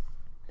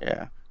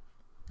yeah.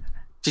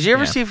 Did you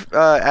ever see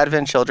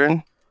Advent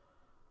Children?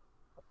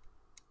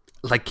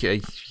 Like,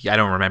 I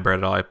don't remember it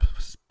at all. I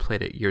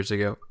played it years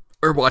ago.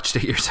 Or watched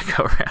it years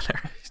ago, rather.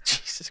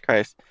 Jesus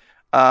Christ.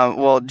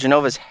 Well,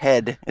 Genova's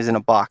head is in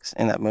a box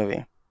in that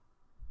movie.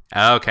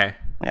 Oh, okay.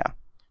 Yeah.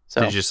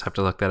 So did you just have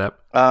to look that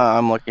up?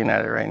 I'm looking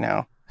at it right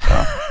now.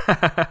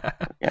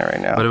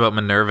 What about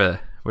Minerva?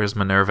 Where's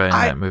Minerva in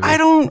that movie? I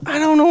don't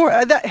know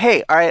where that.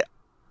 Hey, all right.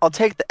 I'll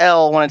take the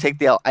L when I take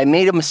the L. I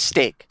made a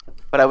mistake,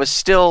 but I was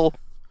still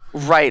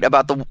right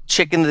about the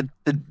chick in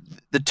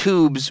the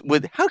tubes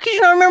with. How could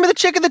you not remember the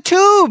chick in the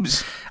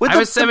tubes? I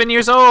was 7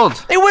 years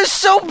old. It was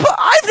so.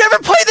 I've never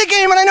played the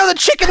game, and I know the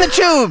chick in the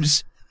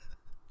tubes.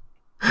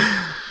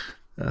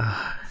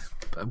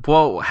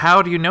 Well,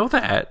 how do you know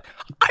that?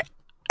 I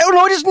don't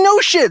know. I just know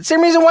shit.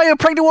 Same reason why a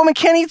pregnant woman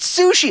can't eat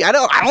sushi. I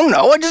don't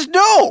know. I just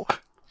know.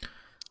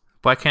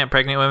 Why can't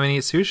pregnant women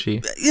eat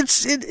sushi?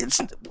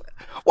 It's.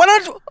 Why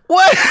not?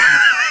 What?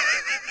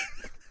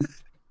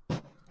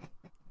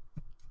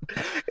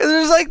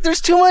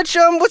 There's too much.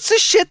 What's the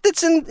shit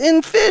that's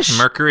in fish?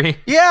 Mercury.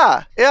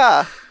 Yeah.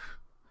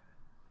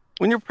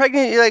 When you're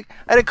pregnant, you're like.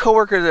 I had a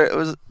coworker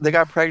that they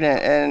got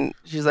pregnant, and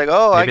she's like,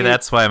 "Oh, maybe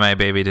that's why my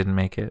baby didn't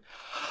make it."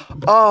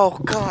 Oh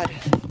God.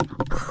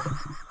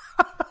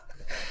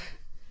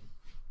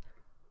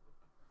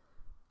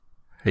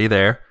 Are you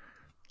there?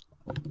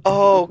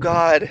 Oh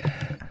God.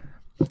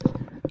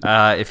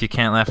 If you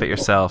can't laugh at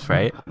yourself,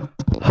 right?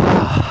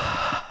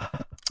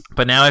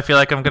 But now I feel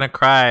like I'm gonna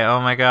cry. Oh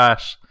my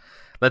gosh.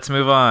 Let's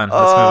move on.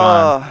 Let's move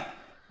on.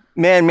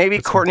 Man, maybe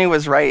Courtney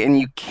was right,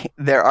 and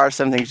there are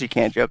some things you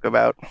can't joke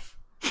about.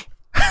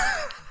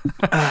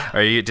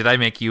 Did I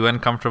make you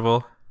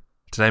uncomfortable?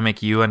 Did I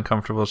make you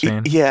uncomfortable,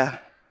 Shane? Yeah.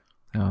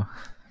 Oh,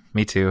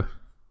 me too.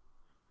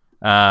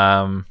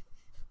 Yeah.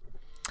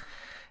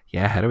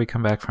 How do we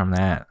come back from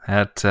that?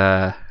 That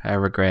I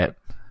regret.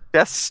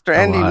 Death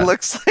Stranding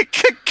looks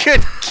like a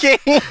good game.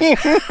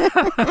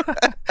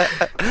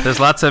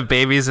 There's lots of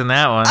babies in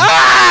that one.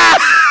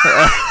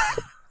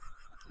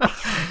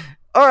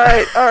 All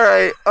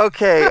right.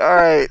 Okay, all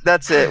right.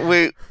 That's it.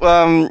 We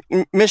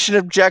mission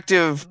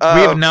objective.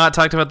 We have not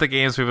talked about the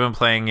games we've been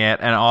playing yet,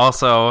 and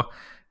also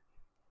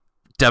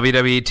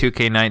WWE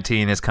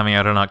 2K19 is coming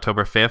out on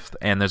October 5th,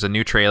 and there's a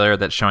new trailer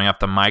that's showing off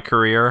the My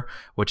Career,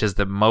 which is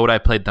the mode I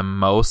played the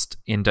most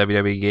in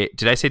WWE.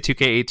 Did I say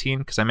 2K18?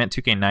 Because I meant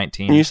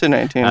 2K19. You said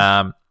 19.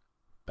 I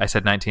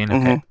said 19.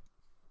 Okay.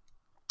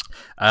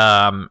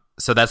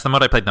 So that's the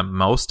mode I played the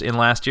most in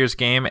last year's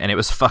game, and it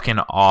was fucking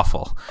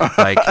awful.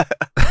 Like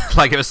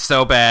it was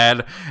so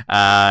bad.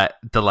 The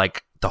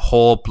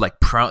whole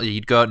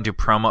you'd go out and do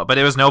promo, but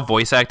it was no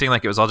voice acting.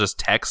 Like it was all just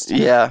text.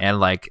 Yeah. And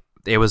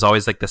it was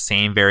always the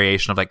same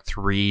variation of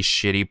 3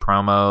 shitty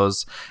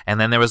promos,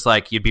 and then there was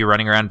you'd be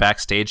running around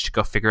backstage to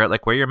go figure out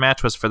where your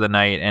match was for the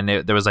night, and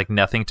there was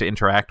nothing to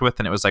interact with,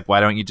 and it was why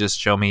don't you just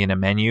show me in a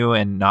menu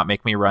and not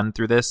make me run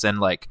through this and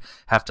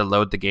have to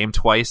load the game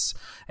twice,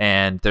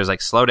 and there's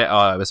slow down.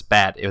 Oh, it was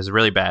bad. It was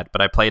really bad,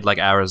 but I played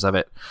hours of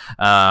it.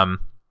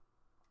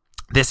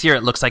 This year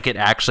it looks like it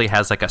actually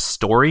has a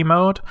story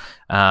mode,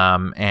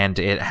 and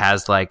it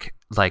has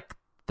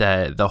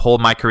the whole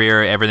My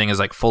Career, everything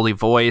is fully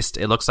voiced.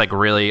 It looks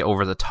really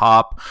over the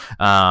top.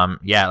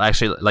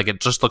 Actually, it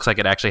just looks like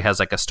it actually has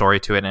a story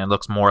to it, and it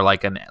looks more it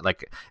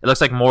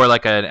looks more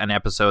like an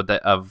episode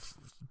of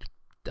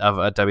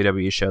a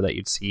WWE show that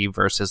you'd see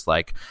versus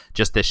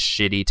just this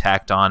shitty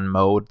tacked on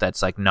mode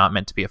that's not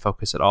meant to be a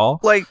focus at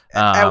all.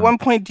 At one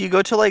point, do you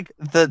go to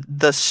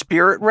the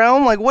spirit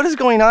realm? What is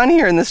going on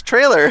here in this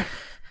trailer?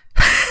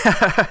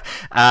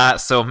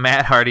 So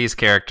Matt Hardy's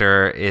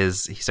character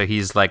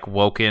he's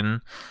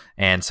woken,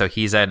 and so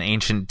he's an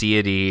ancient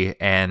deity,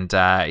 and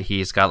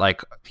he's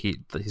got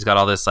he's got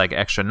all this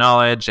extra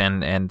knowledge,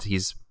 and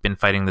he's been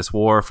fighting this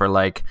war for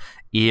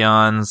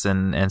eons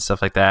and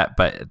stuff like that.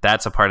 But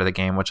that's a part of the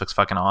game which looks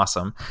fucking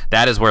awesome.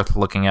 That is worth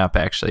looking up,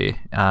 actually.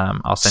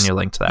 I'll send you a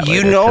link to that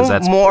later,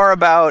 that's more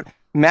about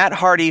Matt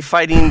Hardy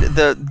fighting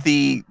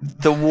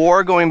the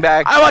war going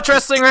back. I watch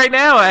wrestling right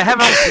now. I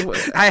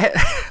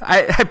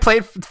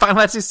played Final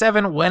Fantasy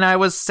VII when I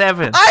was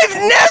 7. I've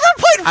never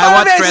played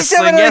Final Fantasy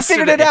VII, and I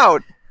figured it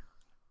out.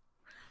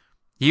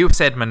 You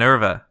said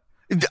Minerva.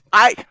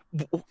 At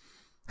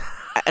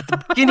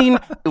the beginning,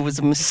 it was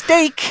a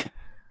mistake.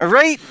 All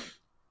right.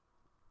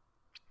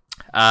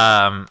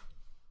 But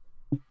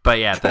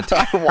yeah,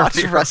 I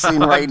watch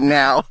wrestling right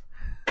now.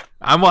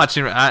 I'm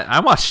watching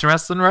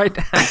wrestling right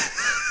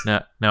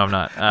now. No, I'm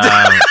not.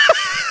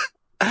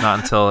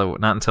 Not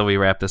until we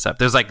wrap this up.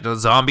 There's the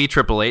zombie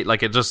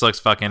 888. It just looks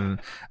fucking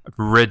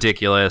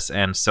ridiculous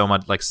and so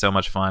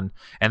much fun.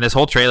 And this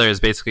whole trailer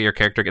is basically your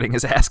character getting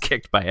his ass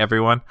kicked by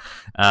everyone.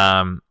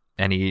 And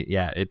he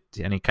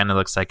kind of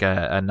looks like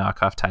a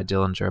knockoff Ty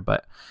Dillinger,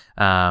 but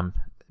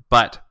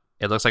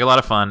it looks like a lot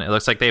of fun. It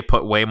looks like they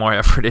put way more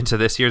effort into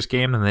this year's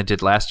game than they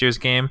did last year's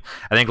game.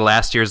 I think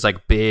last year's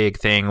big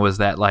thing was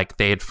that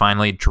they had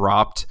finally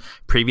dropped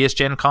previous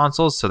gen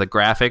consoles, so the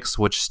graphics,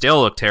 which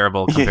still look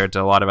terrible compared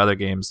to a lot of other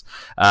games,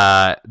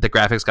 the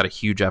graphics got a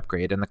huge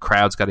upgrade, and the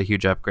crowds got a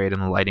huge upgrade,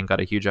 and the lighting got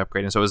a huge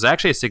upgrade, and so it was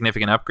actually a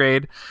significant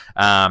upgrade.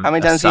 How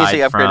many times can you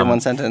say upgrade in one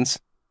sentence?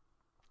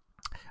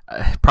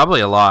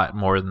 Probably a lot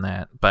more than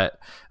that, but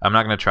I'm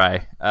not going to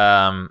try.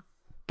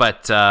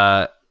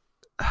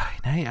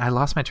 I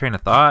lost my train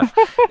of thought.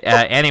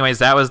 Anyways,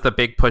 that was the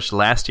big push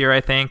last year,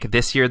 I think.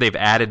 This year they've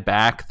added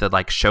back the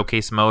like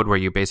showcase mode where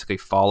you basically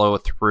follow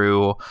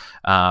through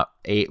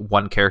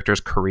one character's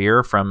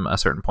career from a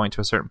certain point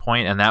to a certain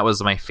point, and that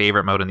was my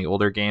favorite mode in the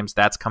older games.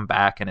 That's come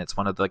back, and it's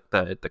one of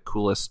the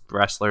coolest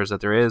wrestlers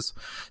that there is.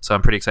 So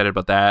I'm pretty excited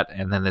about that.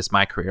 And then this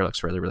My Career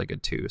looks really, really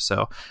good too.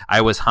 So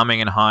I was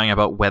humming and hawing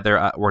about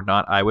whether or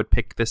not I would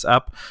pick this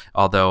up.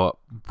 Although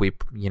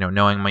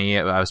knowing me,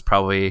 I was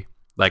probably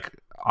like,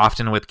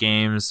 often with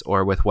games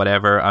or with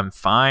whatever, I'm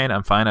fine,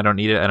 I don't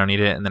need it,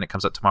 and then it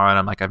comes up tomorrow and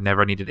I'm like, I've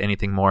never needed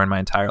anything more in my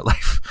entire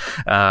life.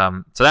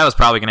 So that was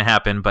probably going to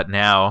happen, but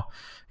now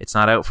it's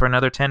not out for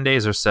another 10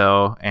 days or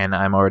so, and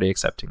I'm already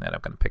accepting that I'm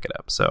going to pick it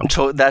up. So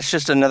that's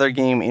just another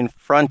game in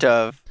front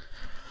of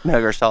Metal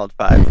Gear Solid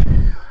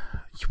 5.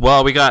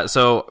 Well, we got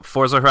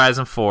Forza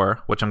Horizon 4,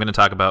 which I'm going to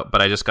talk about, but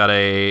I just got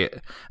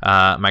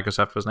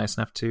Microsoft was nice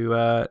enough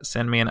to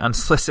send me an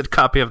unsolicited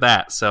copy of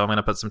that, so I'm going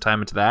to put some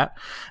time into that.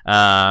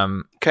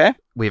 Okay.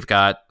 We've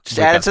got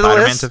add it to the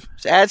list.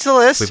 Just add it to the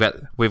list.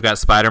 We've got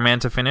Spider-Man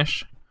to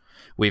finish.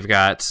 We've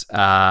got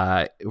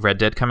Red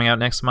Dead coming out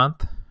next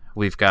month.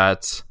 We've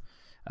got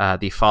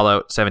the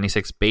Fallout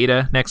 76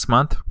 beta next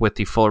month with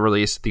the full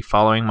release the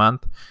following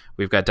month.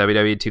 We've got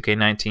WWE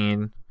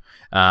 2K19.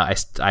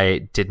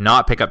 I did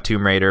not pick up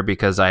Tomb Raider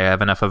because I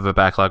have enough of a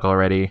backlog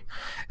already.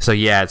 So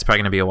yeah, it's probably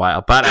going to be a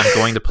while. But I'm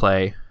going to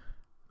play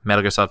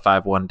Metal Gear Solid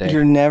 5 one day.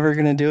 You're never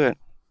going to do it.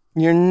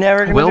 You're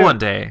never going to do it. I will one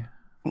day.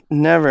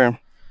 Never.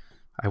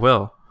 I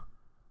will.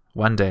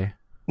 One day.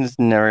 It's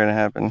never going to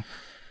happen.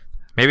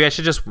 Maybe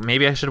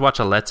I should watch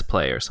a Let's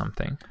Play or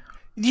something.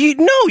 You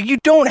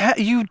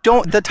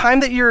don't. The time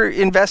that you're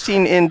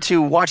investing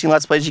into watching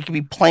Let's Plays, you could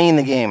be playing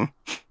the game.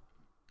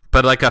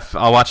 But like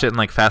I'll watch it and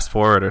like fast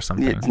forward or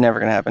something. It's never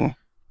gonna happen.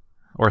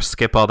 Or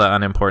skip all the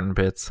unimportant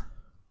bits.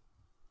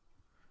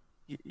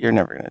 You're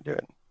never gonna do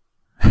it.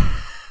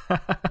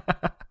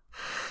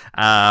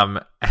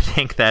 I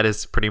think that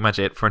is pretty much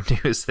it for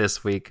news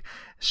this week.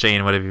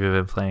 Shane, what have you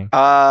been playing?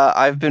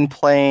 I've been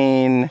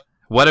playing.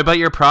 What about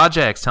your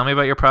projects? Tell me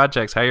about your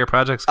projects. How are your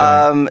projects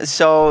going?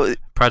 So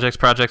projects.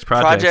 Project set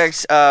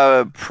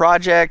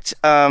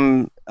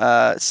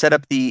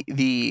up the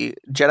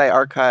Jedi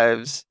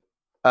Archives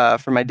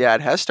for my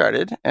dad has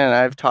started, and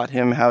I've taught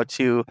him how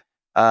to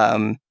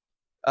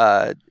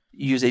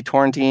use a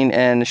torrenting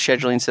and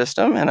scheduling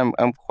system, and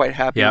I'm quite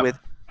happy with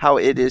how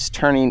it is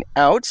turning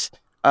out.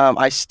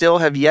 I still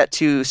have yet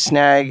to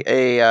snag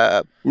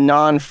a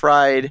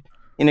non-fried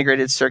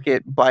integrated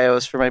circuit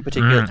BIOS for my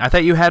particular. I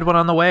thought you had one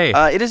on the way.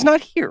 It is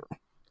not here.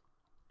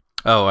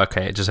 Oh,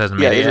 okay. It just hasn't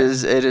made it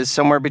yet. It is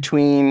somewhere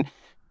between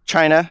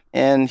China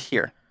and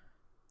here.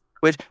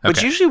 Which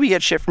usually we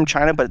get shit from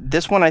China, but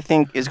this one I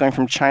think is going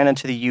from China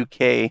to the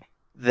UK,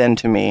 then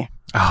to me.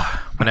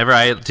 Oh,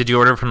 did you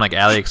order from like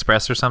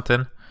AliExpress or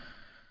something?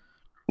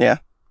 Yeah.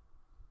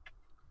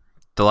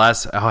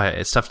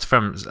 It's stuff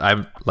from,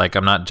 I'm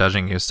not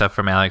judging you. Stuff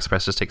from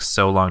AliExpress just takes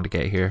so long to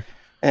get here.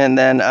 And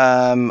then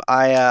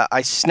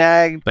I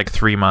snagged like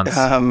 3 months.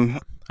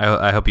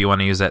 I hope you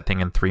want to use that thing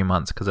in 3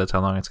 months because that's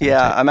how long it's going to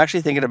take. Yeah, I'm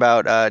actually thinking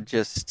about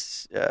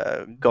just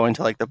going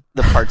to like the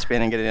parts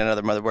bin and getting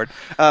another motherboard.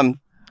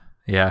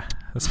 Yeah,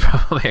 that's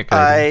probably a good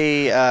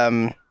idea.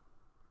 I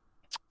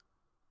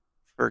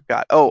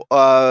forgot.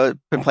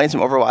 Been playing some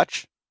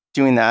Overwatch.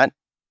 Doing that.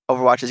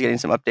 Overwatch is getting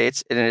some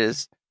updates, and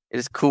it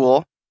is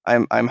cool.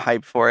 I'm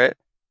hyped for it.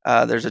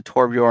 There's a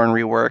Torbjorn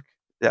rework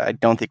that I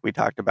don't think we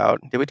talked about.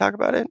 Did we talk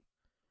about it?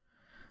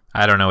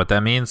 I don't know what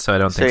that means, so I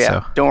don't think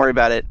so. Don't worry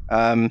about it.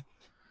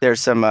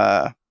 There's some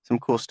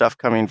cool stuff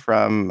coming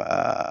from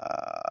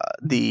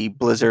the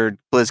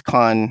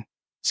BlizzCon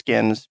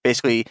skins.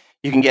 Basically,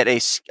 you can get a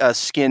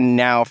skin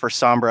now for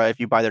Sombra if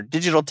you buy their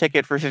digital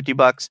ticket for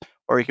 $50,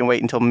 or you can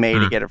wait until May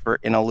to get it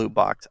in a loot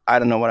box. I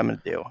don't know what I'm going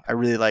to do. I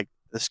really like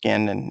the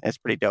skin, and it's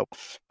pretty dope,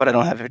 but I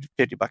don't have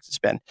 $50 to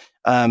spend.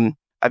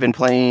 I've been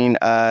playing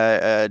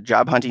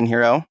Job Hunting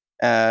Hero.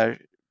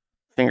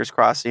 Fingers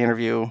crossed the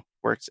interview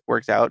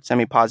works out.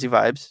 Semi-posy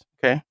vibes.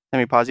 Okay,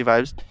 semi-posy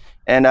vibes.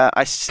 And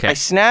I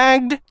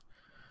snagged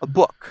a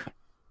book.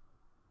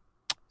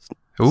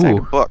 Ooh.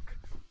 A book.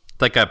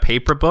 Like a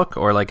paper book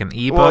or like an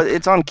ebook? Well,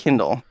 it's on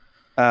Kindle.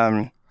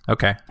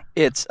 Okay.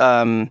 It's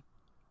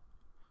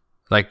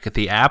like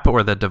the app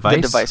or the device?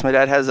 The device. My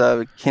dad has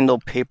a Kindle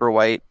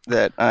Paperwhite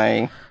that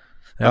I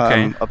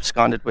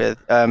absconded with.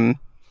 And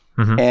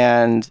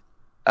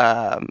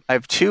I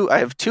have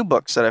two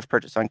books that I've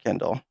purchased on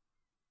Kindle.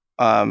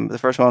 The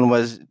first one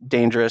was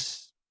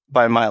Dangerous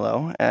by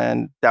Milo,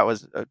 and that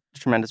was a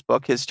tremendous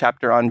book. His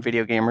chapter on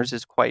video gamers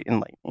is quite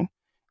enlightening.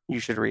 You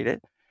should read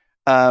it.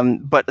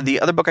 But the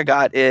other book I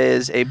got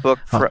is a book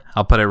for...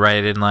 I'll put it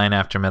right in line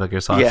after Metal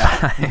Gear Solid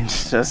 5.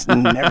 It's just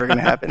never going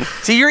to happen.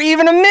 See, you're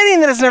even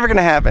admitting that it's never going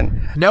to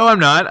happen. No, I'm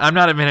not. I'm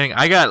not admitting.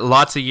 I got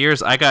lots of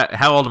years.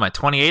 How old am I?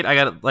 28? I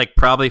got like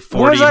probably 40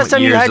 years. When was the last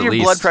time you had your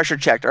least. Blood pressure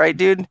checked, all right,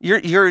 dude?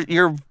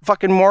 You're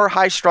fucking more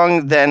high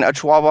strung than a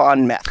Chihuahua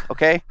on meth,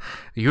 okay?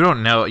 You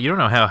don't know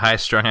how high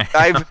strung I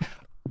am.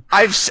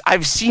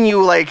 I've seen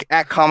you like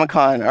at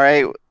Comic-Con, all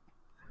right?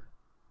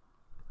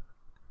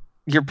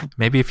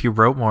 Maybe if you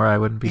wrote more, I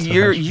wouldn't be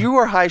so you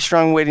are high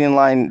strung waiting in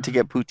line to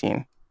get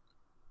poutine.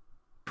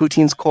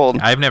 Poutine's cold.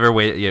 I've never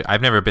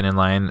been in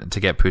line to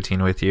get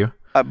poutine with you.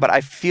 But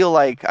I feel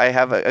like I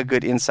have a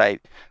good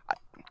insight.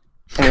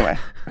 Anyway,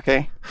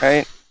 okay, all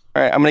right.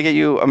 I'm gonna get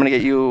you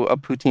a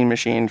poutine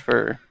machine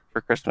for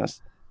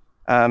Christmas.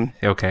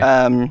 Okay.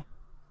 But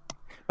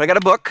I got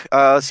a book.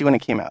 Let's see when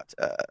it came out.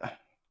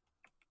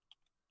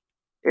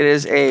 It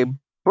is a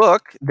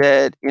book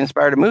that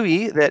inspired a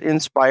movie that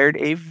inspired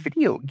a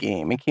video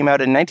game. It came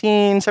out in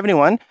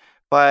 1971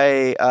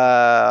 by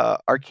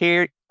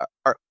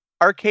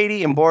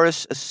Arkady and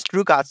Boris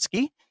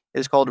Strugatsky. It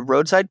is called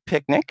Roadside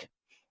Picnic,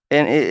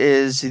 and it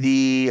is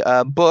the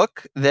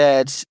book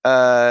that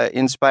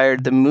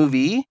inspired the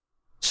movie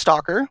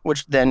Stalker,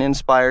 which then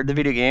inspired the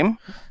video game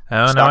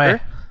Stalker. No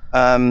way.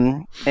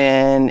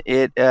 And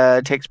it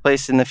takes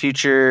place in the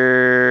future.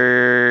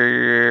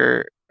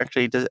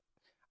 Actually,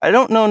 I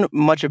don't know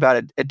much about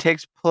it. It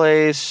takes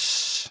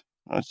place.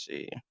 Let's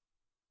see.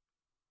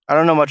 I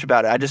don't know much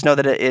about it. I just know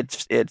that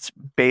it's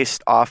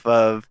based off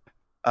of.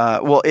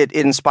 It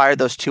inspired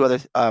those two other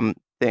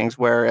things.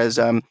 Whereas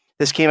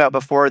this came out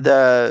before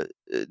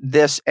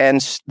this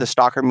and the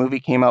Stalker movie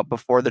came out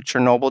before the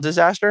Chernobyl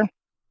disaster,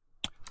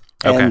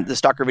 and the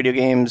Stalker video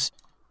games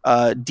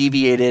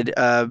deviated.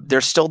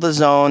 There's still the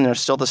zone. There's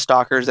still the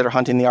stalkers that are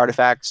hunting the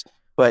artifacts.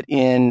 But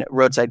in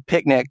Roadside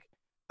Picnic,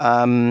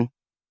 the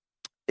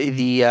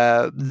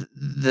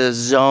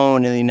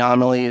zone and the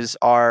anomalies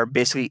are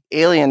basically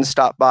aliens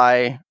stop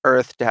by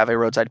Earth to have a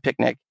roadside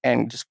picnic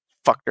and just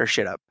fuck their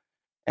shit up.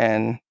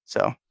 And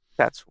so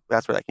that's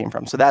where that came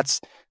from. So that's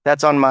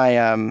on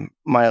my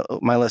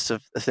my list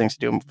of things to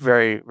do. I'm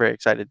very, very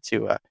excited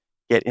to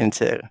get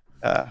into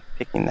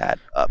picking that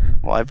up.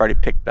 Well, I've already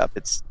picked it up.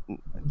 It's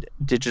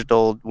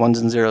digital ones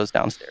and zeros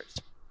downstairs.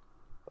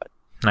 But,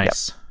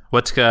 nice.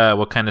 Yep.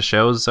 What kind of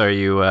shows are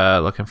you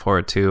looking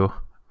forward to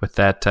with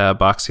that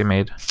box you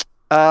made?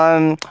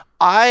 I'm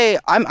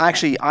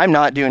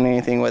not doing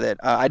anything with it.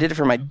 I did it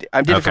for my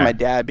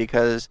dad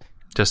because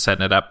just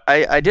setting it up.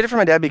 I did it for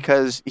my dad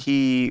because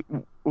he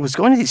was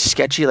going to these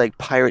sketchy like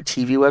pirate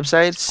TV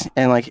websites,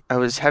 and like I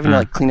was having to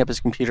like clean up his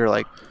computer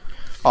like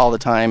all the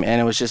time,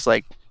 and it was just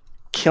like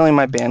killing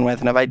my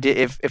bandwidth. And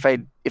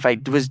if I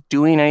was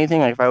doing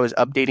anything, like if I was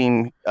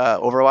updating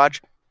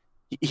Overwatch,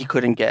 he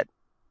couldn't get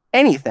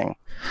anything.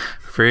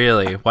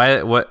 Really?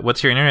 Why?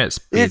 What's your internet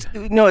speed?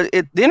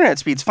 The internet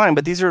speed's fine,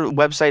 but these are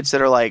websites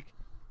that are like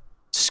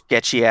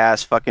sketchy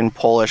ass fucking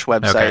Polish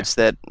websites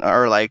that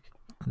are like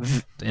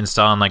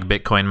installing like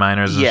Bitcoin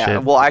miners and shit. Yeah,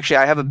 well actually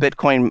I have a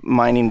Bitcoin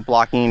mining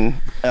blocking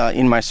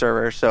in my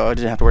server, so I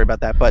didn't have to worry about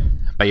that. But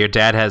your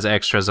dad has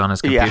extras on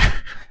his computer.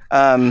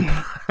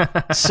 Yeah.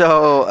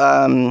 So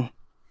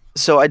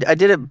I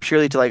did it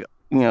purely to like,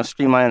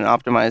 streamline and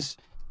optimize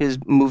his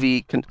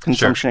movie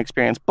consumption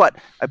experience, but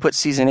I put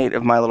season 8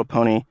 of My Little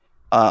Pony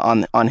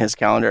on his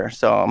calendar,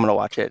 so I'm gonna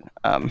watch it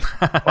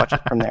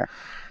from there.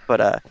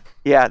 But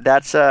yeah,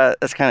 that's kind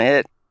of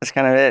it. That's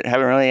kind of it.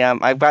 Haven't really.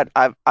 I've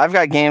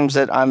got games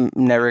that I'm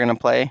never gonna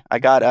play. I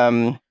got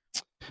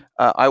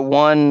I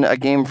won a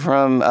game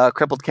from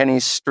Crippled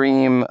Kenny's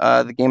stream,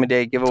 the Game of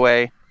Day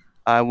giveaway.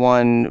 I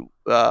won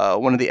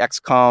one of the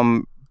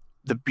XCOM,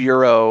 the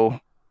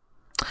Bureau.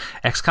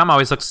 XCOM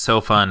always looks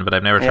so fun, but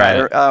I've never tried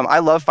it. I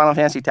love Final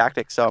Fantasy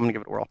Tactics, so I'm gonna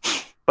give it a whirl.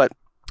 But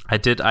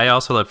I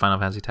also love Final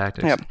Fantasy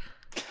Tactics. Yep.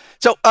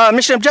 So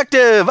mission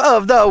objective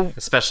of the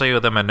especially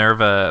with the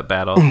Minerva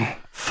battle.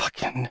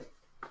 Fucking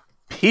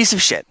piece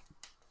of shit.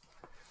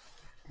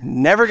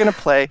 Never gonna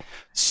play.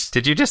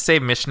 Did you just say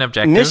mission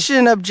objective?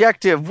 Mission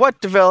objective.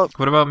 What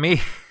about me?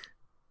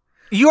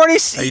 You already.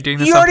 Are you doing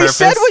this you on already purpose?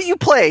 said what you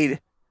played.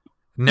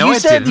 No, I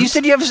didn't. You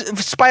said you have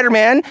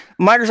Spider-Man.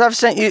 Microsoft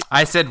sent you.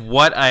 I said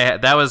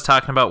that was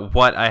talking about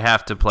what I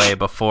have to play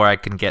before I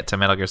can get to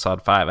Metal Gear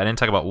Solid 5. I didn't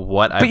talk about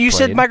what I played. But you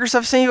said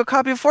Microsoft sent you a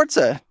copy of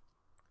Forza.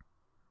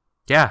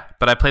 Yeah,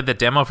 but I played the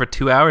demo for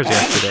 2 hours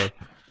yesterday.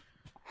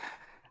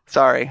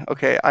 Sorry.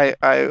 Okay,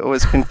 I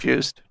was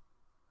confused.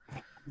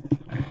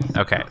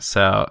 Okay,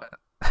 so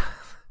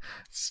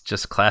it's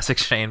just classic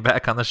Shane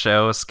back on the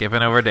show,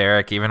 skipping over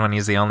Derek, even when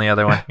he's the only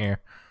other one here.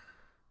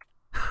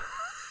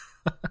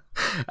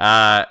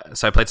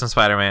 So I played some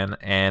Spider-Man,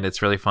 and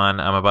it's really fun.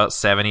 I'm about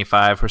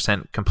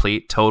 75%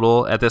 complete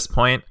total at this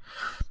point.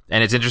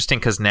 And it's interesting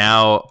because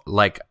now,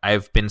 like,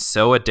 I've been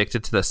so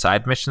addicted to the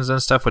side missions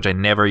and stuff, which I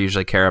never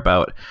usually care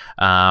about,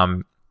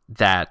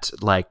 that,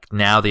 like,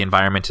 now the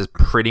environment is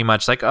pretty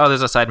much like, oh,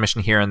 there's a side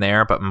mission here and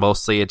there, but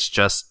mostly it's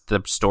just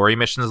the story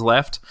missions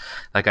left.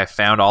 Like, I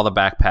found all the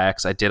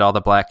backpacks, I did all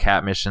the Black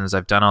Cat missions,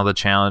 I've done all the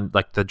challenge,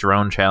 like, the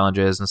drone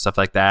challenges and stuff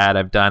like that.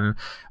 I've done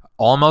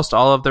almost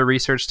all of the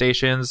research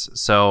stations,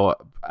 so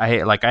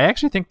I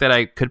actually think that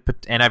I could,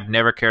 and I've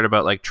never cared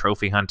about, like,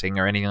 trophy hunting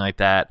or anything like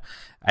that.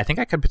 I think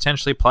I could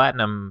potentially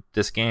platinum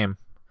this game,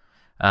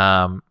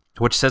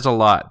 which says a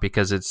lot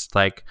because it's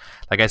like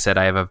I said,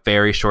 I have a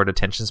very short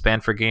attention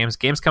span for games.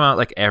 Games come out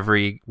like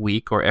every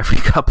week or every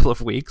couple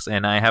of weeks,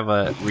 and I have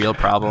a real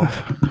problem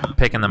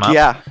picking them up.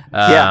 Yeah,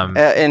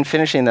 and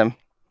finishing them.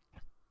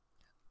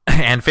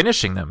 and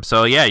finishing them.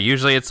 So yeah,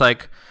 usually it's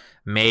like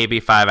maybe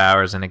 5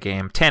 hours in a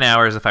game, 10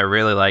 hours if I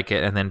really like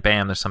it, and then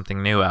bam, there's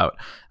something new out.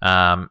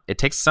 It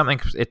takes something.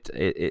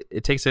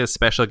 It takes a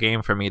special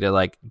game for me to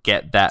like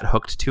get that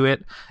hooked to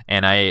it.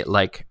 And I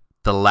like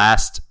the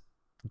last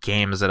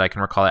games that I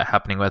can recall that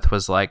happening with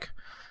was like,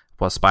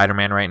 well,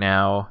 Spider-Man right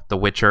now, The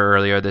Witcher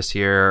earlier this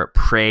year,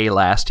 Prey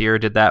last year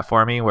did that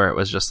for me, where it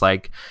was just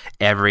like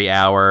every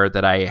hour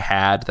that I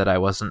had that I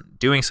wasn't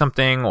doing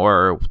something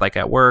or like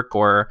at work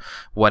or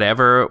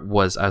whatever I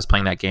was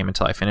playing that game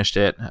until I finished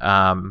it.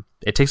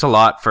 It takes a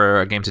lot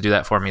for a game to do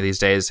that for me these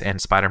days, and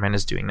Spider-Man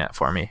is doing that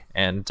for me.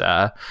 And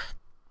I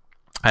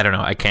don't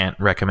know, I can't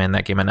recommend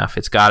that game enough.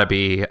 It's got to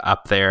be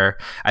up there.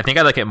 I think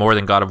I like it more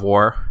than God of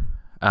War.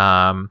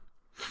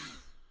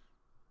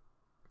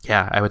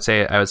 Yeah, I would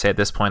say at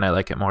this point I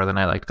like it more than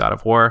I liked God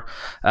of War.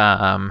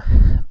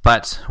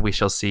 But we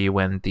shall see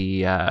when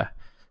the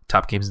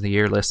top games of the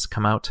year lists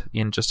come out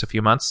in just a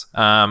few months.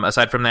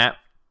 Aside from that,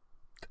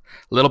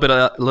 a little bit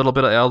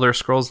of Elder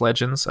Scrolls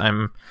Legends.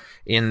 I'm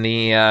in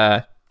the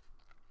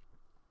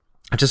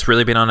I've just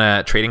really been on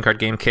a trading card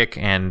game kick,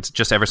 and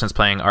just ever since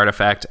playing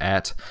Artifact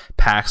at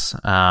PAX,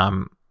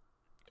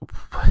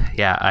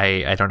 yeah,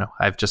 I don't know.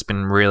 I've just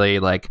been really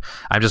like,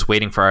 I'm just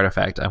waiting for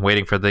Artifact. I'm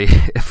waiting for the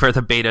for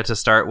the beta to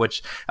start,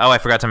 which, I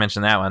forgot to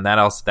mention that one. That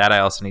I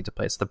also need to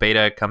play. So the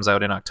beta comes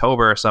out in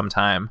October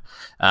sometime.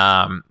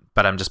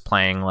 But I'm just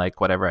playing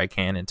like whatever I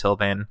can until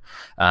then.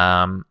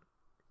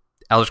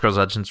 Elder Scrolls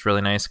Legends is really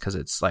nice because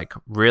it's like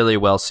really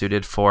well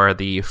suited for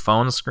the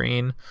phone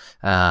screen.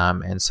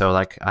 And so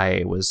like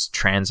I was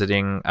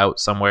transiting out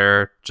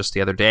somewhere just the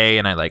other day,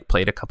 and I like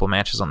played a couple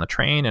matches on the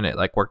train, and it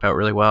like worked out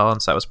really well.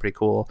 And so that was pretty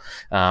cool.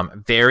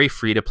 Very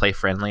free to play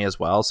friendly as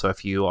well. So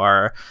if you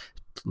are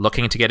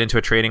looking to get into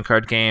a trading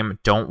card game,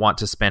 don't want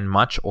to spend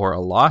much or a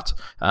lot,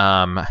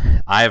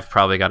 I've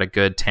probably got a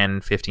good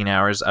 10-15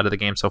 hours out of the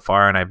game so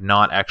far, and I've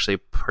not actually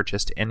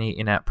purchased any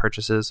in-app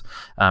purchases.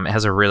 It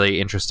has a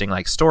really interesting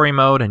like story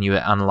mode, and you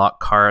unlock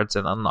cards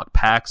and unlock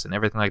packs and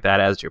everything like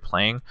that as you're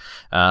playing.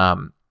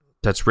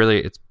 It's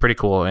pretty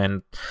cool.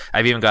 And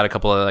I've even got a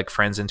couple of like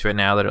friends into it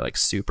now that are like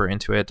super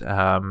into it,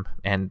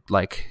 and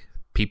like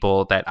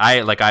people that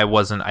I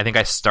think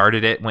I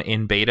started it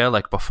in beta,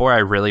 like before I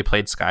really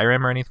played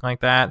Skyrim or anything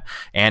like that.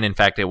 And in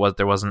fact, there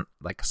wasn't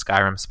like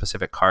Skyrim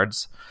specific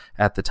cards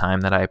at the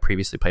time that I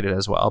previously played it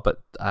as well.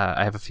 But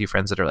I have a few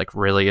friends that are like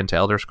really into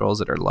Elder Scrolls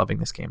that are loving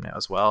this game now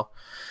as well.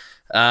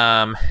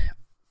 On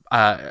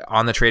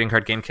the trading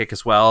card game kick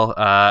as well.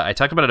 I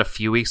talked about it a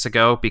few weeks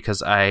ago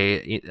because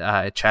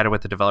I chatted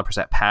with the developers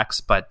at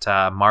PAX, but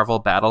Marvel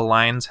Battle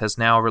Lines has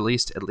now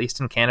released, at least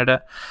in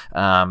Canada.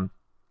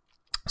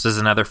 So this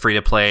is another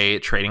free-to-play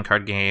trading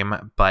card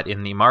game, but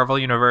in the Marvel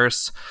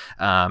universe,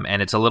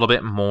 and it feels a little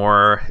bit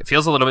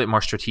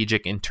more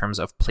strategic in terms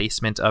of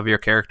placement of your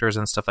characters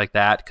and stuff like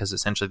that, because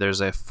essentially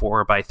there's a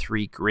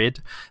 4x3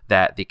 grid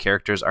that the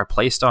characters are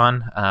placed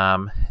on.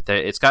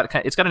 It's got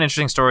an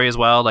interesting story as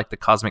well, like the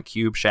cosmic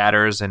cube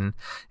shatters and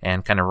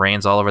kind of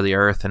rains all over the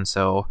earth, and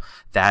so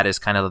that is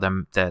kind of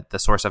the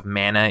source of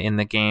mana in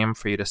the game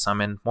for you to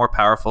summon more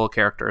powerful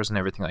characters and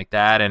everything like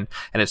that, and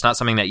it's not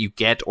something that you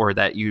get or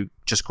that you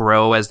just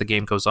grow as the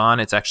game goes on.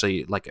 It's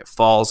actually like it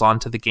falls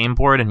onto the game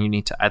board, and you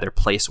need to either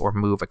place or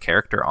move a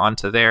character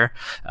onto there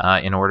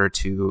in order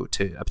to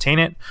obtain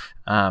it.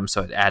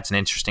 So it adds an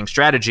interesting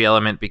strategy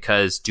element,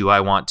 because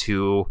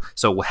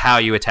so how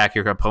you attack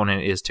your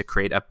opponent is to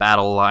create a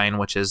battle line,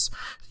 which is,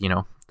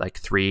 like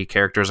 3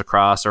 characters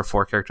across or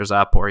 4 characters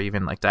up, or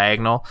even like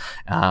diagonal.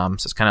 So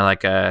it's kind of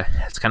like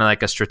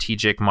a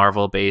strategic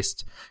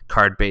Marvel-based,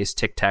 card-based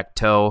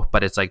tic-tac-toe.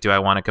 But it's like, do I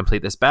want to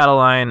complete this battle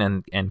line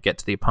and get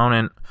to the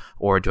opponent,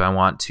 or do I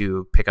want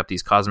to pick up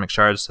these cosmic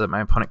shards so that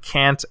my opponent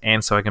can't,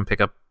 and so I can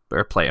pick up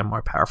or play a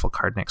more powerful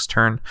card next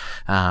turn?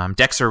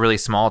 Decks are really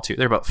small too.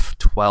 They're about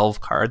 12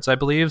 cards, I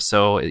believe.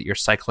 So you're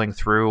cycling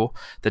through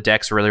the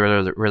decks really,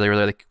 really, really,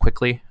 really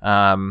quickly.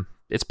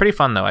 It's pretty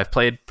fun though. I've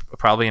played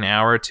probably an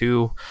hour or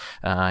two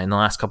in the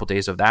last couple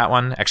days of that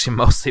one. Actually,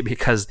 mostly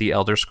because the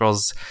Elder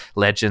Scrolls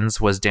Legends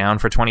was down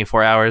for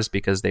 24 hours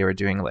because they were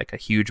doing like a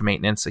huge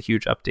maintenance, a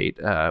huge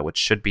update, which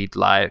should be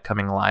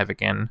coming live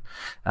again,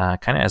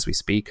 kind of as we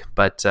speak.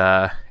 But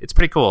it's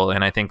pretty cool,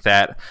 and I think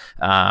that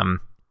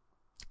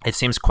it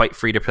seems quite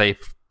free to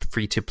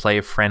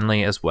play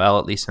friendly as well,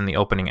 at least in the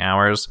opening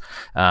hours.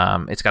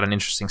 It's got an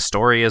interesting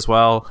story as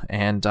well,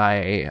 and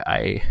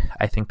I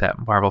think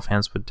that Marvel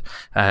fans would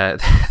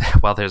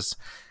well,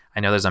 I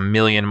know there's a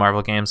million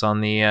Marvel games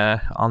on the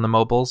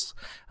mobiles,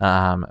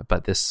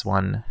 but this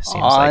one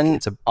seems like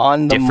it's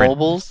on the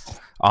mobiles.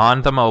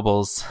 On the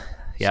mobiles,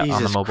 yeah. Jesus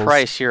on the mobiles.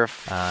 Christ, you're a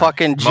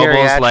fucking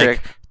geriatric.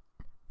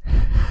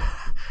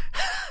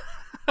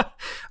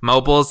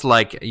 Mobiles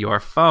like your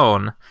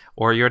phone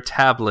or your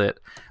tablet.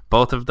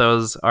 Both of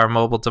those are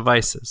mobile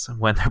devices.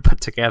 When they're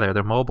put together,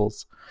 they're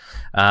mobiles.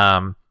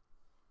 I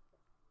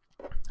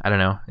don't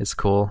know. It's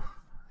cool.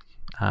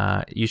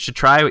 You should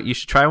try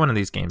one of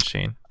these games,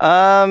 Shane.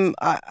 I'm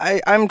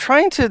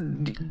trying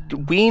to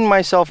wean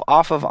myself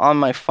off of on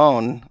my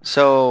phone.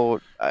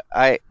 So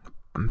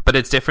But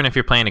it's different if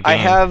you're playing a game. I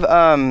have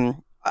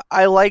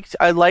I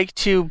like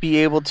to be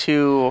able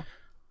to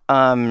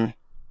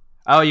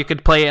you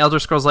could play Elder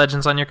Scrolls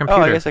Legends on your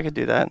computer. Oh, I guess I could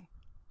do that.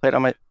 Play it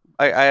on my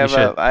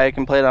I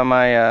can play it on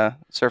my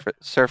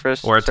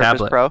Surface or a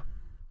tablet Pro.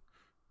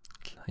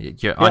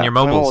 On your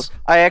mobiles.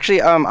 I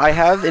actually I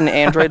have an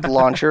Android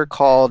launcher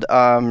called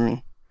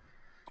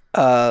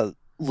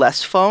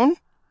Less Phone,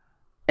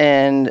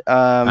 and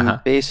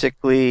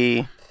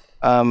basically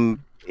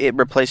it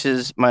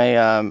replaces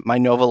my my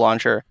Nova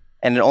launcher,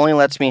 and it only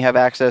lets me have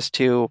access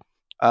to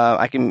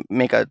I can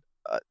make a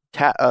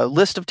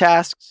list of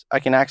tasks. I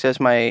can access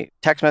my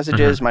text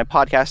messages, my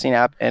podcasting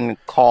app, and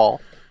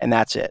call, and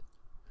that's it.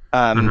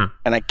 And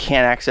I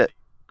can't access.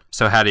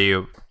 So how do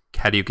you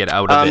get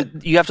out of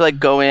it? You have to like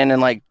go in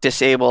and like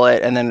disable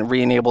it, and then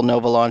re-enable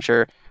Nova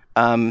Launcher.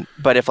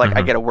 But if like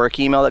I get a work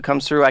email that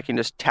comes through, I can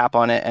just tap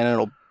on it, and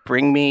it'll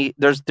bring me.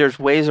 There's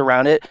ways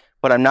around it,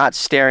 but I'm not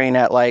staring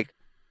at like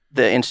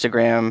the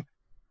Instagram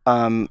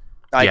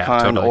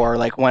icon, or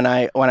like when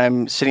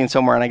I'm sitting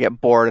somewhere and I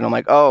get bored and I'm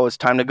like, oh, it's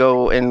time to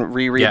go and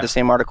reread the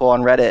same article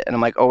on Reddit, and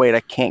I'm like, oh wait,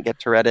 I can't get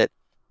to Reddit.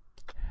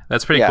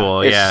 That's pretty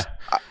cool. Yeah,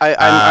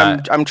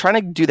 I'm trying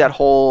to do that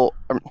whole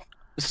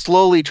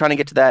slowly trying to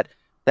get to that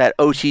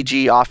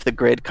OTG off the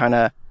grid kind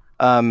of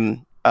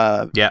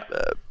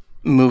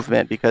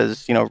movement, because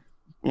spend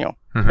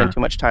too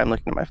much time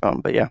looking at my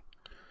phone. But yeah,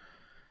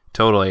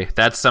 totally.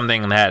 That's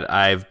something that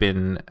I've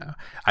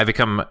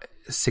become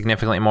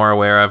significantly more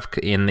aware of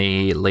in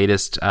the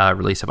latest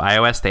release of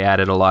iOS. They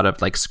added a lot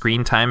of like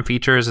screen time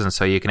features, and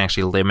so you can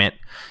actually limit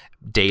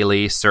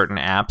daily certain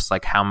apps,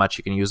 like how much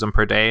you can use them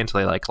per day until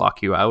they like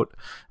lock you out.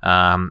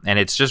 And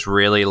it's just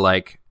really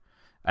like,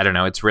 I don't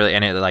know, it's really,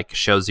 and it like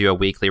shows you a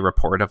weekly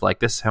report of like,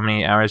 this is how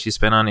many hours you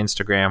spent on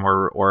Instagram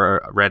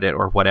or Reddit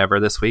or whatever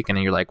this week, and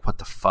then you're like, what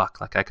the fuck?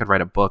 Like I could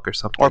write a book or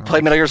something. Or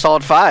play Metal Gear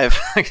Solid 5.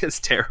 Like, it's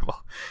terrible.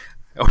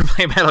 Or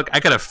play I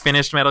could have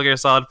finished Metal Gear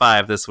Solid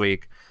 5 this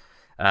week.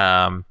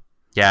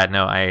 Yeah,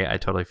 no, I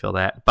totally feel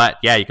that. But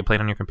yeah, you can play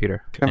it on your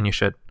computer, and you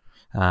should.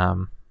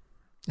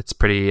 It's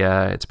pretty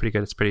good. It's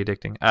pretty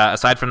addicting.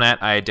 Aside from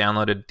that, I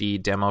downloaded the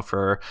demo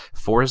for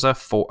Forza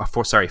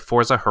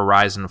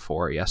Horizon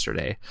 4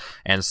 yesterday.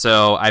 And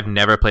so I've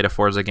never played a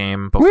Forza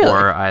game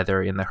before,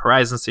 either in the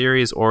Horizon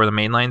series or the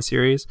mainline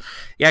series.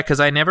 Yeah,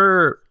 because I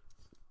never,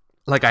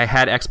 like, I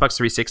had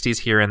Xbox 360s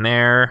here and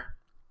there.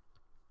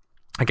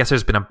 I guess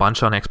there's been a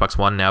bunch on Xbox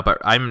One now, but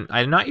I'm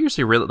not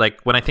usually really,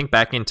 like, when I think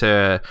back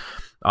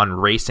on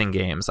racing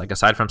games, like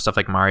aside from stuff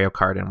like Mario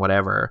Kart and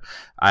whatever,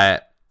 I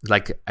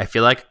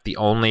feel like the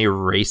only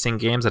racing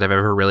games that I've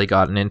ever really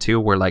gotten into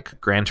were like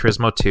Gran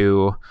Turismo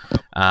 2,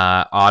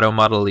 Auto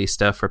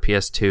Modelista for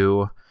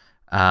PS2,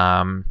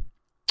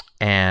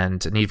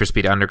 and Need for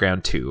Speed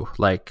Underground 2.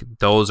 Like,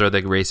 those are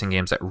the racing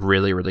games that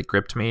really, really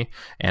gripped me.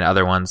 And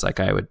other ones, like,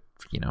 I would,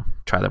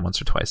 try them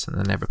once or twice and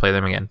then never play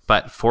them again.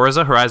 But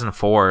Forza Horizon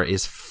 4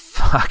 is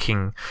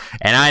fucking...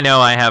 And I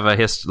know I have I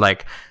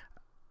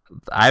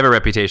have a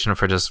reputation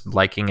for just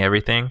liking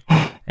everything.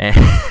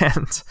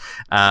 And...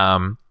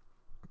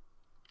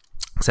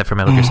 except for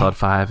Metal Gear Solid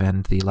 5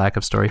 and the lack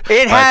of story.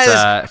 It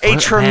has a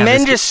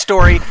tremendous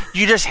story.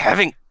 You just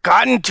haven't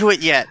gotten to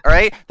it yet, all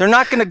right? They're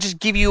not going to just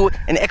give you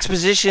an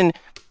exposition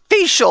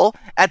facial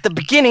at the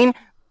beginning.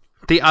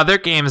 The other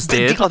games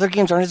did. The other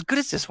games aren't as good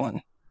as this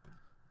one.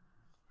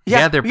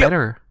 Yeah, they're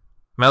better.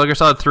 Metal Gear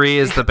Solid 3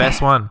 is the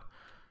best one.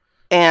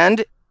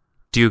 And...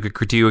 Do you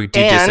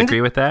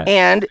disagree with that?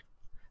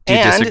 Do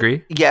you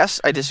disagree?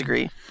 Yes, I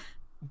disagree.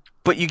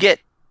 But you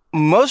get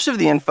most of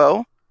the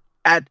info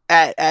at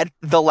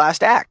the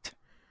last act.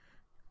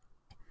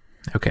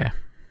 Okay,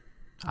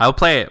 I'll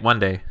play it one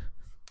day.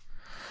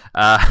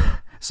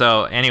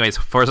 So anyways,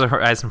 Forza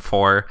Horizon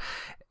 4,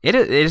 it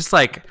is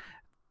like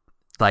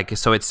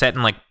so it's set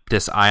in like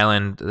this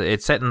island.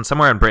 It's set in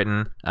somewhere in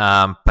Britain,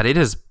 but it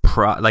is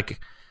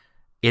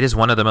it is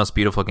one of the most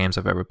beautiful games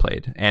I've ever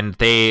played, and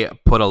they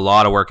put a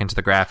lot of work into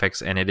the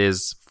graphics, and it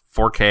is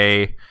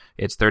 4K.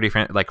 It's 30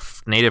 frames, like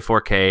native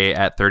 4K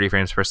at 30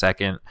 frames per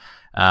second.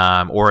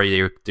 Or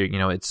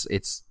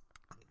it's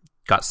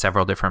got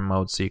several different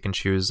modes, so you can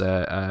choose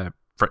a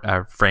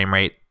frame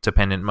rate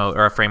dependent mode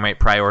or a frame rate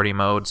priority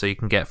mode, so you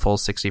can get full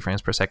 60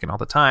 frames per second all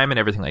the time and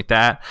everything like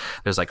that.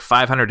 There's like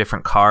 500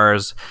 different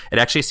cars. It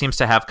actually seems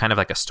to have kind of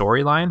like a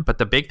storyline, but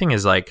the big thing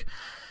is like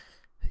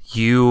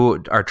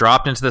you are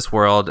dropped into this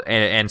world,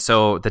 and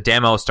so the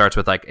demo starts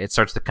with like, it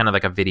starts with kind of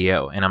like a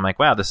video, and I'm like,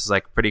 wow, this is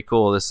like pretty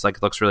cool. This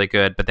like looks really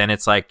good. But then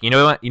it's like,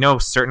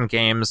 certain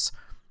games,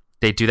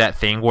 they do that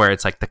thing where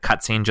it's like the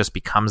cutscene just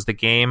becomes the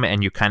game,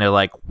 and you kind of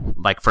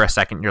like for a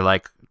second you're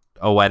like,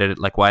 oh, why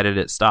did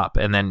it stop?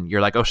 And then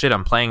you're like, oh shit,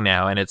 I'm playing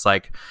now. And it's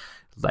like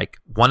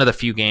one of the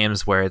few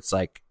games where it's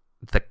like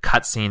the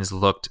cutscenes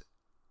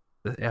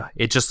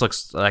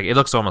it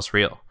looks almost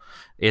real.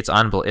 It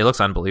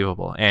looks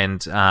unbelievable.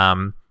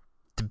 And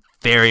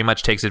very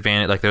much takes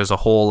advantage. Like there's a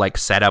whole like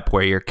setup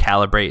where you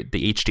calibrate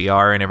the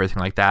HDR and everything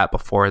like that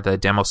before the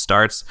demo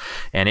starts,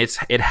 and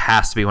it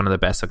has to be one of the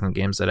best looking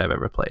games that I've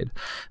ever played.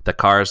 The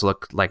cars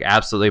look like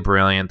absolutely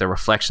brilliant. The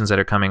reflections that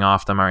are coming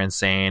off them are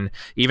insane.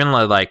 Even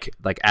like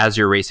as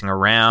you're racing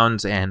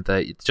around, and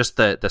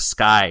the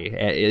sky,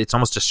 it's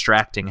almost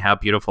distracting how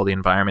beautiful the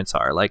environments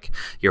are. Like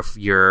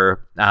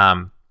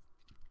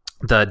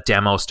the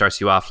demo starts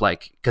you off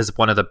like, because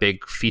one of the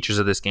big features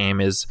of this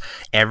game is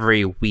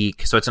every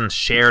week, so it's a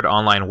shared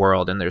online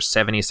world, and there's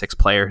 76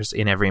 players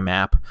in every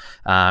map,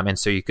 and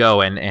so you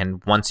go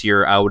and once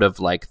you're out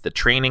of like the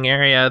training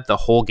area, the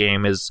whole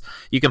game is,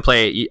 you can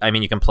play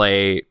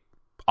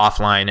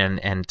offline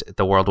and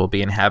the world will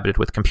be inhabited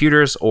with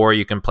computers, or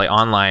you can play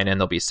online and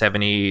there'll be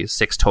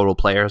 76 total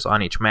players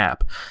on each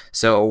map.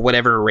 So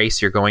whatever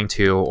race you're going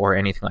to or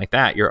anything like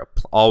that, you're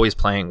always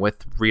playing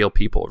with real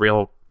people,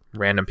 real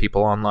random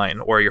people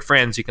online, or your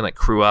friends. You can like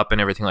crew up and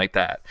everything like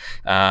that.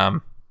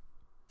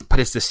 But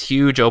it's this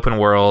huge open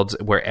world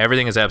where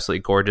everything is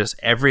absolutely gorgeous.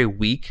 Every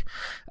week,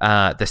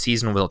 the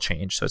season will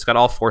change. So it's got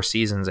all 4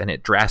 seasons, and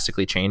it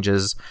drastically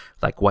changes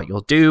like what you'll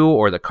do,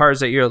 or the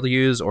cars that you'll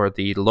use, or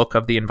the look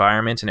of the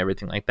environment and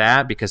everything like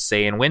that. Because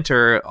say in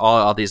winter,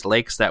 all these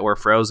lakes that were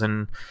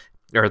frozen,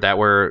 or that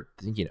were,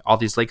 all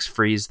these lakes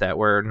freeze that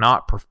were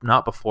not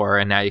before,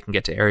 and now you can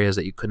get to areas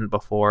that you couldn't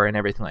before and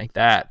everything like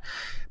that.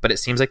 But it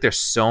seems like there's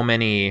so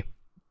many.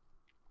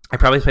 I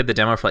probably played the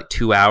demo for like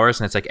 2 hours,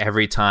 and it's like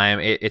every time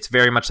it's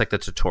very much like the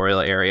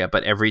tutorial area,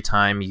 but every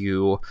time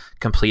you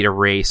complete a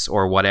race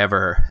or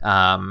whatever,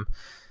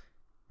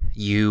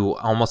 you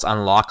almost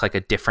unlock like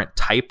a different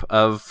type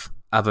of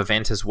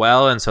event as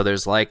well. And so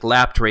there's like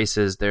lapped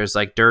races, there's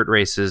like dirt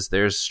races,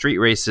 there's street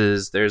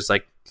races, there's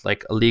like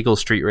illegal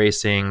street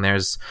racing,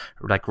 there's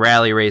like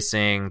rally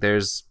racing,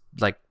 there's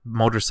like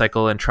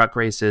motorcycle and truck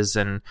races,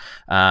 and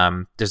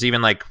there's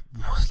even like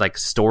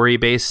story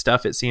based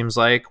stuff, it seems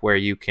like, where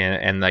you can,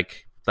 and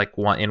like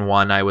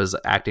one I was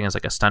acting as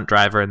like a stunt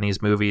driver in these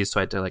movies,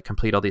 so I had to like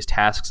complete all these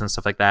tasks and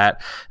stuff like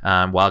that,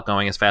 while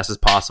going as fast as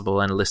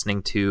possible and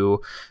listening to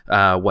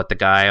what the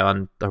guy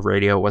on the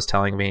radio was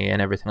telling me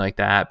and everything like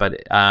that.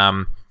 But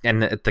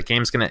and the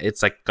game's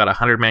it's like got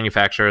 100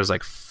 manufacturers,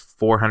 like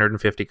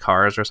 450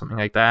 cars or something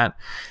like that.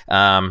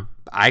 I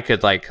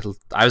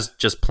was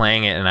just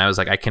playing it, and I was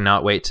like, I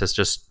cannot wait to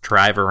just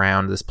drive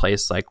around this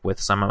place like with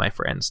some of my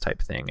friends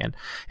type thing. And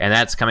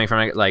that's coming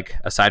from like,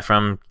 aside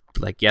from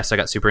like, yes, I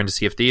got super into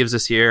Sea of Thieves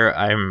this year.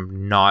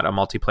 I'm not a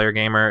multiplayer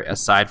gamer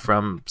aside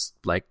from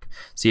like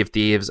Sea of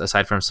Thieves,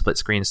 aside from split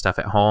screen stuff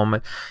at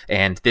home.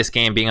 And this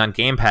game being on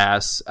Game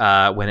Pass,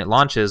 when it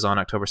launches on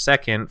October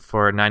 2nd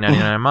for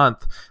 $9.99 a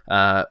month,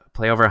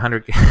 play over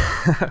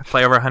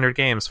 100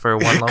 games for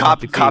one low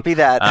monthly fee. Copy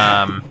that.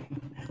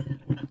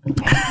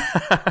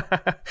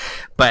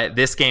 But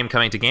this game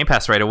coming to Game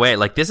Pass right away,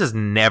 like, this is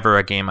never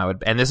a game I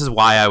would, and this is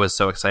why I was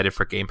so excited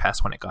for Game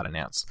Pass when it got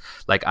announced.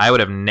 Like, I would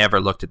have never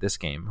looked at this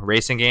game.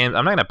 Racing games,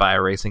 I'm not gonna buy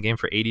a racing game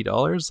for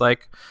 $80.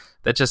 Like,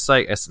 that just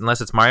like,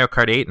 unless it's Mario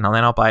Kart 8, and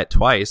then I'll buy it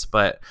twice.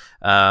 But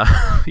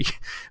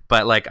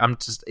but like,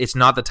 it's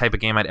not the type of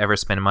game I'd ever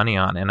spend money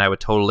on, and I would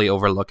totally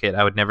overlook it.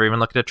 I would never even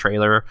look at a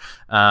trailer.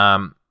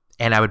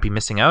 And I would be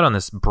missing out on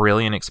this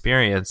brilliant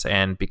experience.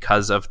 And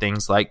because of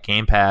things like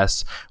Game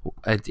Pass,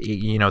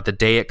 the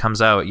day it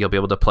comes out, you'll be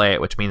able to play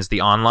it, which means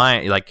the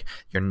online, like,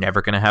 you're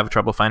never going to have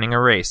trouble finding a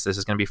race. This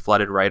is going to be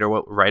flooded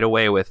right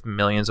away with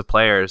millions of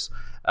players.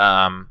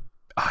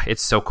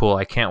 It's so cool.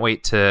 I can't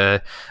wait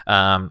to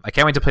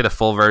play the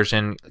full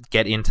version,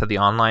 get into the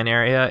online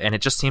area. And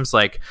it just seems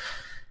like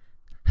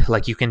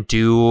you can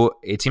do,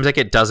 it seems like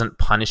it doesn't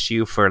punish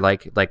you for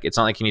like it's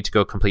not like you need to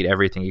go complete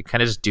everything. You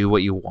kind of just do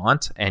what you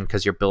want, and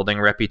because you're building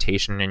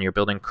reputation and you're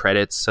building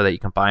credits so that you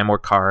can buy more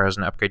cars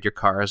and upgrade your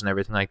cars and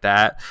everything like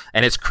that.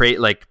 And it's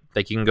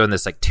like you can go in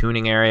this like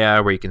tuning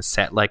area where you can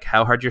set like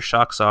how hard your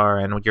shocks are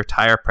and your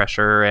tire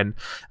pressure and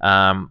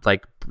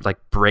like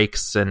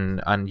brakes,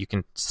 and you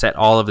can set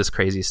all of this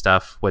crazy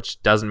stuff,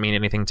 which doesn't mean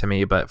anything to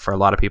me, but for a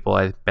lot of people,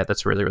 I bet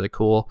that's really, really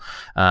cool.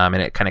 And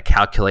it kind of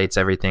calculates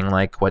everything,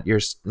 like what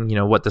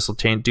what this will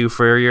do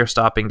for your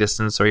stopping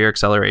distance or your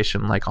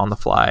acceleration, like on the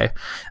fly.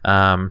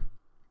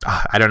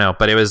 I don't know,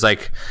 but it was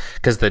like,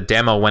 because the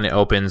demo, when it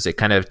opens, it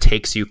kind of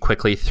takes you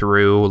quickly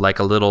through like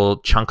a little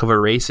chunk of a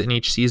race in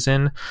each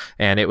season,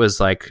 and it was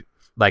like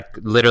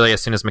literally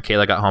as soon as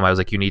Michaela got home, I was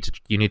like, you need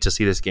to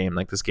see this game.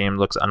 Like, this game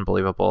looks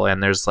unbelievable,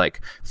 and there's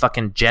like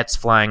fucking jets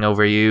flying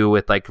over you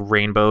with like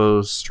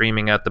rainbows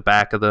streaming out the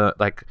back of the,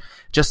 like,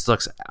 just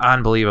looks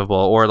unbelievable.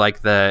 Or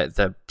like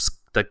the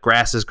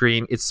grass is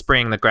green, it's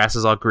spring, the grass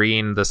is all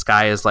green, the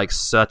sky is like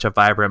such a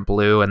vibrant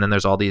blue, and then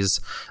there's all these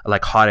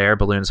like hot air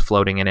balloons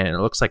floating in it, and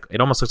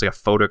it almost looks like a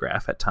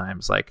photograph at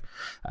times. Like,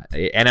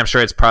 and I'm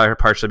sure it's probably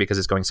partially because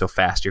it's going so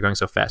fast. You're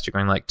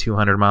going like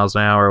 200 miles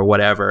an hour or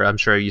whatever. I'm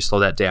sure you slow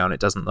that down, it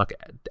doesn't look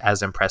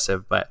as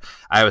impressive, but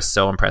I was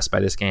so impressed by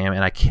this game,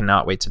 and I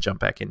cannot wait to jump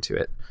back into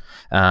it.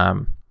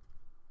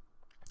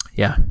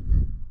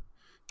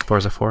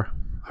 Forza 4.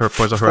 Or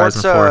Forza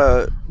Horizon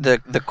 4.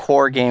 The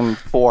core game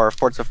for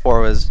Forza 4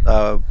 was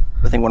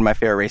I think one of my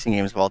favorite racing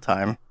games of all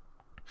time.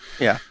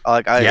 Yeah,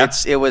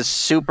 it was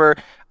super.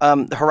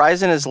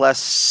 Horizon is less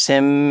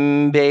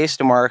sim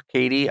based, more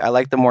arcadey. I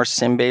like the more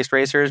sim based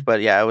racers,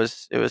 but yeah, it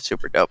was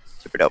super dope.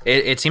 Super dope.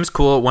 It seems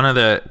cool. One of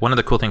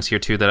the cool things here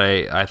too that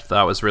I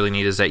thought was really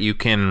neat is that you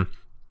can,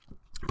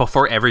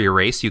 before every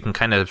race, you can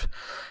kind of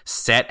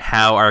set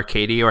how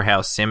arcadey or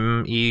how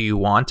sim-y you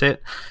want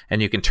it,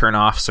 and you can turn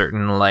off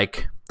certain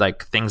like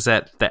things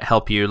that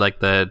help you, like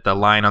the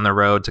line on the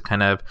road to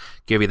kind of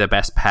give you the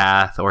best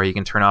path, or you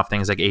can turn off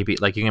things like AB,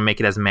 like you can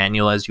make it as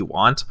manual as you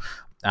want.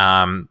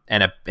 And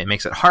it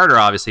makes it harder,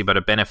 obviously, but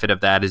a benefit of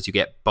that is you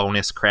get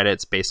bonus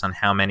credits based on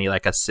how many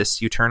like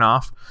assists you turn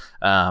off.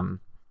 So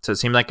it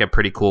seemed like a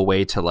pretty cool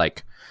way to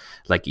like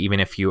even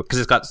if you, because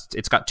it's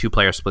got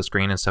 2-player split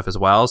screen and stuff as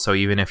well, so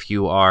even if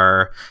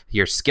your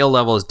skill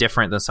level is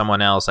different than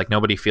someone else, like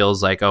nobody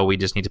feels like, oh, we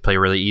just need to play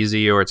really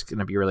easy or it's going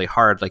to be really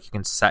hard. Like you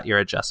can set your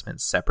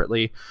adjustments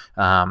separately,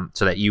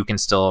 so that you can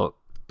still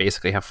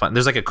basically have fun.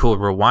 There's like a cool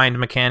rewind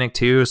mechanic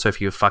too, so if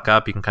you fuck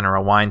up, you can kind of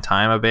rewind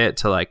time a bit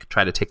to like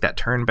try to take that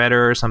turn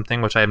better or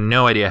something, which I have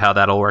no idea how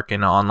that'll work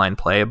in online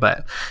play,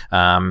 but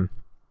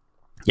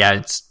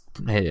yeah,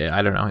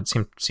 I don't know. It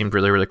seemed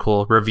really, really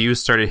cool. Reviews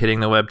started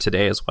hitting the web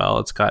today as well.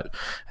 It's got,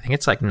 I think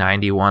it's like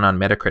 91 on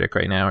Metacritic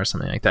right now or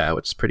something like that,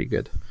 which is pretty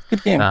good.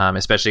 Good game.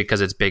 Especially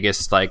because its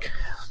biggest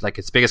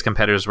its biggest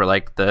competitors were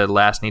like the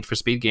last Need for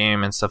Speed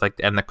game and stuff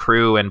and The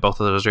Crew, and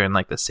both of those are in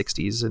like the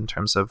 60s in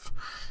terms of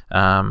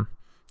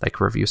like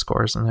review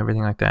scores and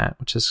everything like that,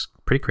 which is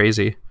pretty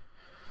crazy.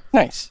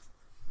 Nice.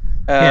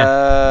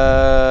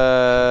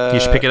 Yeah.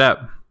 You should pick it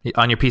up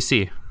on your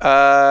PC.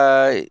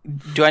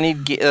 Do I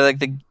need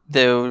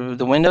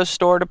the Windows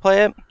Store to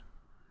play it?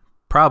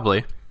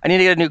 Probably. I need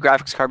to get a new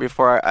graphics card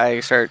before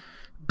I start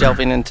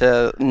delving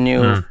into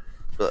new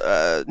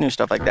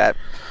stuff like that.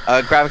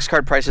 Graphics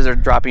card prices are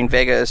dropping.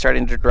 Vega is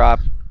starting to drop.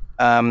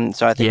 So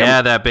I think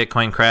that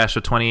Bitcoin crash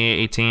of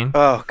 2018.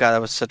 Oh god,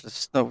 that was such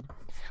a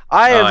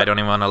I don't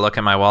even want to look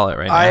at my wallet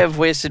right now. I have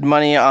wasted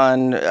money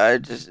on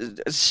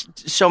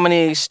so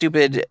many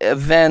stupid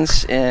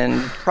events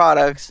and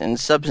products and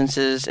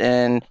substances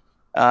and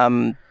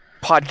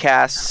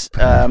podcasts.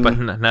 But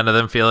none of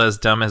them feel as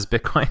dumb as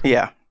Bitcoin.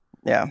 Yeah.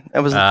 It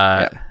was.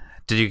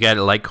 Did you get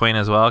Litecoin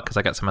as well? Because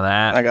I got some of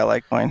that. I got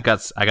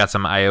Litecoin. I got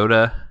some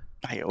IOTA.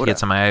 You get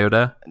some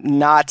IOTA?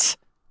 Not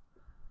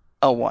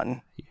a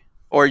one.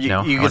 Or you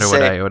could say,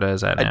 what IOTA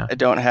is at now. I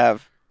don't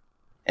have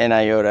an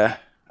IOTA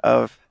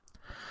of.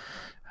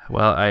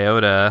 Well,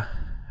 IOTA.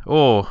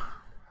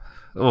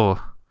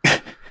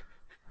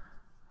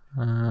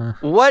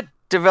 What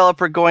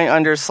developer going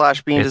under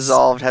 / being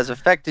dissolved has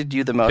affected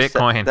you the most?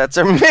 Bitcoin. That's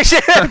our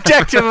mission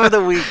objective of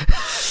the week.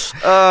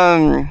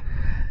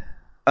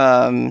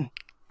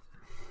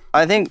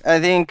 I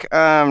think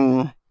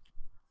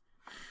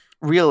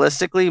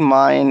realistically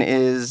mine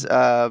is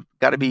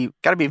gotta be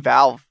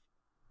Valve.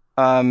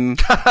 When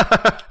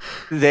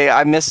they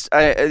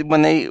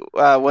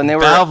were,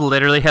 Valve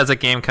literally has a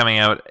game coming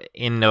out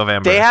in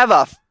November. They have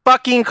a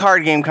fucking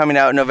card game coming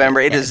out in November.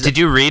 It is. Did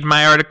you read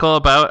my article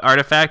about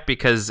Artifact?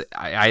 Because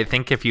I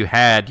think if you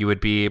had, you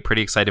would be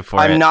pretty excited for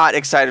it. I'm not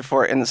excited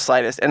for it in the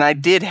slightest. And I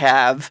did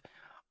have.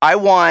 I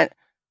want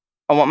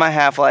my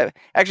Half-Life.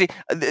 Actually,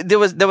 there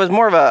was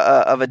more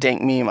of a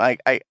dank meme. I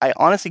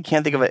honestly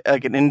can't think of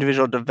an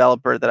individual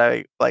developer that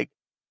I like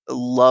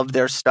love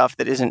their stuff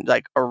that isn't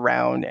like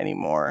around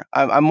anymore.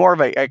 I'm more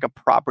of a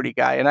property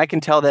guy, and I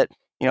can tell that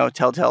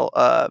Telltale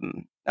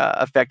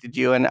affected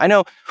you. And I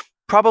know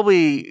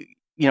probably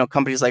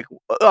companies like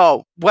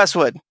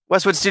Westwood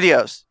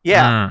Studios.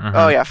 Yeah. Mm-hmm.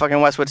 Oh yeah,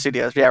 fucking Westwood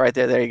Studios. Yeah, right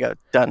there. There you go.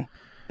 Done.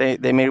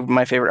 They made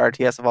my favorite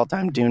RTS of all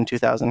time, Dune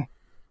 2000.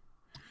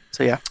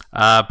 So yeah.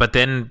 But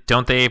then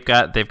they've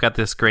got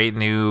this great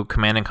new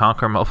Command and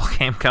Conquer mobile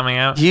game coming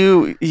out?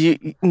 You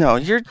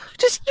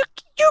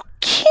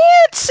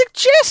can't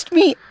suggest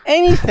me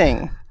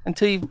anything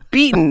until you've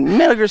beaten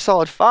Metal Gear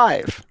Solid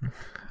 5.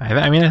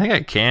 I mean, I think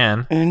I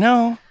can.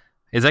 No.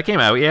 Is that game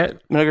out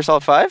yet? Metal Gear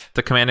Solid 5?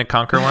 The Command and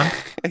Conquer one?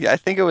 I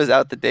think it was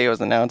out the day it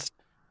was announced.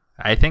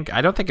 I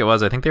don't think it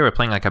was. I think they were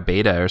playing like a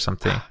beta or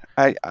something.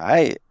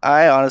 I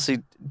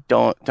honestly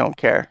don't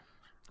care.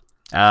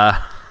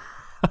 What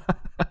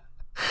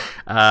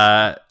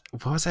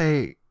was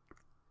I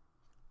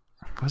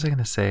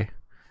gonna say?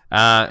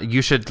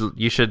 You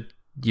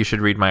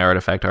should read my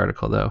Artifact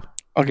article though.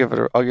 I'll give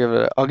it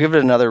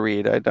another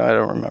read. I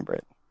don't remember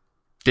it.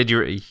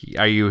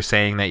 Are you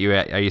saying that you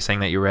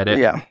read it?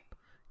 Yeah.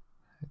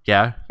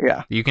 Yeah?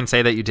 Yeah. You can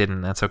say that you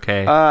didn't. That's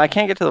okay. I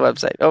can't get to the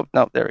website. Oh,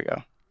 no, there we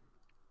go.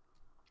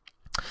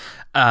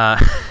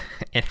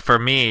 And for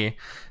me,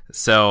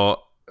 so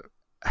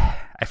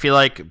I feel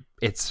like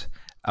it's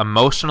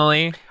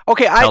emotionally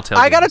okay.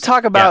 I got to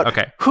talk about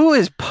who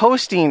is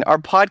posting our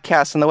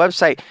podcast on the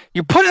website.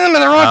 You're putting them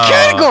in the wrong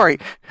category.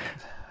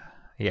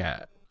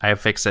 Yeah, I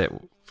have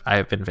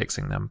been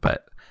fixing them,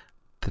 but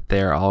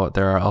there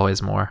are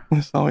always more.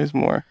 There's always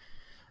more.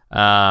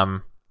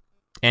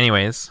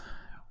 Anyways,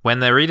 when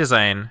there's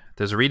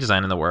a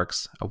redesign in the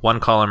works, a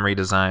 1-column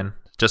redesign,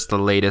 just the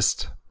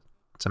latest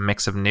It's a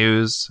mix of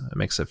news, a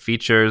mix of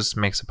features, a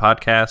mix of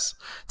podcasts.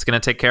 It's going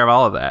to take care of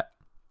all of that.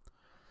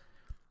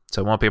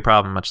 So it won't be a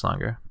problem much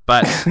longer.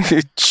 But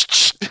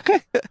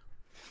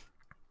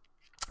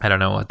I don't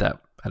know what that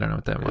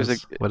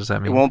was. What does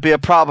that mean? It won't be a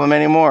problem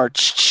anymore.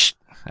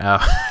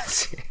 Oh,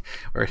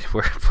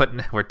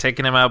 we're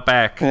taking him out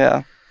back.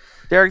 Yeah.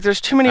 Derek,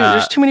 there's too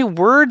many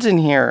words in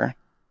here.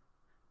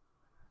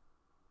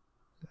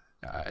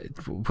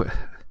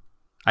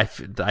 I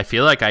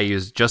feel like I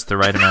used just the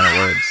right amount of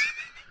words.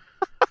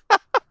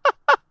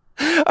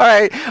 All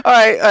right.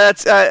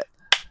 That's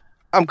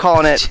I'm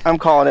calling it.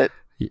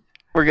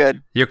 We're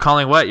good. You're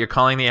calling what? You're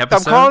calling the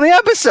episode? I'm calling the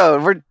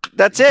episode.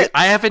 That's it.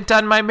 I haven't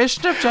done my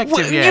mission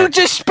objective yet. You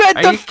just spent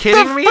the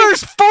me?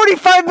 first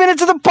 45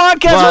 minutes of the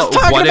podcast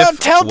talking about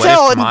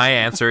Telltale. What if my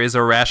answer is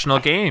Irrational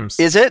Games?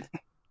 Is it?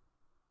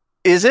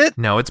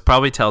 No, it's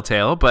probably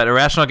Telltale, but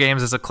Irrational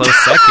Games is a close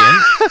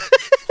second.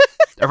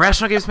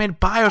 Irrational Games made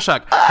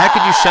BioShock. How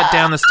could you shut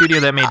down the studio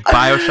that made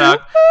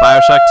BioShock,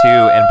 BioShock 2,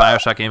 and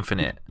BioShock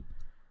Infinite?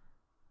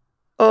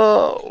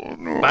 Oh,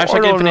 no,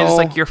 BioShock Infinite is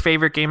like your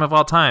favorite game of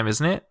all time,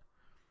 isn't it?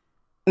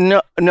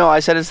 No, I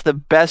said it's the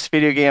best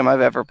video game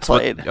I've ever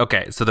played.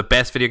 So the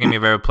best video game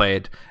you've ever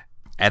played,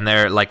 and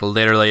they're like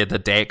literally the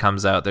day it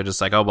comes out, they're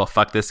just like, oh well,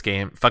 fuck this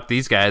game, fuck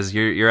these guys,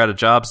 you're out of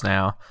jobs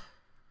now.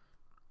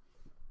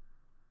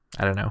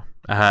 I don't know.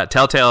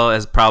 Telltale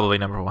is probably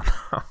number one.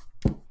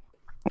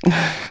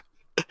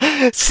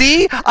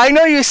 See, I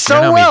know you so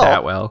you know well. Me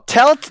that well.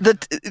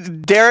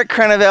 Derek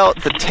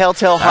Crenevelt, the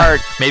Telltale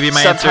Heart. Maybe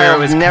my answer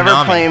was never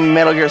Konami. playing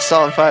Metal Gear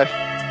Solid 5.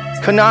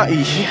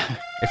 Konami.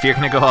 If you're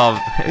gonna go all,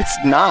 it's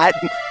not.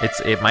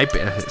 It might be.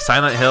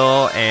 Silent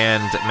Hill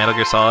and Metal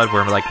Gear Solid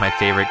were like my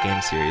favorite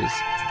game series,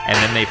 and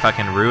then they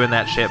fucking ruined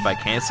that shit by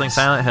canceling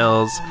Silent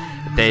Hills.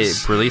 They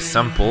released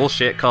some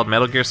bullshit called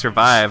Metal Gear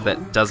Survive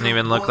that doesn't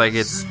even look like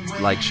it's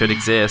like should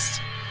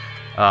exist.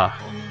 Now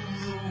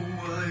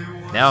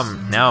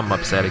I'm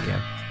upset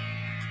again.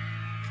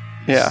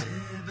 Yeah.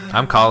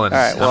 I'm calling. All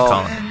right, I'm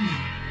calling.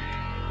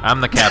 I'm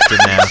the captain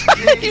now.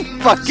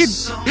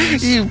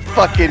 you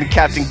fucking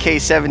Captain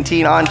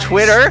K17 on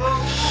Twitter.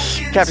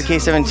 Captain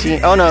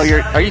K17. Oh no,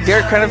 are you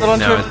Derek Crenevelt on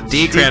Twitter? No,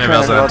 D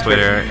Crenevelt on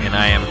Twitter, and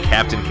I am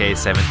Captain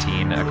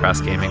K17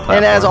 across gaming platforms.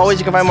 And as always,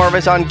 you can find more of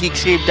us on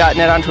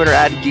Geekscape.net on Twitter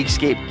at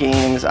Geekscape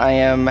Games. I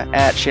am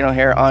at Shane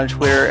O'Hare on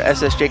Twitter,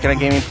 SSJake on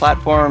gaming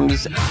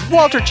platforms,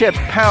 Walter Chip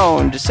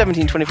Pound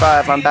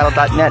 1725 on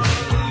Battle.net.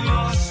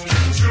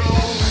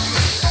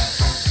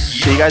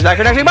 See you guys back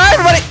here next week. Bye,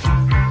 everybody.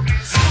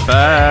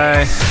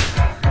 Bye.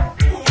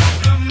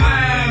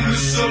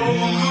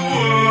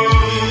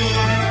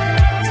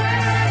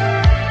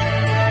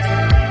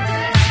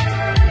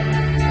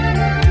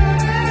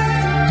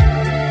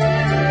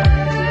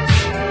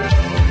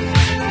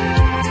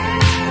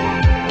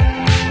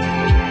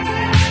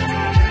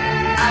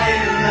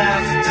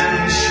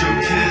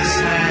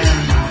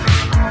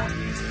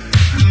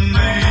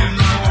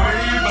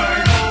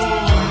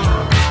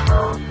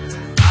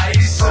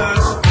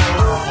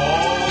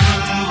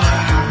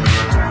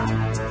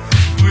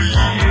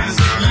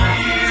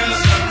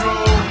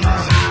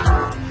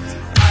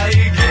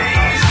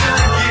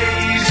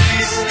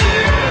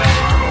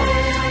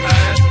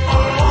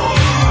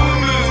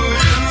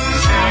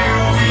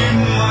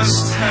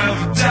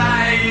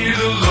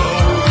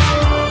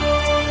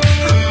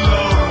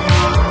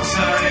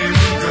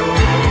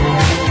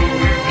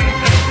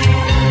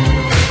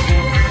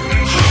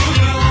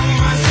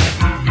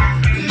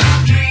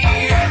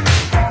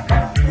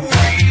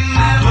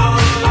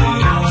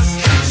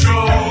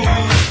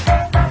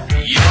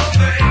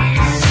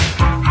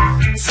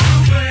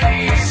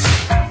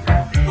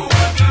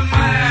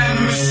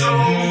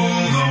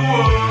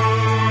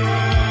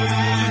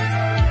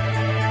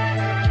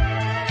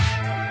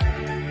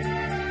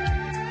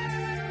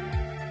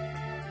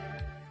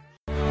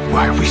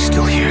 Why are we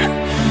still here?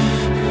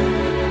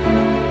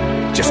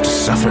 Just to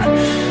suffer?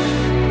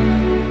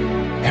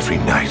 Every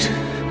night,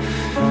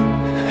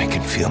 I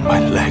can feel my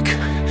leg,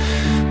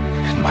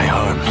 and my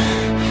arm,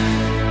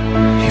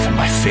 even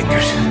my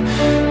fingers.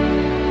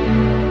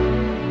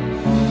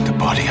 The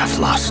body I've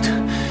lost.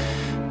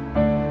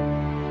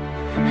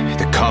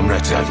 The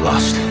comrades I've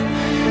lost.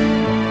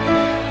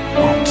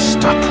 Won't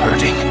stop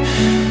hurting.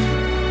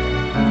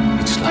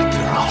 It's like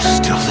they're all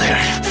still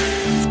there.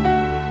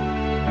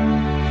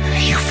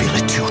 You feel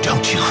it too,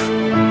 don't you?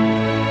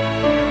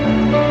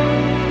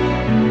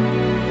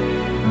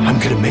 I'm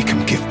gonna make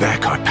them give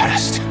back our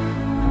past.